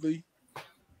elderly,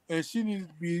 and she needed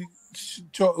to be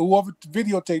whoever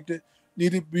videotaped it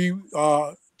needed to be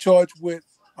charged with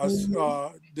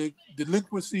the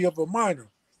delinquency of a minor,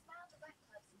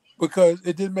 because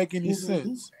it didn't make any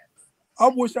sense. I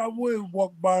wish I would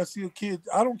walk by and see a kid.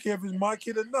 I don't care if it's my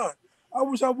kid or not. I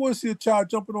wish I would see a child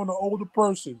jumping on an older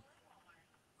person.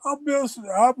 I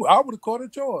would have caught a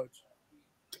charge.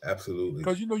 Absolutely.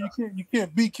 Because you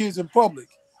can't beat kids in public.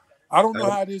 I don't know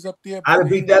how it is up there. I'd have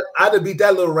beat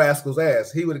that little rascal's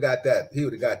ass. He would have got that.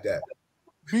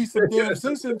 Be some damn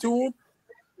sense into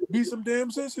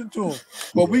him.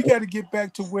 But we got to get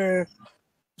back to where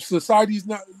society's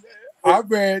not. I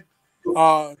read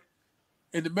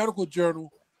in the medical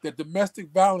journal that domestic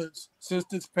violence since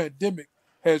this pandemic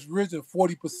has risen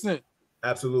 40%.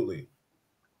 Absolutely.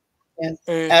 Yes,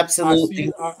 and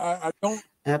absolutely. I don't.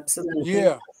 Absolutely.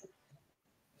 Yeah.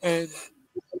 And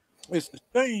it's a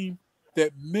shame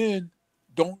that men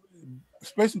don't,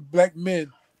 especially black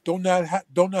men, don't know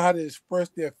how to express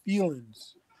their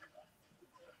feelings.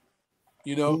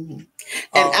 And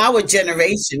our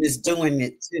generation is doing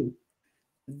it too.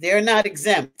 They're not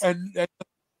exempt. And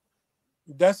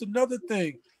that's another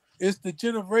thing. It's the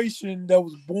generation that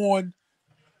was born,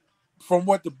 from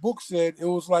what the book said, it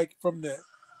was like from the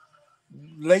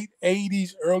late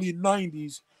 80s, early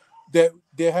 90s, that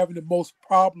they're having the most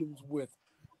problems with.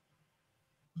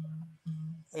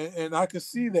 And I can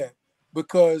see that,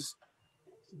 because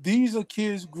these are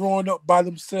kids growing up by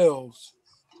themselves.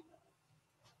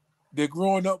 They're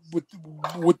growing up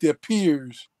with their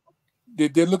peers.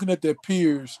 They're looking at their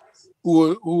peers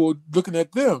who are looking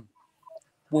at them.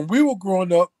 When we were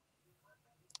growing up,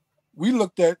 we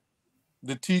looked at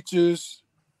the teachers,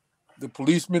 the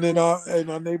policemen in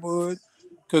our neighborhood.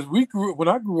 Because when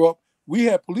I grew up, we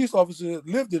had police officers that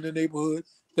lived in the neighborhood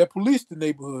that policed the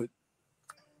neighborhood.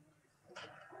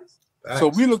 So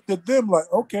we looked at them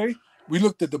like, okay. We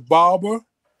looked at the barber.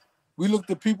 We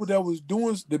looked at people that was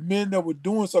doing, the men that were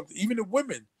doing something, even the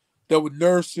women that were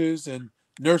nurses and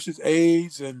nurses'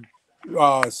 aides and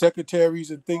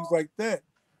secretaries and things like that.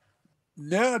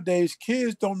 Nowadays,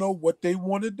 kids don't know what they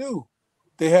want to do.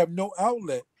 They have no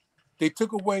outlet. They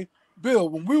took away, Bill,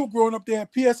 when we were growing up, they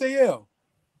had PSAL.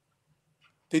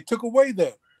 They took away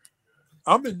that.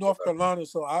 I'm in North Carolina,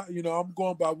 so I'm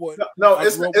going by what I grew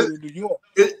up with in New York.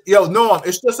 Norm,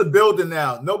 it's just a building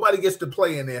now. Nobody gets to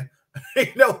play in there. You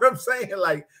know what I'm saying?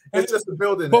 Like, it's just a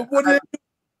building. But what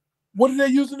are they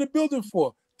using the building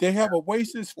for? They have a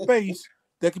wasted space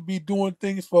that could be doing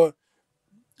things for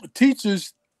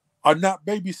teachers are not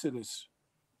babysitters.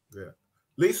 Yeah.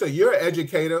 Lisa, you're an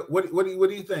educator. What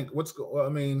do you think? Like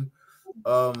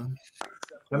I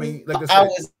said, I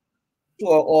was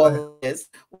for all of this.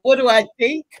 What do I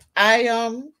think? I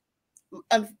guess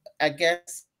I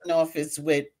don't know if it's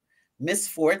with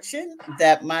misfortune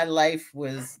that my life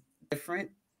was different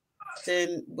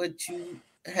than what you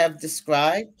have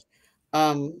described.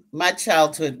 My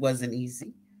childhood wasn't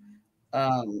easy.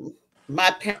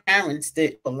 My parents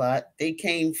did a lot. They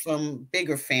came from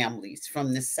bigger families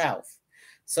from the South.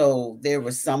 So there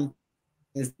were some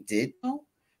things they did know.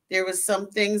 There were some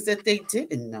things that they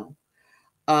didn't know.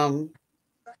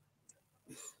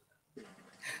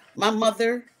 My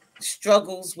mother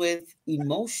struggles with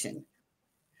emotion,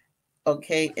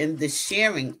 okay, and the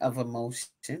sharing of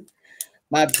emotion.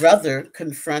 My brother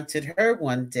confronted her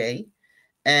one day,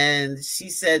 and she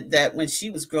said that when she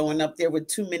was growing up, there were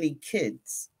too many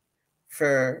kids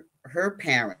for her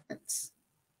parents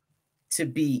to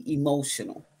be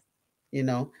emotional,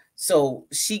 so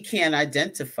she can't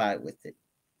identify with it.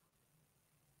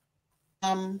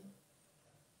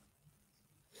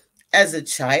 As a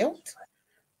child,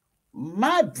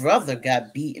 my brother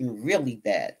got beaten really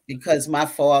bad because my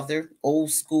father,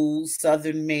 old school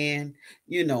Southern man,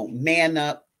 man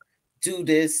up, do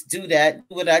this, do that,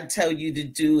 do what I tell you to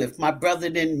do. If my brother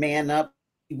didn't man up,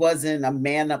 he wasn't a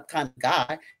man up kind of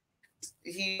guy.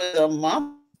 He was a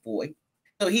mom boy.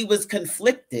 So he was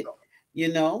conflicted,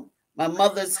 My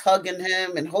mother's hugging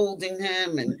him and holding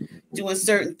him and doing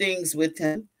certain things with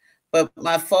him. But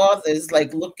my father's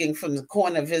like looking from the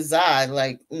corner of his eye,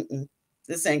 like,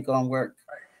 this ain't gonna work.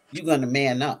 You're gonna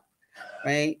man up,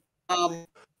 right?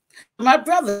 My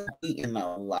brother eating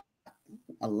a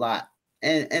lot.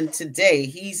 And today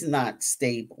he's not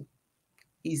stable.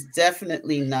 He's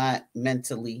definitely not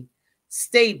mentally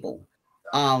stable.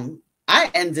 I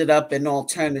ended up in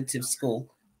alternative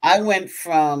school. I went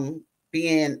from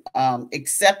being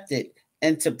accepted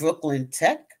into Brooklyn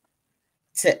Tech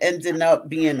to ending up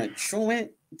being a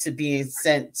truant to being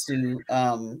sent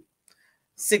to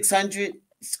 600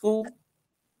 school.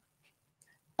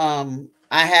 I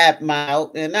had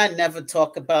and I never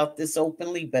talk about this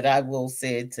openly, but I will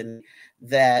say it tonight,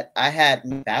 that I had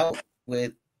my bout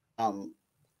with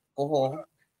alcohol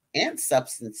and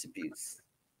substance abuse.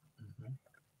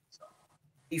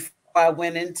 Before I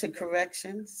went into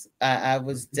corrections, I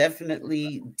was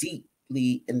definitely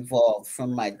deeply involved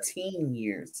from my teen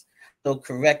years. So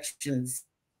corrections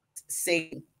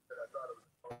saved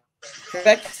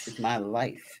my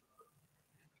life.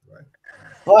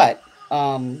 But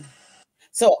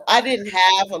so I didn't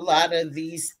have a lot of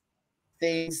these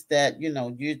things that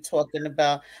you're talking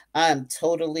about. I'm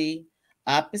totally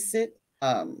opposite.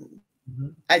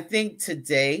 I think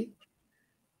today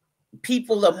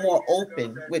people are more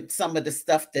open with some of the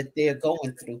stuff that they're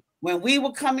going through. When we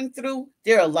were coming through,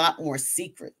 there are a lot more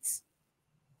secrets.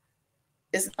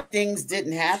 Things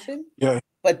didn't happen,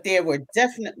 but there were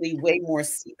definitely way more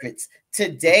secrets.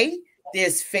 Today,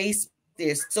 there's Facebook,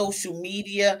 there's social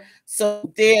media, so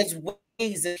there's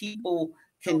ways that people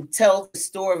can tell the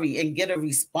story and get a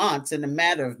response in a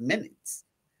matter of minutes.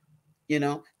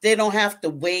 They don't have to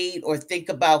wait or think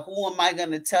about, who am I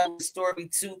going to tell the story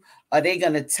to? Are they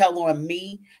going to tell on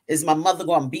me? Is my mother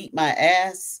going to beat my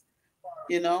ass?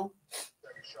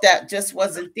 That just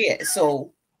wasn't there.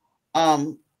 So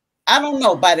I don't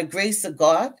know. By the grace of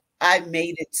God, I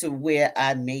made it to where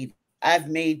I made it. I've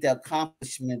made the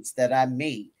accomplishments that I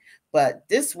made. But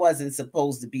this wasn't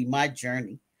supposed to be my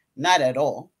journey. Not at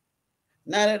all.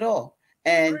 Not at all.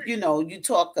 And, you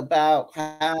talk about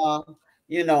how,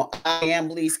 our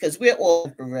families, because we're all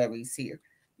temporaries here,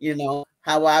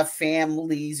 how our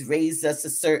families raised us a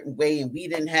certain way and we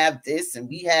didn't have this and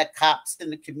we had cops in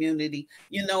the community.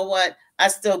 You know what? I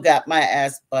still got my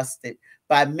ass busted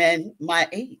by men my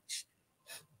age.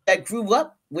 that grew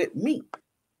up with me,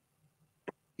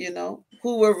 you know,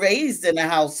 who were raised in a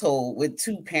household with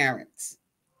two parents,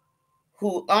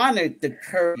 who honored the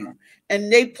curfew,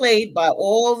 and they played by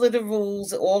all of the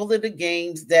rules, all of the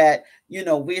games that, you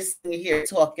know, we're sitting here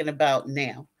talking about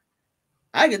now.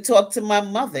 I can talk to my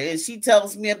mother, and she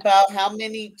tells me about how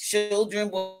many children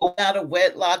were out of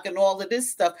wedlock and all of this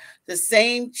stuff. The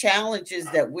same challenges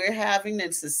that we're having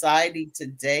in society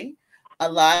today,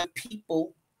 a lot of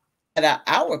people that are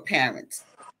our parents,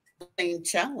 same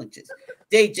challenges.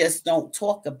 They just don't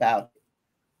talk about it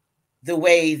the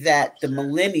way that the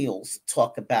millennials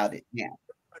talk about it now.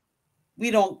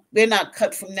 We're not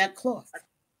cut from that cloth.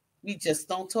 We just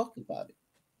don't talk about it.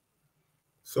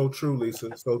 So true,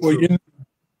 Lisa. So Well, true.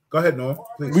 Go ahead, Norm,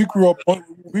 please. We grew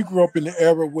up in the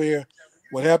era where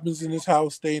what happens in this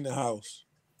house stay in the house.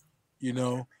 You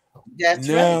know. That's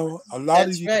now right. a lot That's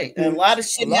of these right. kids, A lot of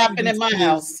shit happened in my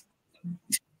house.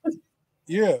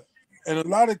 Yeah. And a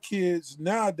lot of kids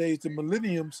nowadays, the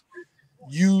millenniums,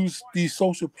 use these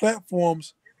social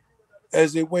platforms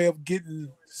as a way of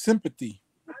getting sympathy.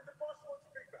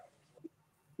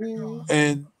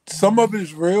 And some of it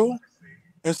is real,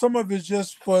 and some of it's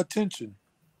just for attention.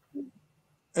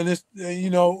 And it's, you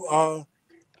know,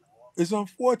 it's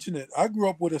unfortunate. I grew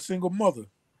up with a single mother,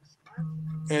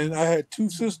 and I had two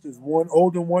sisters, one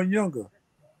older and one younger.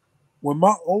 When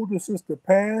my older sister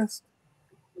passed,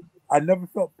 I never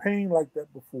felt pain like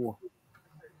that before.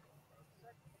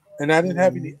 And I didn't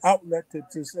have any outlet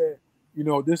to say, you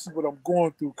know, this is what I'm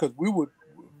going through. Because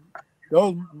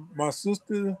my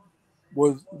sister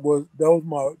was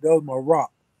my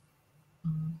rock.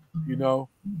 You know,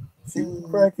 she was a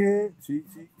crackhead. She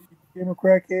became a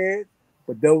crackhead,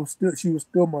 but she was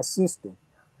still my sister.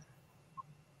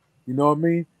 You know what I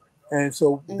mean? And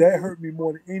so that hurt me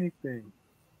more than anything.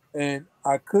 And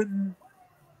I couldn't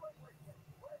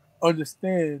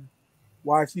understand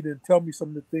why she didn't tell me some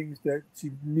of the things that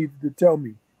she needed to tell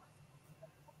me.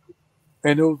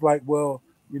 And it was like, well,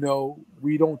 you know,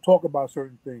 we don't talk about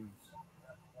certain things.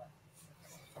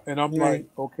 And I'm like,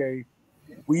 okay,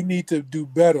 we need to do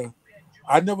better.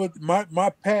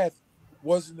 My path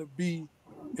wasn't to be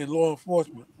in law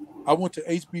enforcement. I went to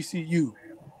HBCU.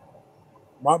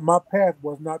 My path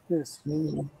was not this.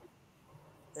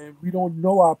 And we don't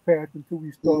know our path until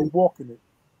we start walking it.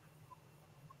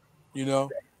 You know?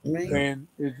 And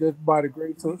it's just by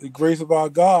the grace of our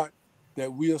God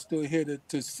that we are still here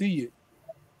to see it.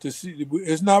 To see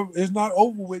it's not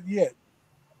over with yet.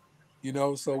 You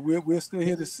know, so we're still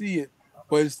here to see it.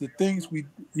 But it's the things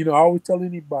I always tell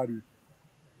anybody,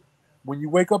 when you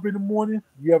wake up in the morning,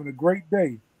 you're having a great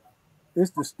day.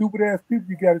 It's the stupid ass people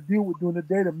you got to deal with during the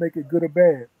day to make it good or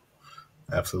bad.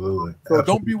 Absolutely. So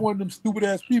don't be one of them stupid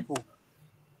ass people.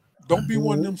 Don't be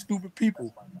one of them stupid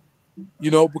people.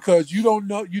 You know, because you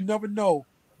never know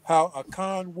how a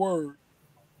kind word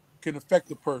can affect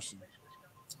a person.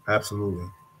 Absolutely.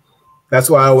 That's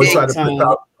why I always try to put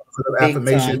positive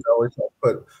affirmations. I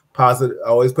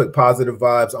always put positive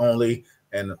vibes only,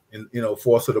 and you know,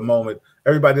 Forster the moment.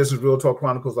 Everybody, this is Real Talk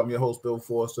Chronicles. I'm your host, Bill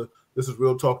Forster. This is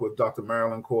Real Talk with Dr.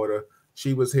 Marilyn Corder.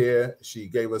 She was here. She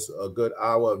gave us a good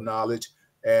hour of knowledge.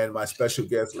 And my special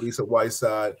guest, Lisa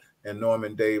Whiteside and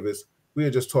Norman Davis. We are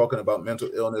just talking about mental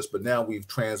illness, but now we've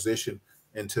transitioned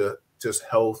into just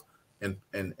health and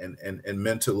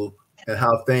mental, and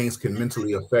how things can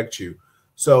mentally affect you.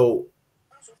 So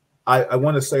I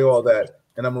want to say all that,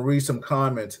 and I'm gonna read some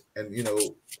comments. And you know,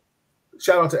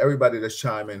 shout out to everybody that's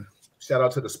chiming. Shout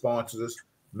out to the sponsors: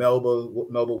 Melba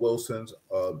Wilson's,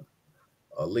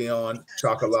 Leon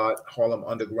Chocolat, Harlem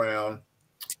Underground,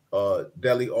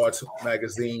 Deli Arts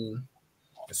Magazine,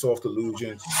 Soft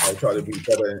Illusions. I'll try to be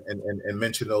better and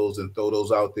mention those and throw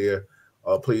those out there.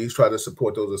 Please try to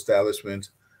support those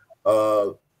establishments.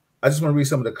 I just want to read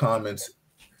some of the comments.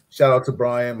 Shout out to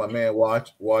Brian, my man,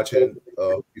 watching.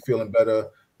 You feeling better?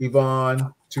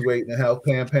 Yvonne,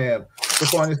 28.5. Pam.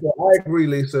 Stefania said, I agree,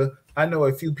 Lisa. I know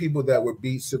a few people that were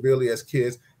beat severely as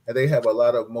kids, and they have a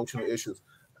lot of emotional issues.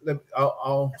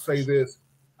 I'll say this.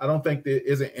 I don't think there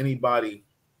isn't anybody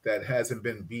that hasn't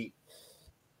been beat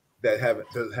that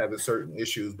doesn't have certain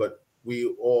issues, but we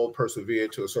all persevere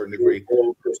to a certain degree.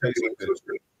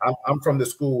 I'm from the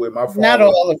school where my father. Not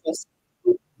all of us.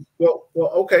 Well,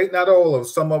 okay, not all of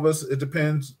us. Some of us. It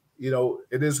depends. You know,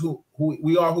 it is who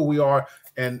we are,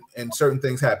 and certain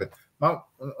things happen.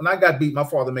 When I got beat, my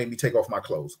father made me take off my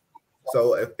clothes.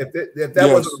 So if that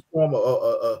wasn't a form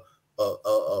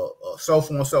of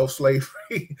self-on-self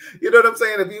slavery, you know what I'm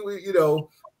saying? If you know,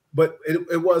 but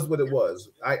it was what it was.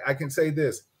 I can say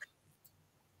this.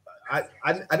 I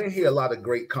didn't hear a lot of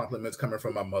great compliments coming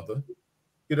from my mother.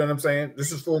 You know what I'm saying?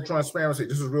 This is full transparency.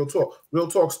 This is real talk. Real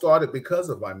talk started because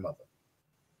of my mother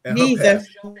and her past.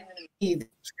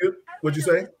 Excuse, what'd you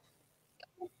say?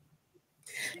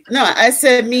 No, I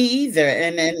said me either.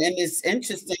 And it's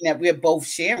interesting that we're both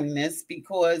sharing this,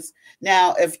 because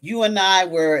now if you and I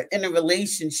were in a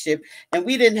relationship and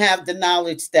we didn't have the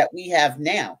knowledge that we have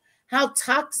now, how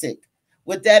toxic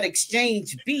would that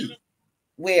exchange be?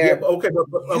 Where yeah, okay,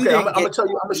 okay, I'm gonna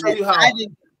show you how.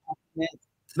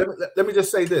 Let me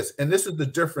just say this, and this is the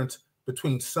difference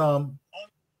between some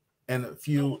and a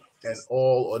few and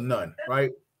all or none,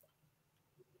 right?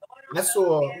 I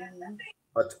saw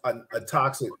a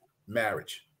toxic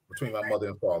marriage between my mother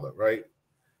and father, right?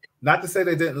 Not to say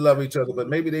they didn't love each other, but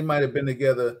maybe they might have been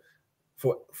together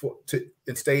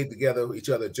and stayed together with each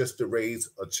other just to raise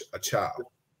a child.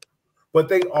 But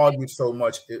they argued so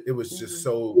much, it was just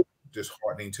so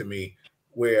disheartening to me,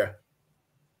 where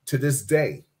to this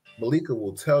day, Malika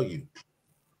will tell you,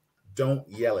 don't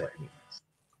yell at me.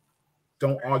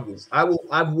 Don't argue.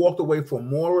 I've walked away from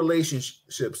more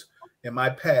relationships in my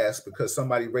past because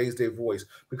somebody raised their voice,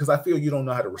 because I feel you don't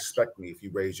know how to respect me if you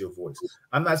raise your voice.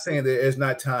 I'm not saying there is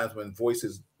not times when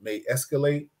voices may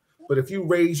escalate, but if you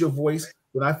raise your voice,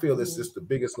 then I feel it's just the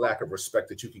biggest lack of respect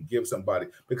that you can give somebody,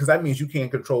 because that means you can't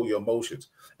control your emotions.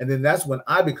 And then that's when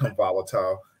I become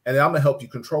volatile, and then I'm gonna help you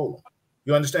control them.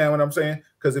 You understand what I'm saying?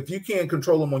 Because if you can't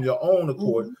control them on your own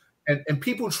accord, and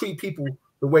people treat people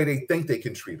the way they think they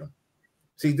can treat them.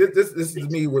 See, this is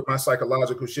me with my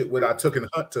psychological shit, what I took and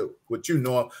hunt to, what you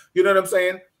know. You know what I'm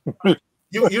saying?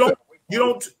 You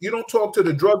don't talk to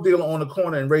the drug dealer on the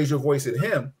corner and raise your voice at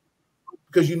him,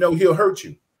 because you know he'll hurt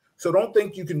you. So don't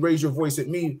think you can raise your voice at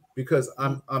me because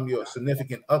I'm your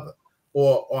significant other,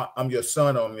 or I'm your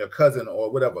son, or I'm your cousin, or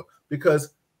whatever.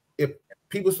 Because if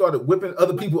people started whipping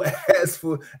other people's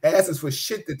asses for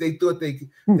shit that they thought they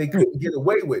couldn't get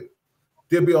away with,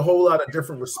 there'd be a whole lot of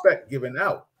different respect given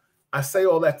out. I say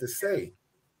all that to say,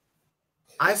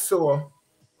 I saw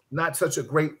not such a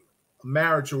great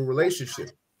marital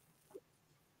relationship.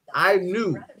 I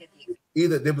knew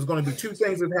either there was going to be two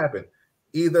things that happened.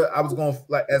 Either I was going to,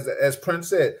 like as Prince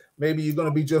said, maybe you're going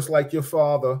to be just like your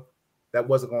father. That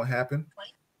wasn't going to happen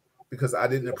because I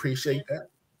didn't appreciate that.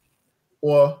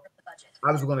 Or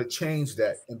I was going to change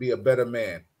that and be a better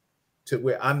man to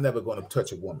where I'm never going to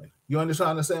touch a woman. You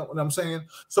understand what I'm saying?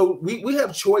 So we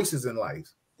have choices in life.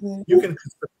 You can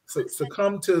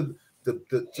succumb to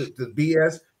the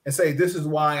BS and say, this is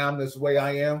why I'm this way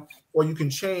I am. Or you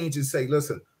can change and say,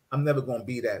 listen, I'm never going to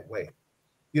be that way.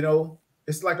 You know,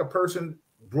 it's like a person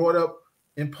brought up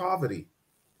in poverty.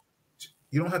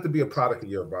 You don't have to be a product of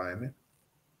your environment.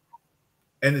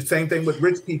 And the same thing with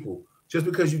rich people. Just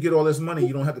because you get all this money,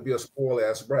 you don't have to be a spoiled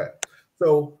ass brat.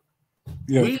 So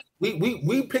we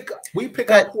pick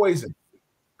up poison.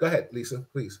 Go ahead, Lisa,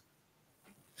 please.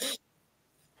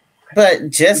 But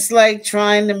just like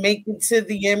trying to make it to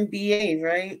the NBA,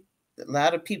 right? A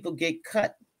lot of people get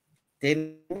cut. They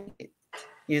don't make it,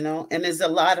 you know, and there's a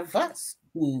lot of us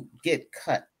who get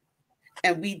cut.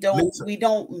 And we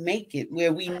don't make it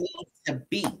where we need to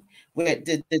be, where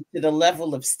to the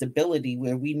level of stability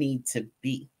where we need to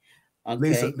be. Okay.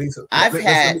 Lisa, let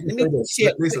me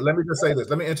just say this.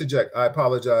 Let me interject. I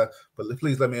apologize, but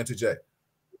please let me interject.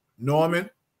 Norman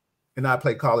and I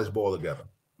played college ball together,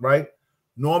 right?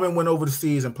 Norman went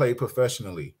overseas and played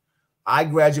professionally. I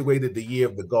graduated the year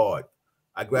of the guard.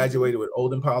 I graduated with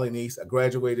Olden Polynice. I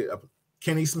graduated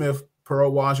Kenny Smith,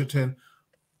 Pearl Washington,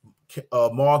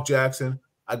 Mark Jackson.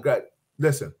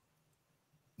 Listen,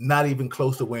 not even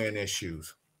close to wearing their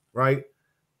shoes, right?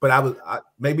 But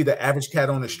maybe the average cat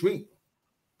on the street,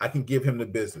 I can give him the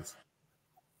business.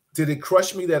 Did it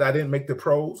crush me that I didn't make the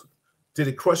pros? Did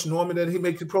it crush Norman that he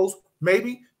make the pros?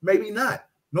 Maybe, maybe not.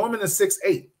 Norman is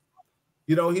 6'8".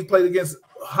 You know, he played against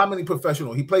how many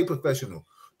professional? He played professional.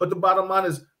 But the bottom line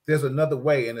is there's another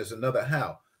way and there's another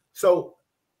how. So,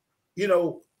 you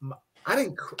know, let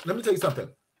me tell you something.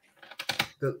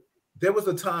 There was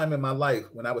a time in my life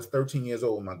when I was 13 years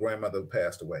old, my grandmother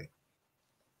passed away.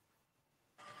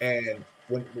 And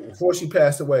before she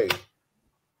passed away,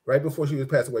 right before she was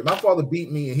passed away, my father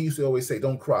beat me and he used to always say,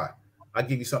 don't cry. I'll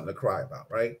give you something to cry about,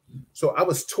 right? So I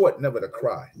was taught never to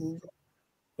cry.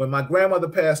 When my grandmother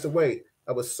passed away,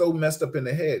 I was so messed up in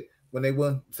the head. When they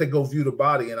went to go view the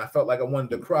body and I felt like I wanted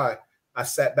to cry, I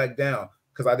sat back down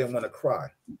because I didn't want to cry.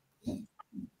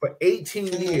 For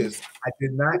 18 years, I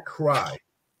did not cry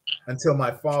until my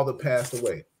father passed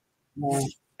away.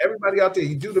 Everybody out there,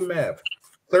 you do the math.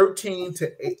 13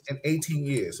 to 18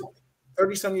 years,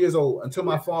 30-some years old until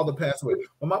my father passed away.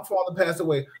 When my father passed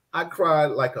away, I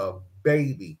cried like a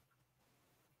baby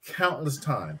countless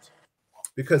times.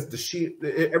 because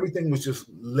everything was just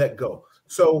let go.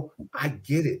 So I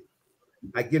get it.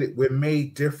 We're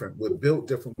made different. We're built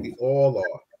different. We all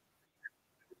are.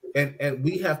 And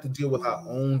we have to deal with our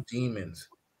own demons.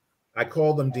 I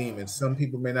call them demons. Some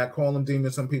people may not call them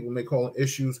demons. Some people may call them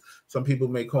issues. Some people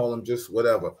may call them just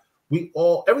whatever.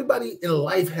 Everybody in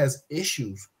life has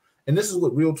issues. And this is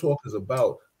what Real Talk is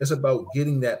about. It's about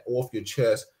getting that off your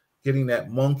chest, getting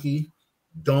that monkey,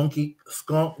 donkey,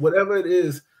 skunk, whatever it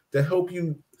is, to help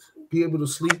you be able to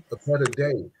sleep a better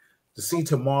day, to see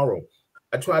tomorrow.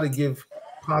 I try to give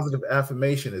positive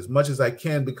affirmation as much as I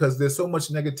can because there's so much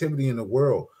negativity in the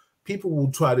world. People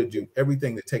will try to do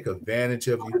everything to take advantage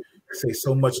of you, say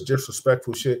so much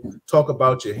disrespectful shit, talk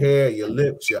about your hair, your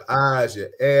lips, your eyes, your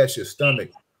ass, your stomach.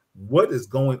 What is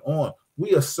going on?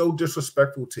 We are so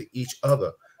disrespectful to each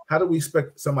other. How do we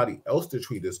expect somebody else to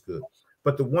treat us good?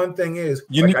 But the one thing is,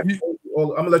 I'm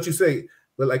gonna let you say,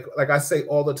 but like I say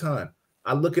all the time,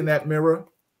 I look in that mirror,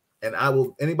 and I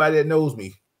will. Anybody that knows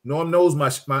me, Norm knows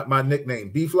my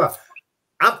nickname, B Fly.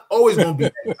 I'm always gonna be.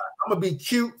 I'm gonna be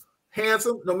cute,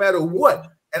 handsome, no matter what,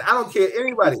 and I don't care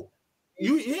anybody.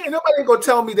 Nobody ain't gonna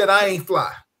tell me that I ain't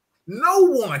fly. No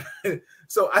one.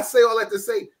 So I say all that to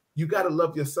say, you got to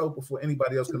love yourself before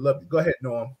anybody else can love you. Go ahead,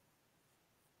 Norm.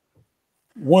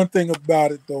 One thing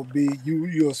about it, though, B,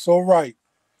 you're so right.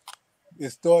 It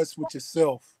starts with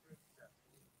yourself.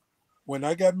 When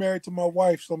I got married to my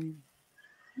wife some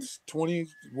 20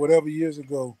 whatever years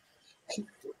ago,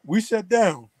 we sat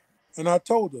down and I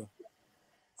told her,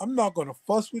 I'm not going to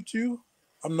fuss with you.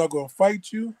 I'm not going to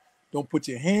fight you. Don't put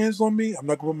your hands on me. I'm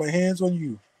not going to put my hands on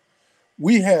you.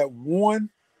 We had one,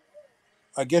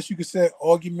 I guess you could say,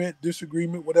 argument,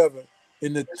 disagreement, whatever,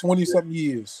 in the 20-something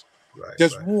years. Right,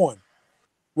 Just one,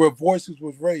 where voices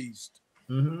was raised.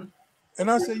 Mm-hmm.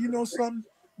 And I said, you know something?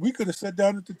 We could have sat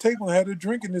down at the table and had a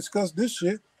drink and discussed this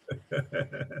shit.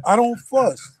 I don't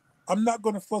fuss. I'm not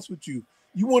going to fuss with you.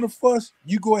 You want to fuss?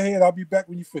 You go ahead. I'll be back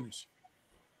when you finish.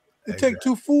 It take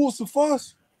two fools to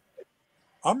fuss.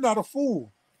 I'm not a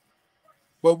fool.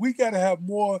 But we got to have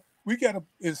more. We got to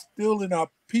instill in our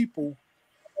people,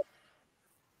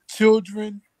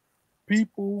 children,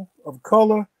 people of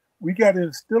color, we got to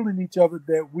instill in each other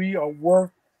that we are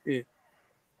worth it.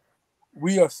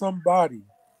 We are somebody.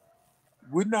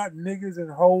 We're not niggas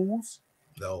and hoes.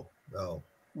 No.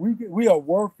 We are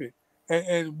worth it.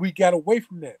 And we got away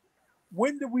from that.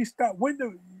 When did we stop?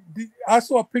 I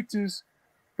saw pictures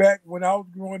back when I was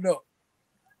growing up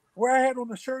where I had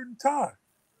on a shirt and tie.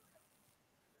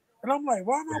 And I'm like,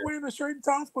 why am I wearing a shirt and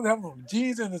tie? I'm supposed to have on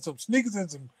jeans and some sneakers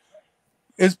and some.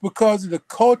 It's because of the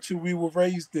culture we were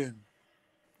raised in,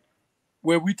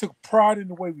 where we took pride in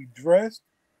the way we dressed.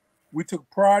 We took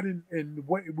pride in the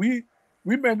way we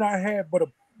may not have but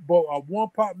a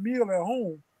one-pot meal at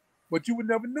home, but you would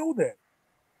never know that.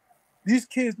 These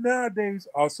kids nowadays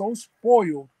are so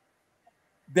spoiled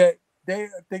that they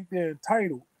think they're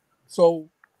entitled. So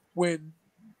when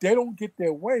they don't get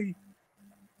their way,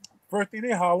 first thing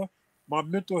they holler, my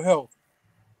mental health.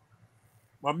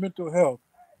 My mental health.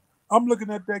 I'm looking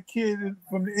at that kid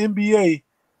from the NBA.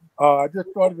 I just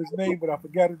thought of his name, but I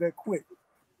forgot it that quick.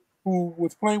 Who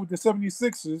was playing with the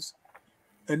 76ers,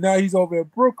 and now he's over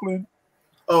at Brooklyn.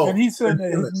 Oh, and he's saying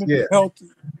that his mental health.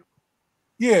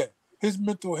 Yeah, his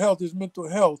mental health.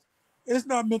 It's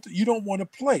not mental. You don't want to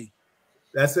play.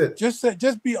 That's it.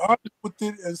 Just be honest with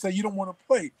it and say you don't want to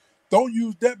play. Don't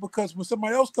use that because when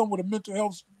somebody else comes with a mental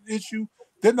health issue,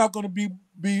 they're not going to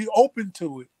be open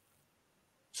to it.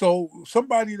 So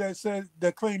somebody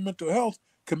that claim mental health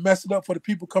can mess it up for the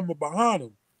people coming behind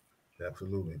them.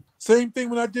 Absolutely. Same thing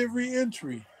when I did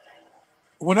re-entry.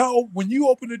 When you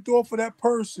open the door for that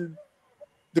person,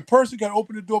 the person got to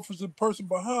open the door for the person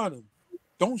behind them.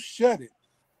 Don't shut it.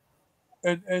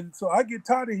 And so I get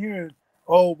tired of hearing,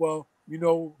 oh, well,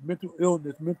 mental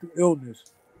illness.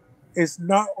 It's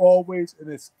not always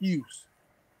an excuse.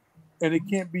 And it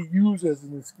can't be used as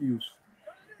an excuse.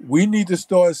 We need to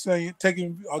start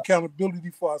taking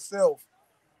accountability for ourselves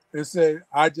and say,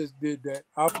 I just did that.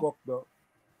 I fucked up.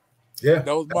 Yeah.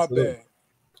 That was my bad.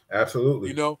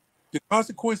 Absolutely. The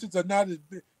consequences are not as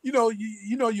big.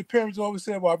 Your parents always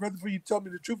say, well, I'd rather for you to tell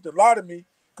me the truth than lie to me,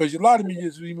 because you lie to me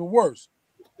is even worse.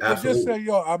 So just say,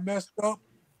 I messed up.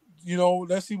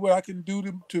 Let's see what I can do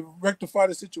to rectify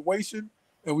the situation,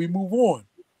 and we move on.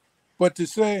 But to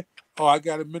say, oh, I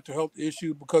got a mental health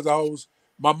issue because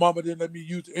my mama didn't let me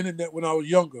use the internet when I was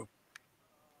younger.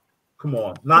 Come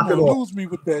on, knock it off. Lose me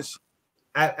with that shit.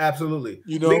 Absolutely.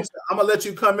 Lisa, I'm gonna let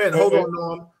you come in. Hold on,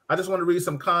 Norm. I just want to read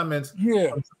some comments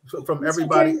from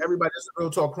everybody. Everybody, that's Real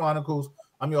Talk Chronicles.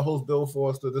 I'm your host, Bill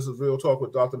Foster. This is Real Talk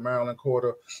with Dr. Marilyn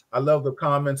Corder. I love the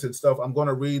comments and stuff. I'm going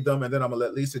to read them, and then I'm going to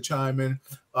let Lisa chime in.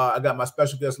 I got my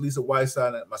special guest, Lisa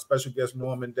Whiteside, and my special guest,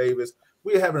 Norman Davis.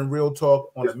 We're having real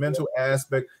talk on the mental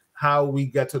aspect, how we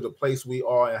get to the place we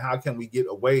are, and how can we get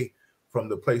away from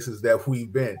the places that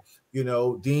we've been. You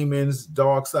know, demons,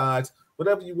 dark sides,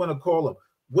 whatever you want to call them.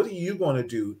 What are you going to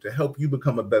do to help you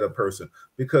become a better person?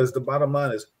 Because the bottom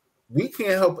line is, we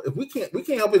can't help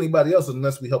anybody else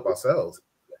unless we help ourselves.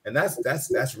 And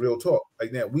that's real talk.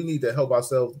 Like now, we need to help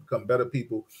ourselves become better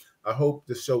people. I hope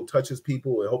the show touches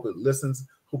people. I hope it listens.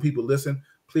 Hope people listen.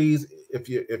 Please, if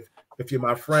you're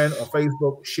my friend on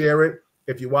Facebook, share it.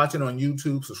 If you're watching on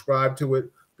YouTube, subscribe to it,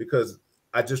 because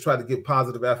I just try to give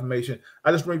positive affirmation.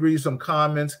 I just read some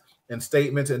comments and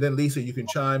statements, and then Lisa, you can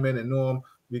chime in, and Norm,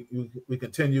 we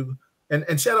continue.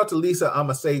 And shout out to Lisa, I'm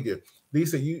a savior.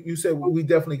 Lisa, you said we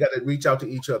definitely got to reach out to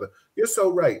each other. You're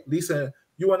so right. Lisa,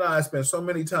 you and I spend so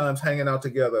many times hanging out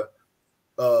together,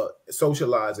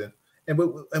 socializing,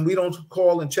 and we don't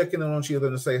call and check in on each other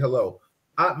and say hello.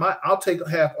 I'll take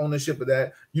half ownership of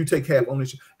that. You take half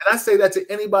ownership. And I say that to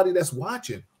anybody that's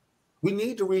watching. We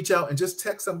need to reach out and just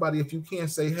text somebody. If you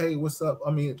can't say, hey, what's up? I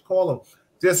mean, call them.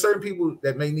 There's certain people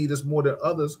that may need us more than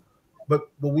others, but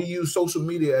we use social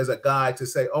media as a guide to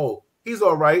say, oh, he's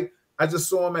all right. I just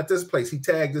saw him at this place. He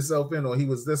tagged himself in, or he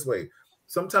was this way.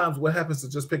 Sometimes what happens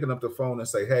is just picking up the phone and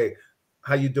say, hey,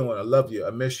 how you doing? I love you. I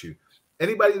miss you.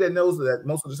 Anybody that knows that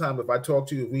most of the time, if I talk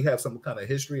to you, if we have some kind of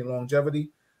history and longevity,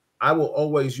 I will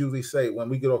always usually say, when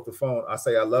we get off the phone, I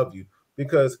say, I love you,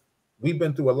 because we've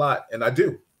been through a lot, and I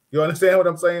do. You understand what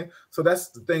I'm saying? So that's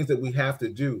the things that we have to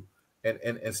do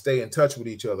and stay in touch with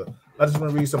each other. I just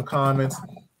want to read some comments.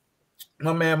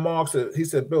 My man Mark said, he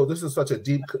said, Bill, this is such a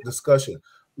deep discussion.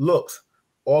 Looks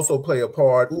also play a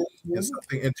part in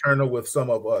something internal with some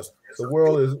of us. The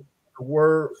world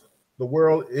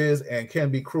is and can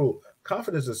be cruel.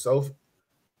 Confidence itself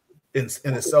in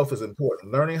itself is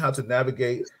important. Learning how to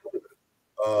navigate is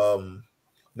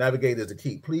the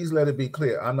key. Please let it be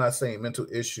clear. I'm not saying mental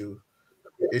issues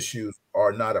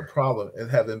are not a problem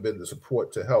and haven't been the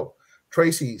support to help.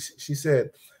 Tracy, she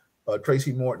said,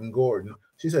 Tracy Morton Gordon,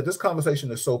 she said, this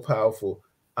conversation is so powerful.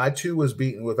 I too was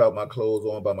beaten without my clothes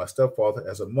on by my stepfather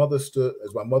as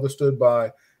my mother stood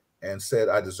by and said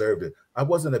I deserved it. I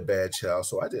wasn't a bad child,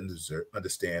 so I didn't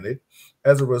understand it.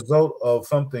 As a result of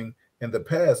something in the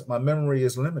past, my memory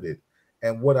is limited.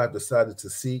 And what I've decided to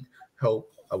seek help,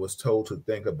 I was told to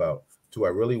think about. Do I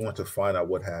really want to find out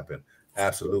what happened?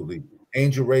 Absolutely.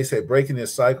 Angel Ray said, breaking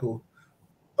this cycle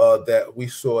that we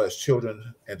saw as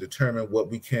children and determine what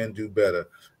we can do better.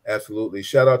 Absolutely.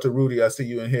 Shout out to Rudy. I see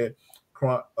you in here.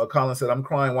 Colin said, I'm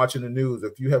crying watching the news.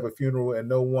 If you have a funeral and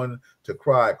no one to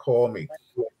cry, call me.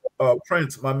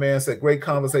 Prince, my man, said, great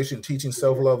conversation, teaching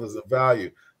self-love is a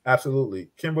value. Absolutely.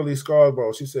 Kimberly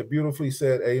Scarborough, she said, beautifully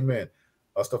said, amen.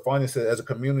 Stefania said, as a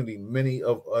community, many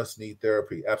of us need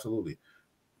therapy. Absolutely.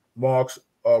 Rose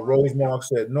Marks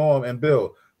said, Norm and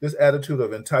Bill, this attitude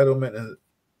of entitlement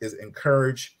is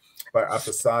encouraged by our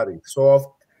society,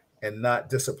 soft and not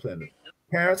disciplined.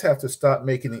 Parents have to stop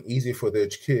making it easy for their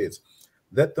kids.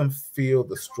 Let them feel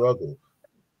the struggle,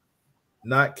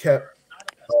 not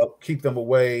keep them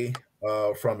away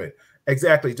from it.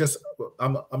 Exactly. Just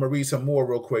I'm gonna read some more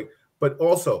real quick. But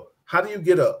also, how do you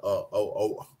get a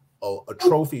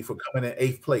trophy for coming in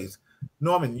 8th place?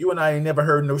 Norman, you and I ain't never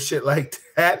heard no shit like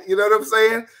that. You know what I'm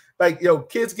saying? Like,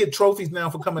 kids get trophies now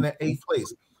for coming in 8th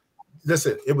place.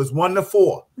 Listen, it was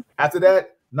 1-4. After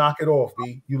that, knock it off,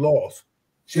 B. You lost.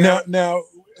 Now,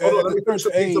 hold on,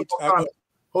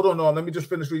 hold on, Norm. Let me just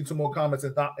finish reading some more comments.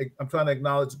 I'm trying to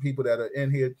acknowledge the people that are in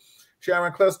here.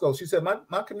 Sharon Klesko, she said,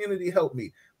 my community helped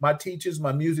me. My teachers,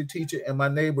 my music teacher, and my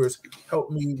neighbors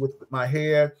helped me with my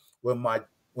hair when my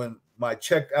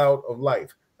checked out of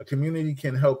life. A community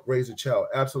can help raise a child.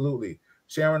 Absolutely.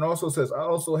 Sharon also says, I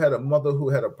also had a mother who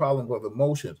had a problem with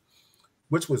emotions,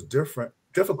 which was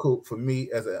difficult for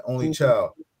me as an only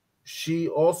child. She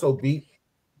also beat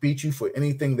you for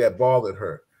anything that bothered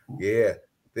her. Yeah,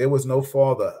 there was no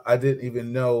father. I didn't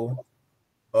even know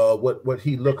what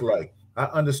he looked like. I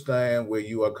understand where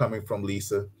you are coming from,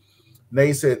 Lisa.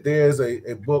 Nay said, there's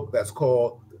a book that's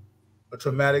called A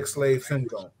Traumatic Slave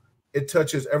Syndrome. It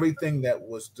touches everything that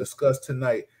was discussed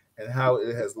tonight and how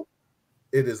it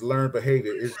is learned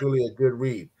behavior. It's really a good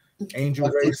read. Angel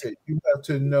Ray said, you have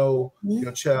to know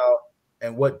your child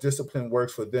and what discipline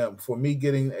works for them. For me,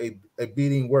 getting a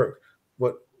beating worked,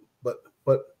 but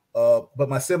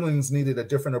my siblings needed a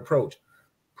different approach.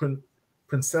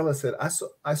 Princella said,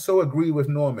 I so agree with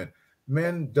Norman.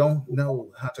 Men don't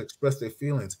know how to express their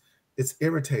feelings. it's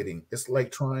irritating. It's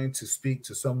like trying to speak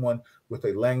to someone with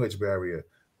a language barrier.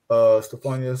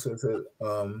 Stefania says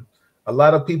that a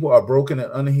lot of people are broken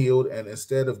and unhealed, and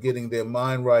instead of getting their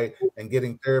mind right and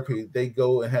getting therapy, they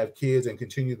go and have kids and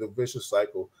continue the vicious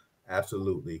cycle.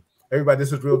 Absolutely. Everybody,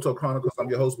 this is Real Talk Chronicles. I'm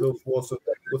your host, Bill Forster,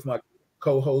 with my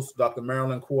co-host, Dr.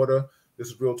 Marilyn Corder. This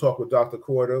is Real Talk with Dr.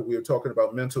 Corder. We are talking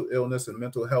about mental illness and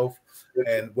mental health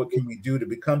and what can we do to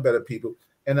become better people.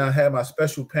 And I have my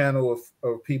special panel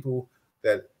of people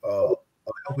that are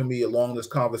helping me along this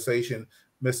conversation.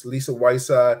 Miss Lisa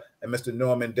Whiteside and Mr.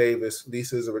 Norman Davis.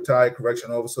 Lisa is a retired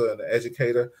correction officer and an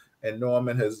educator, and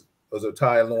Norman was a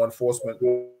retired law enforcement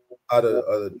out of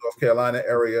the North Carolina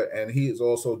area, and he has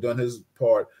also done his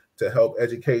part to help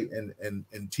educate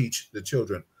and teach the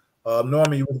children.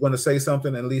 Norman, you were going to say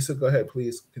something, and Lisa, go ahead,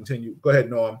 please continue. Go ahead,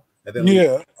 Norm. And then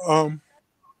yeah,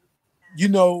 you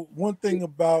know, one thing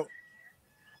about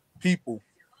people,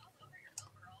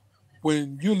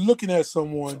 when you're looking at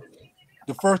someone,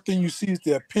 the first thing you see is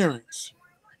their appearance.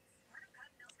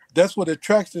 That's what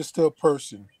attracts us to a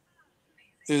person,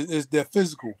 is their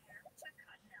physical,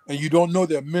 and you don't know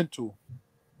their mental.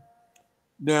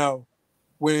 Now,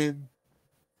 when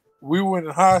we were in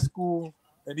high school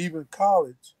and even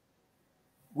college,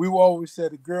 we always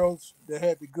said the girls that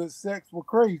had the good sex were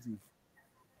crazy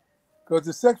because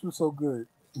the sex was so good,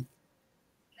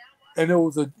 and it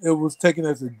was taken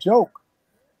as a joke,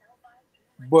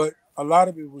 but a lot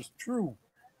of it was true.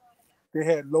 They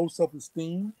had low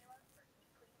self-esteem.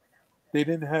 They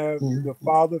didn't have the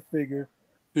father figure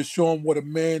to show them what a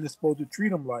man is supposed to treat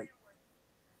them like,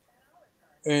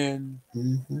 and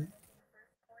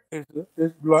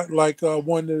it's like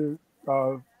one of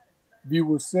the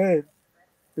viewers said,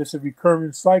 it's a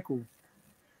recurring cycle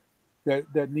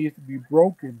that needs to be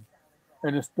broken,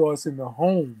 and it starts in the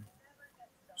home.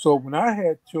 So when I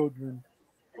had children,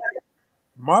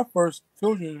 my first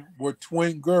children were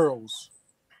twin girls.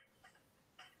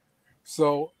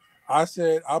 So I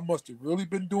said I must have really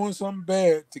been doing something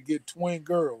bad to get twin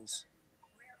girls,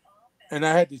 and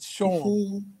I had to show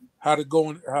them how to go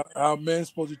and how a man's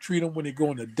supposed to treat them when they go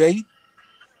on a date,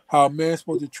 how a man's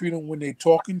supposed to treat them when they're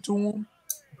talking to them.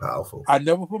 Powerful. I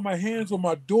never put my hands on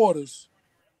my daughters.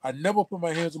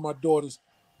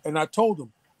 And I told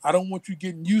them, I don't want you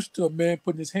getting used to a man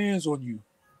putting his hands on you.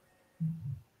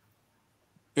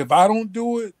 If I don't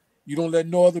do it, you don't let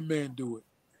no other man do it.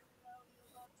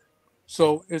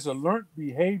 So it's a learned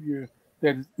behavior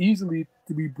that is easily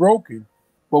to be broken,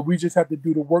 but we just have to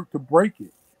do the work to break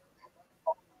it.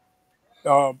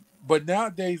 But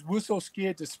nowadays, we're so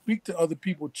scared to speak to other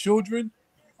people's children.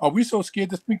 Are we so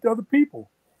scared to speak to other people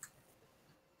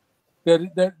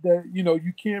that you know,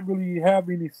 you can't really have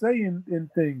any say in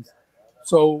things?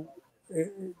 So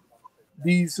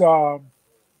these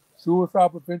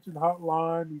suicide prevention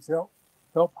hotline, these help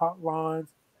hotlines,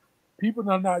 people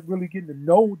are not really getting to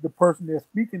know the person they're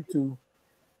speaking to,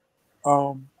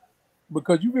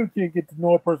 because you really can't get to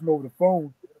know a person over the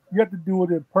phone. You have to do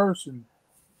it in person.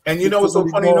 And you know what's so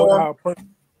funny, Norm?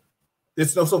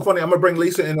 It's so funny. I'm gonna bring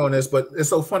Lisa in on this, but it's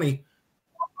so funny.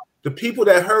 The people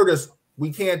that hurt us,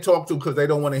 we can't talk to because they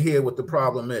don't want to hear what the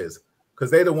problem is.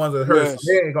 Because they're the ones that hurt us.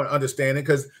 They ain't gonna understand it.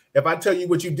 Because if I tell you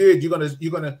what you did, you're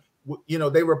gonna, you know,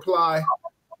 they reply,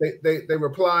 they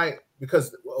reply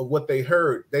because of what they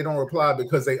heard. They don't reply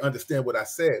because they understand what I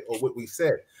said or what we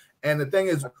said. And the thing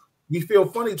is, we feel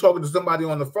funny talking to somebody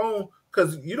on the phone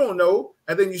because you don't know,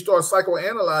 and then you start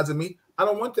psychoanalyzing me. I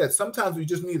don't want that. Sometimes we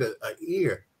just need an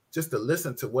ear just to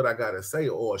listen to what I gotta say,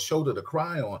 or a shoulder to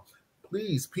cry on.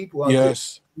 Please, people out there,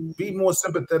 be more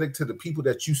sympathetic to the people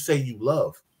that you say you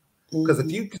love. Because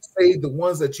if you can save the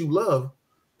ones that you love,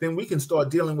 then we can start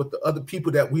dealing with the other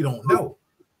people that we don't know.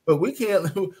 But we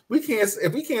can't,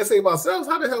 if we can't save ourselves,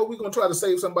 how the hell are we gonna try to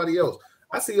save somebody else?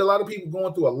 I see a lot of people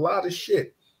going through a lot of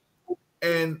shit,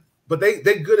 but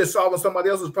they're good at solving somebody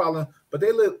else's problem, but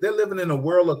they're living in a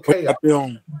world of chaos.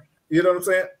 You know what I'm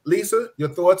saying? Lisa, your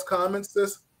thoughts, comments,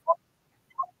 sis?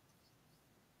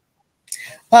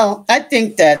 Well, I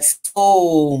think that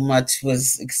so much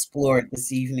was explored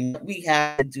this evening. We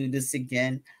have to do this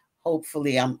again.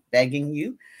 Hopefully, I'm begging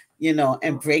you, you know,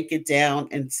 and break it down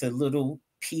into little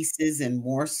pieces and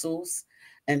morsels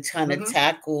and trying to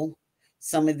tackle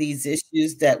some of these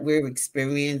issues that we're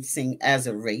experiencing as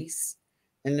a race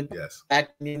in the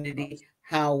Black community,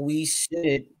 how we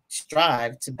should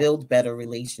strive to build better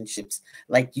relationships.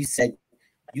 Like you said,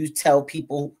 you tell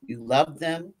people you love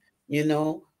them, you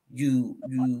know, you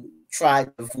try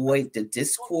to avoid the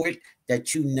discord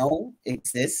that you know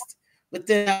exists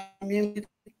within our community,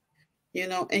 you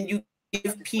know, and you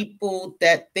give people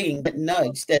that thing, that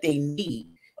nudge that they need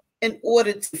in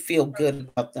order to feel good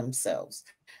about themselves.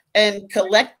 And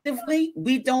collectively,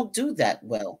 we don't do that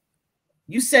well.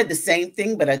 You said the same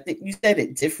thing, but I think you said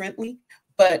it differently.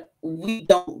 But we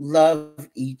don't love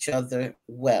each other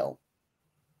well.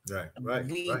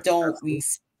 We don't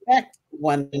respect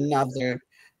one another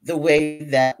the way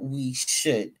that we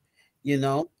should. You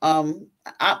know, I'm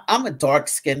a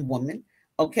dark-skinned woman.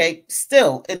 Okay,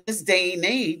 still in this day and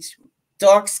age,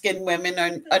 dark-skinned women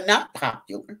are not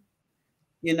popular.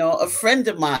 You know, a friend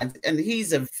of mine, and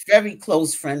he's a very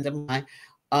close friend of mine,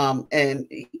 and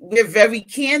we're very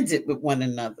candid with one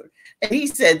another. And he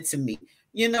said to me,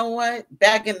 you know what?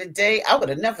 Back in the day, I would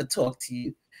have never talked to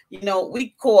you. You know, we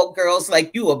call girls like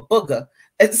you a booger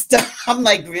and stuff. I'm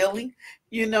like, really?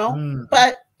 You know?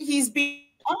 But he's being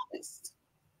honest.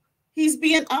 He's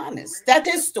being honest. That's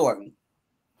his story.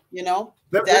 You know?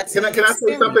 That's can I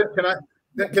say something?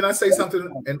 Can I say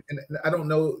something? And I don't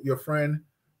know your friend,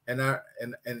 and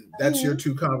that's your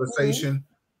two conversation.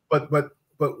 But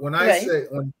when I say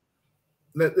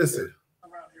listen,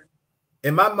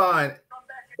 in my mind,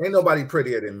 ain't nobody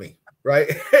prettier than me, right?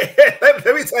 Let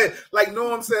me tell you, like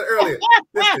Norm said earlier.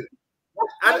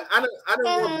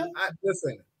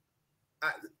 Listen,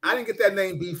 I didn't get that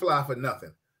name B Fly for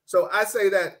nothing. So I say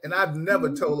that, and I've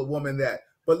never told a woman that.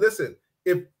 But listen,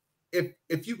 if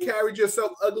you carried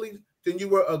yourself ugly, then you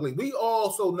were ugly. We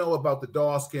also know about the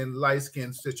dark skin, light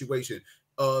skin situation,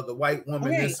 the white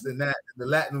woman, this and that, and the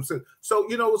Latin. So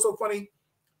you know what's so funny?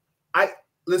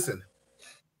 Listen.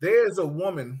 There's a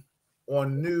woman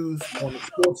on the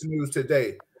sports news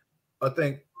today. I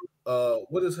think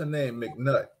what is her name?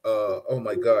 McNutt. Oh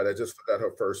my God, I just forgot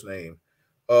her first name.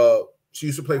 She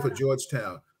used to play for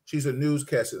Georgetown. She's a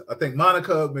newscaster. I think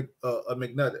Monica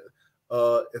McNutt.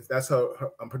 If that's her,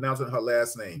 I'm pronouncing her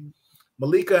last name.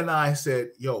 Malika and I said,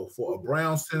 "Yo, for a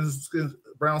brown skin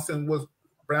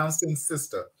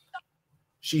sister,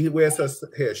 she wears her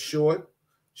hair short.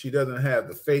 She doesn't have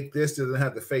the fake this, doesn't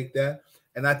have the fake that."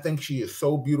 And I think she is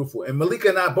so beautiful. And Malika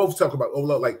and I both talk about,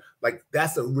 like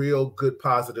that's a real good,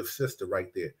 positive sister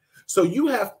right there. So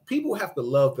people have to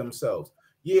love themselves.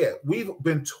 Yeah, we've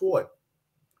been taught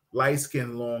light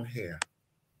skin, long hair,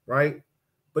 right?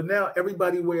 But now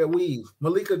everybody wear weaves.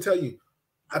 Malika tell you,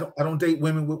 I don't date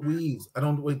women with weaves. I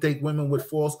don't date women with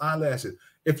false eyelashes.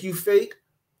 If you fake,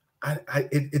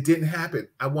 it didn't happen.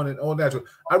 I want it all natural.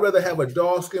 I'd rather have a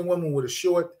dark skinned woman with a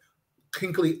short,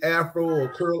 kinkly afro or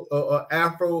curl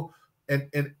afro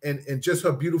and just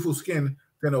her beautiful skin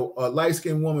than a light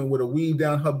skinned woman with a weave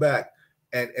down her back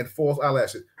and false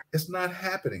eyelashes. It's not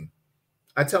happening.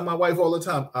 I tell my wife all the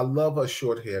time, I love her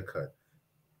short haircut.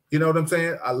 You know what I'm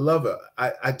saying? I love her.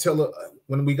 I tell her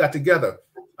when we got together,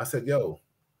 I said, yo,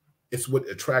 it's what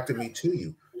attracted me to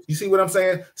you. You see what I'm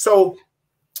saying? So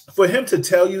for him to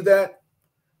tell you that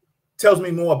tells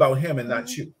me more about him and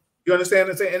not you. You understand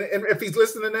what I'm saying? And if he's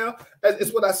listening now,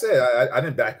 it's what I said. I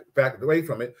didn't back away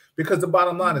from it because the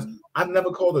bottom line is I've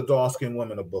never called a dark-skinned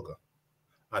woman a booger.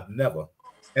 I've never.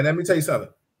 And let me tell you something.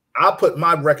 I'll put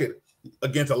my record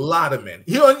against a lot of men.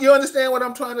 You understand what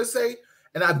I'm trying to say?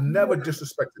 And I've never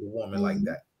disrespected a woman like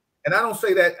that. And I don't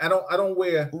say that. I don't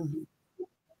wear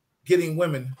getting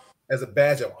women as a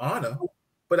badge of honor.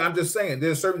 But I'm just saying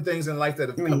there's certain things in life that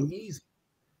have become easy.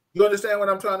 You understand what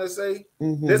I'm trying to say?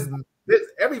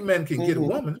 Every man can get a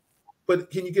woman, but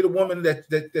can you get a woman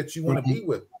that you want to be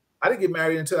with? I didn't get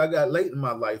married until I got late in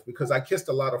my life because I kissed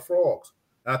a lot of frogs.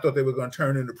 And I thought they were going to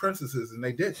turn into princesses, and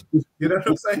they didn't. You know what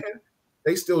I'm saying?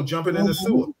 They still jumping in the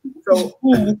sewer. So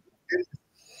a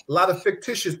lot of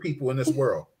fictitious people in this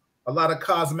world, a lot of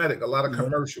cosmetic, a lot of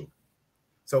commercial.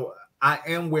 So I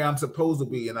am where I'm supposed to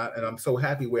be, and I'm so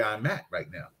happy where I'm at right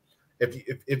now.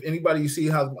 If anybody, you see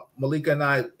how Malika and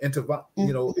I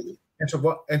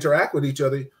interact with each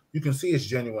other, you can see it's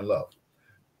genuine love.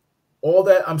 All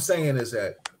that I'm saying is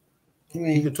that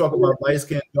we could talk about light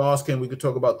skin, dark skin, we could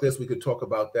talk about this, we could talk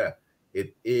about that.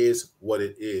 It is what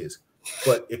it is.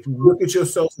 But if you look at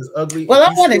yourself as ugly, well,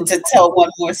 I wanted to tell one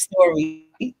more story.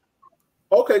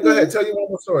 Okay, go ahead. Tell you one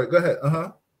more story. Go ahead.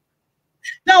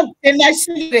 No, and I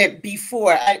shared it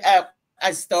before.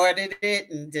 I started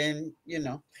it, and then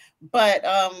but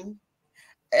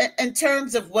in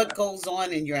terms of what goes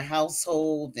on in your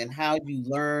household and how you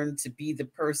learn to be the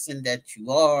person that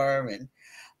you are, and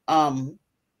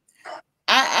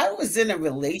I was in a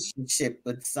relationship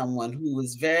with someone who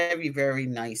was very, very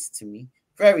nice to me,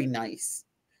 very nice,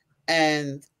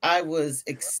 and I was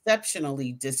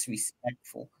exceptionally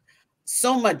disrespectful.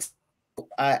 So much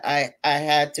I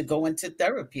had to go into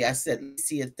therapy. I said, let's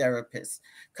see a therapist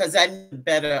because I need to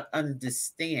better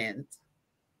understand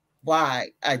why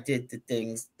I did the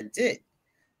things I did.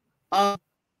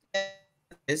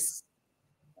 therapist,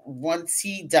 once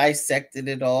he dissected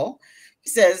it all, he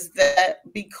says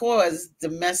that because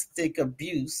domestic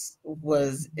abuse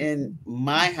was in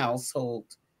my household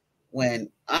when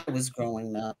I was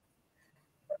growing up,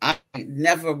 I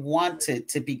never wanted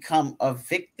to become a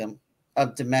victim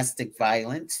of domestic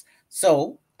violence.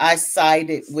 So I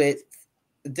sided with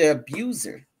the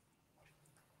abuser.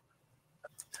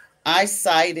 I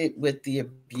sided with the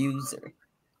abuser.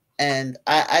 And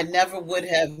I never would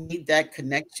have made that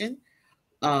connection.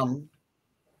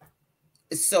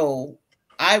 So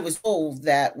I was told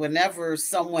that whenever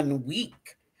someone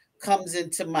weak comes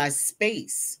into my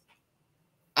space,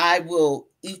 I will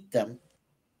eat them.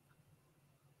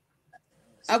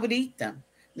 I would eat them.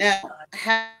 Now,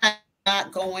 had I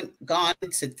not gone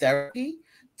to therapy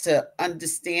to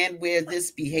understand where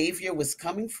this behavior was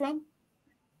coming from,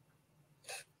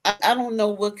 I don't know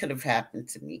what could have happened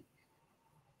to me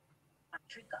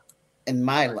in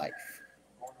my life.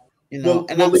 You know,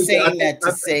 and I'm Lisa, saying that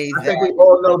to say I that think we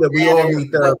all know that we all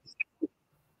need therapy.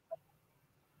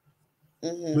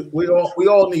 We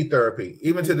all need therapy,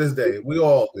 even to this day. We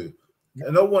all do.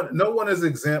 And no one is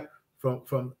exempt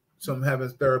from having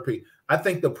therapy. I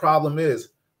think the problem is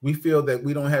we feel that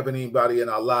we don't have anybody in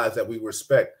our lives that we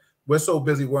respect. We're so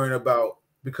busy worrying about,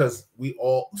 because we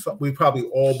probably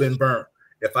all been burnt.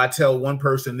 If I tell one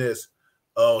person this,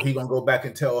 oh, he gonna go back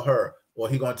and tell her, or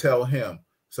he gonna tell him.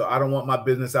 So I don't want my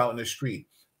business out in the street.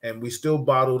 And we still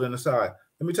bottled in the side.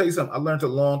 Let me tell you something. I learned a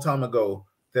long time ago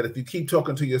that if you keep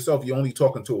talking to yourself, you're only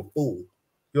talking to a fool.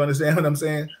 You understand what I'm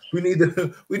saying? We need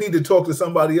to talk to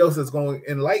somebody else that's going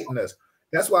to enlighten us.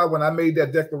 That's why when I made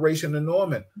that declaration to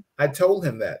Norman, I told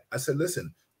him that. I said,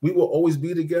 listen, we will always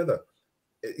be together.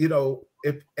 You know,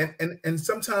 and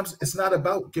sometimes it's not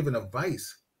about giving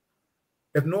advice.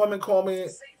 If Norman called me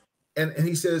and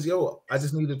he says, yo, I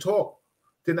just need to talk,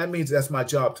 then that means that's my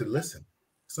job to listen.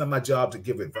 It's not my job to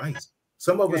give advice.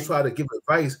 Some of us try to give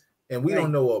advice and we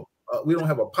don't know, we don't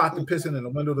have a pot to piss in and a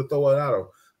window to throw it out of.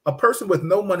 A person with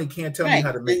no money can't tell me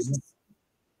how to make money.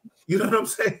 You know what I'm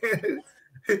saying?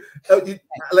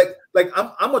 like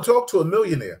I'm gonna talk to a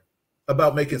millionaire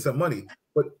about making some money,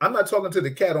 but I'm not talking to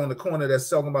the cat on the corner that's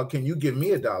talking about, can you give me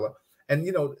 $1? And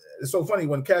you know, it's so funny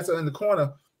when cats are in the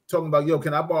corner talking about, yo,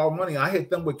 can I borrow money? I hit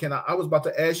them with, I was about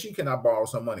to ask you, can I borrow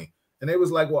some money? And they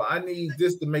was like, well, I need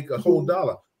this to make a whole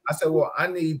dollar. I said, well, I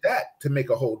need that to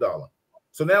make a whole dollar.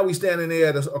 So now we standing there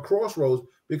at a crossroads,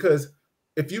 because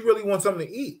if you really want something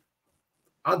to eat,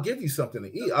 I'll give you something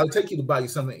to eat. I'll take you to buy you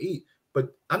something to eat,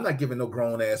 but I'm not giving no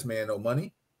grown ass man no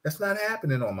money. That's not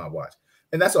happening on my watch.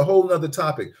 And that's a whole nother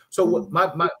topic. So what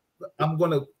I'm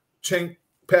going to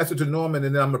pass it to Norman,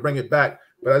 and then I'm going to bring it back.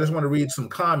 But I just want to read some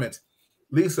comments.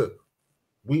 Lisa,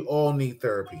 we all need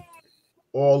therapy.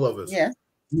 All of us. Yeah.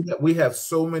 We have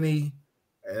so many,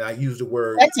 and I use the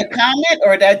word. That's a comment,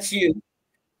 or that's you?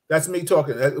 That's me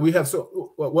talking. We have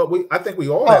I think we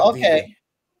all have. Okay.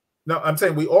 No, I'm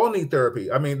saying we all need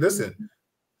therapy. I mean, listen.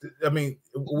 I mean,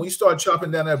 when we start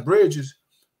chopping down that bridges,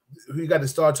 we got to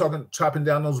start chopping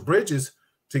down those bridges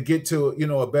to get to, you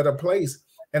know, a better place.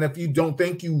 And if you don't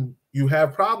think you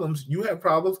have problems, you have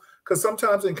problems. Because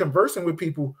sometimes in conversing with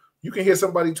people, you can hear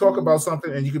somebody talk about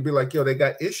something, and you can be like, yo, they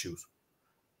got issues.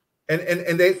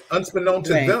 And they, unbeknown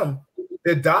to them,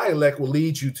 their dialect will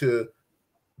lead you to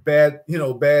bad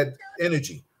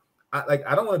energy. I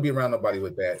don't want to be around nobody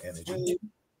with bad energy.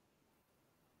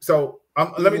 So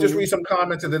let me just read some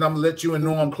comments, and then I'm gonna let you and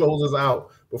Norm close us out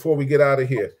before we get out of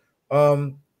here.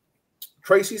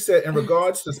 Tracy said, in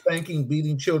regards to spanking,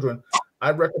 beating children,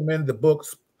 I recommend the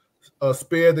books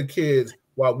Spare the Kids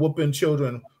While Whooping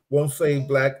Children Won't Save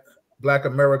Black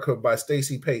America by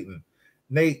Stacey Payton.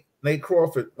 Nate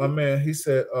Crawford, my man, he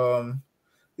said, I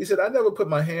never put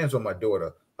my hands on my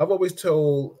daughter. I've always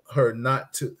told her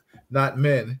no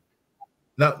man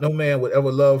would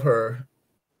ever love her.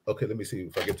 Okay, let me see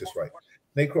if I get this right.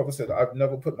 Nate Crawford said, I've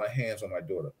never put my hands on my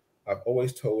daughter. I've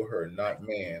always told her not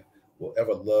man will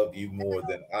ever love you more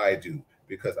than I do,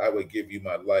 because I would give you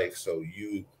my life so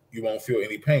you won't feel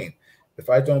any pain.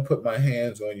 If I don't put my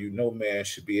hands on you, no man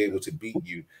should be able to beat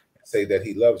you and say that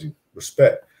he loves you.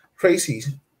 Respect. Tracy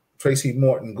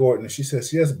Morton Gordon, she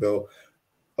says, yes, Bill.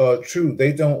 True,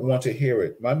 they don't want to hear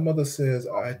it. My mother says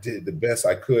I did the best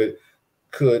I could,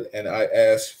 and I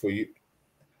asked for you.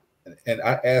 And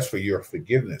I asked for your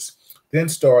forgiveness. Then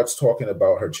starts talking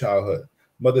about her childhood.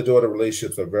 Mother-daughter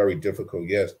relationships are very difficult.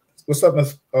 Yes. What's up,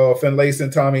 Miss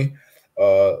Finlayson, Tommy?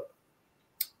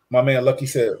 My man Lucky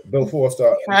said, Bill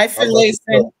Forster. Hi,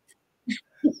 Finlayson.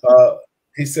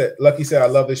 He said, Lucky said, I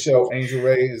love the show. Angel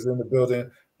Ray is in the building.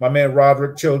 My man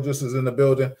Roderick Childress is in the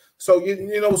building. So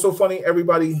you know what's so funny,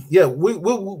 everybody? Yeah, we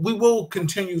will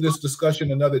continue this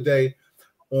discussion another day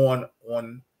on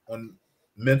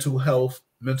mental health,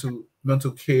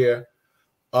 mental care.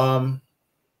 A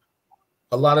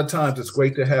lot of times it's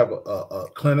great to have a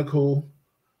clinical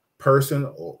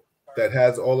person that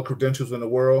has all the credentials in the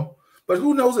world, but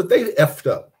who knows if they effed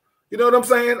up? You know what I'm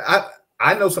saying?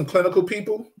 I know some clinical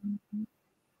people.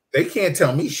 They can't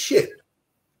tell me shit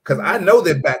because I know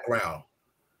their background.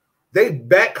 They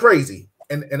back crazy,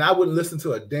 and I wouldn't listen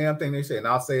to a damn thing they say, and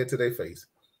I'll say it to their face.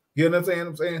 You know what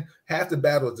I'm saying? Half the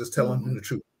battle is just telling them the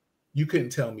truth. You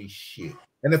couldn't tell me shit.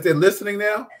 And if they're listening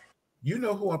now, you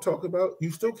know who I'm talking about.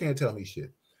 You still can't tell me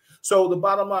shit. So the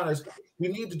bottom line is, we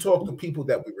need to talk to people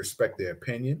that we respect their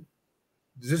opinion.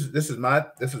 This is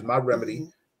my remedy.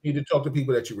 You need to talk to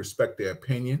people that you respect their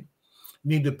opinion. You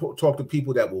need to talk to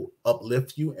people that will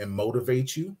uplift you and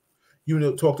motivate you. You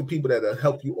need to talk to people that will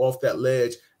help you off that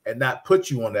ledge and not put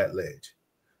you on that ledge.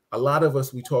 A lot of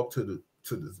us, we talk to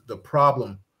the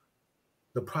problem.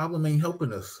 The problem ain't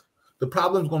helping us. The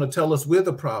problem's going to tell us we're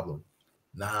the problem.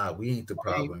 Nah, we ain't the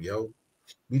problem, yo.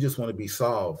 We just want to be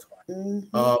solved.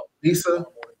 Lisa,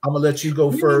 I'm going to let you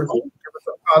go first. Give us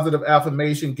a positive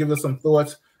affirmation. Give us some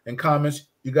thoughts and comments.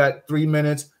 You got 3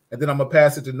 minutes, and then I'm going to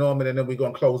pass it to Norman, and then we're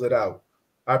going to close it out.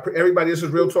 Everybody, this is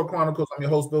Real Talk Chronicles. I'm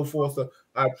your host, Bill Forster.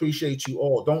 I appreciate you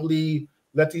all. Don't leave.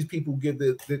 Let these people give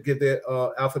their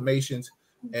affirmations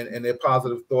and their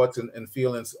positive thoughts and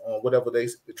feelings on whatever they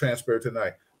transfer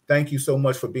tonight. Thank you so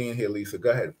much for being here, Lisa.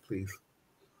 Go ahead, please.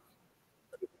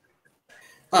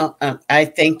 Well, I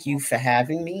thank you for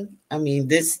having me. I mean,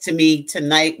 this to me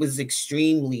tonight was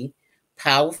extremely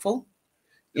powerful,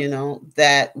 you know,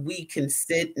 that we can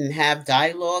sit and have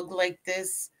dialogue like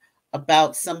this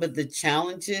about some of the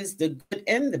challenges, the good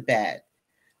and the bad,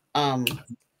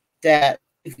 that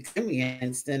we've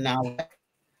experienced in our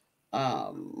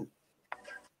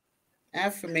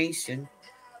affirmation,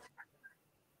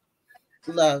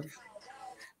 love.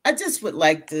 I just would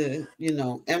like to, you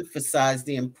know, emphasize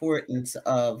the importance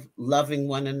of loving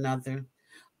one another,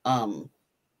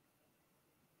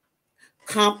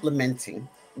 complimenting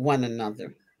one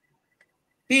another,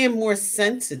 being more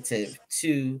sensitive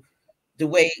to the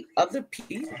way other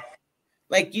people,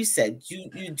 like you said,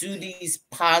 you do these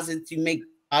positive, you make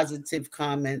positive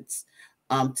comments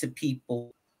to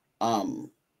people.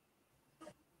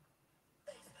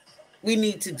 We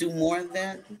need to do more of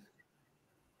that.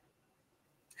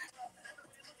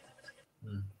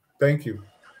 Thank you.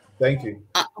 Thank you.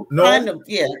 No, kind of,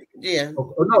 yeah.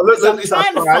 Oh, no, I'm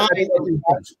trying to find.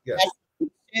 Yes.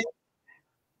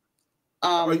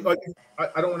 I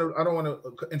don't want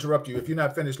to interrupt you. If you're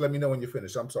not finished, let me know when you're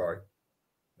finished. I'm sorry.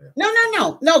 Yeah.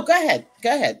 No. Go ahead.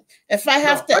 If I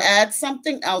have to add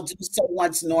something, I'll do so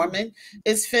once Norman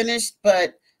is finished.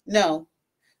 But no.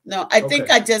 I think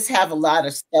I just have a lot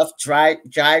of stuff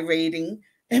gyrating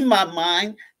in my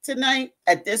mind tonight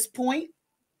at this point.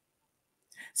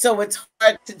 So it's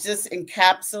hard to just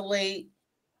encapsulate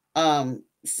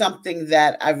something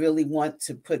that I really want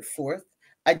to put forth.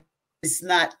 It's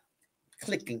not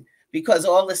clicking because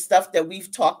all the stuff that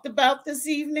we've talked about this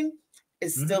evening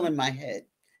is still in my head.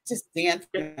 Just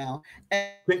dancing now.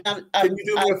 Can you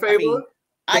do me a favor?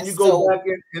 Can you go back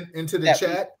into the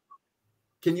chat?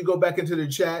 Can you go back into the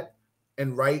chat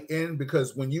and write in?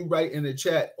 Because when you write in the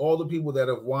chat, all the people that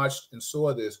have watched and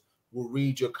saw this will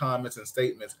read your comments and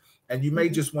statements. And you may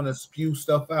just want to spew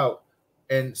stuff out.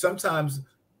 And sometimes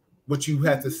what you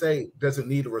have to say doesn't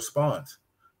need a response.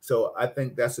 So I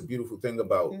think that's a beautiful thing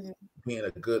about being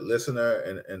a good listener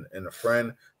and a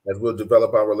friend, as we'll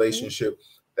develop our relationship,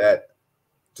 that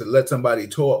to let somebody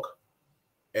talk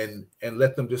and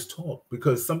let them just talk.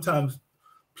 Because sometimes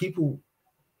people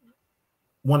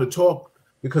want to talk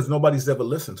because nobody's ever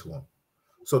listened to them.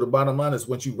 So the bottom line is,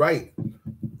 once you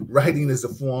writing is a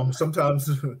form. Sometimes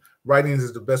writing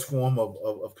is the best form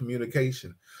of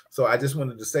communication. So I just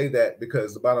wanted to say that,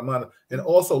 because the bottom line, and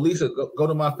also Lisa, go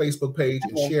to my Facebook page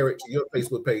and share it to your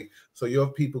Facebook page so your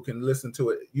people can listen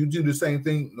to it. You do the same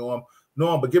thing, Norm,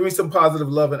 but give me some positive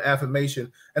love and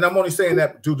affirmation. And I'm only saying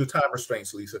that due to time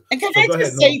restraints, Lisa. And can I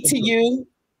just say to you,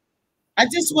 I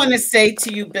just want to say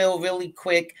to you, Bill, really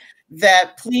quick,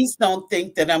 that please don't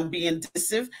think that I'm being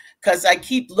dismissive, because I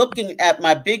keep looking at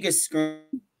my biggest screen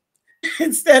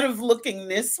instead of looking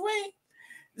this way.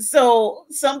 So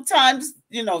sometimes,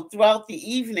 throughout the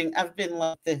evening, I've been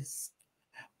like this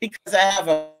because I have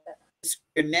a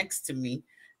screen next to me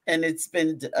and it's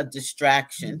been a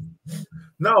distraction.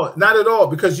 No, not at all.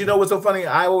 Because you know what's so funny?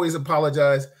 I always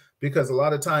apologize because a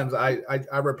lot of times I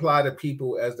reply to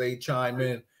people as they chime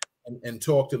in, and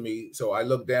talk to me. So I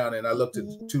look down and I looked at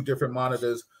 2 different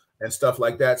monitors and stuff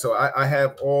like that. So I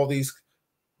have all these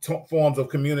forms of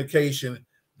communication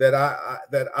that I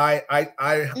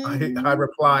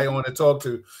reply on and talk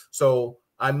to. So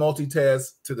I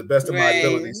multitask to the best of my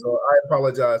ability. So I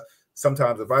apologize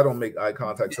sometimes if I don't make eye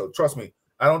contact. So trust me,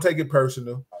 I don't take it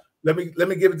personal. Let me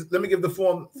give the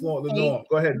floor to Norm.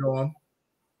 Go ahead, Norm.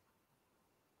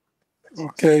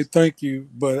 Okay, thank you.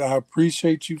 But I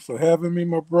appreciate you for having me,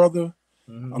 my brother.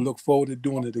 I look forward to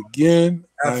doing it again.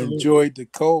 Absolutely. I enjoyed the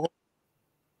co-host.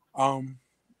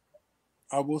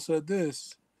 I will say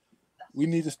this. We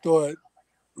need to start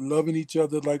loving each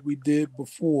other like we did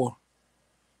before.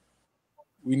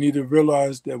 We need to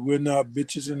realize that we're not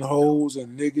bitches and hoes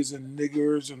and niggas and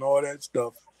niggers and all that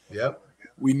stuff. Yep.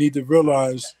 We need to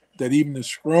realize that even the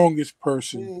strongest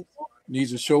person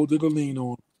needs a shoulder to lean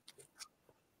on.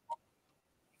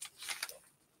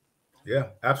 Yeah,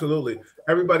 absolutely.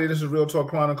 Everybody, this is Real Talk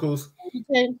Chronicles.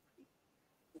 Okay.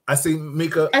 I see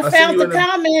Mika. I found the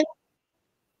comment.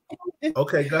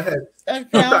 Okay, go ahead. I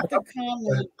found the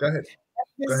comment. Go ahead.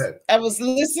 Go ahead. I was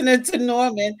listening to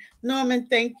Norman. Norman,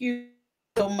 thank you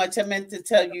so much. I meant to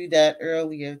tell you that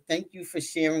earlier. Thank you for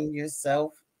sharing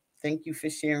yourself. Thank you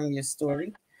for sharing your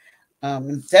story.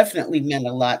 It definitely meant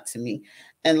a lot to me.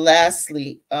 And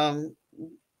lastly,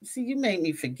 see, you made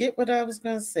me forget what I was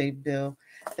going to say, Bill,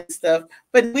 and stuff.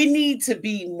 But we need to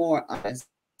be more honest.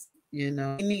 You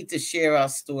know, we need to share our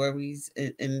stories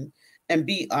and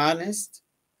be honest.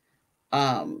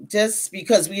 Just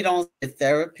because we don't see a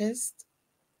therapist,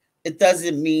 it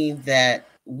doesn't mean that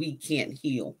we can't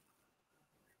heal.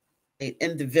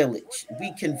 In the village,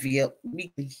 we can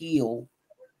heal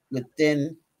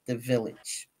within the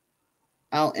village.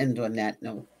 I'll end on that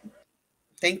note.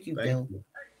 Thank you, Bill.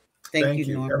 Thank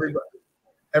you, Norman.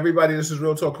 Everybody, this is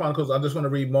Real Talk Chronicles. I just want to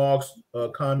read Mark's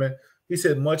comment. He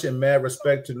said, much and mad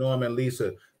respect to Norm and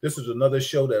Lisa. This is another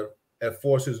show that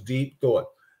forces deep thought.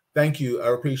 Thank you.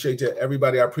 I appreciate that.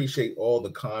 Everybody, I appreciate all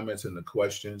the comments and the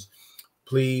questions.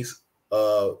 Please,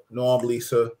 Norm,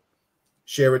 Lisa,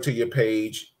 share it to your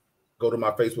page. Go to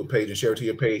my Facebook page and share it to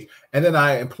your page. And then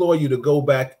I implore you to go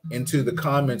back into the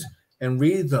comments and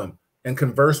read them and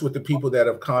converse with the people that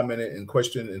have commented and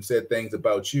questioned and said things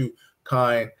about you,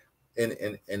 kind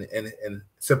and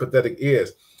sympathetic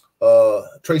ears.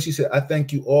 Tracy said, I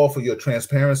thank you all for your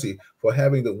transparency, for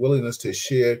having the willingness to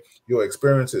share your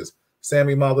experiences.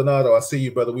 Sammy Maldonado, I see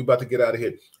you, brother. We about to get out of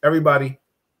here. Everybody,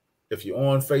 if you're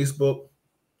on Facebook,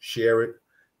 share it.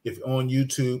 If you're on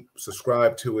YouTube,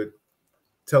 subscribe to it.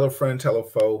 Tell a friend, tell a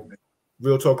foe.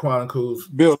 Real Talk Chronicles,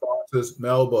 Bill, sponsors,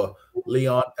 Melba,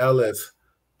 Leon Ellis,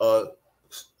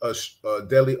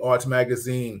 Daily Arts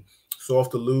Magazine,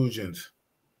 Soft Illusions.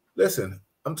 Listen,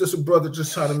 I'm just a brother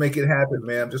just trying to make it happen,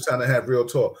 man. I'm just trying to have real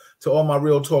talk. To all my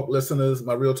Real Talk listeners,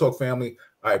 my Real Talk family,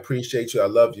 I appreciate you. I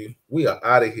love you. We are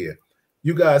out of here.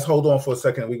 You guys hold on for a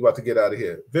second. We're about to get out of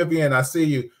here. Vivian, I see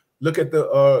you. Look at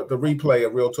the replay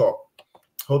of Real Talk.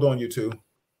 Hold on, you two.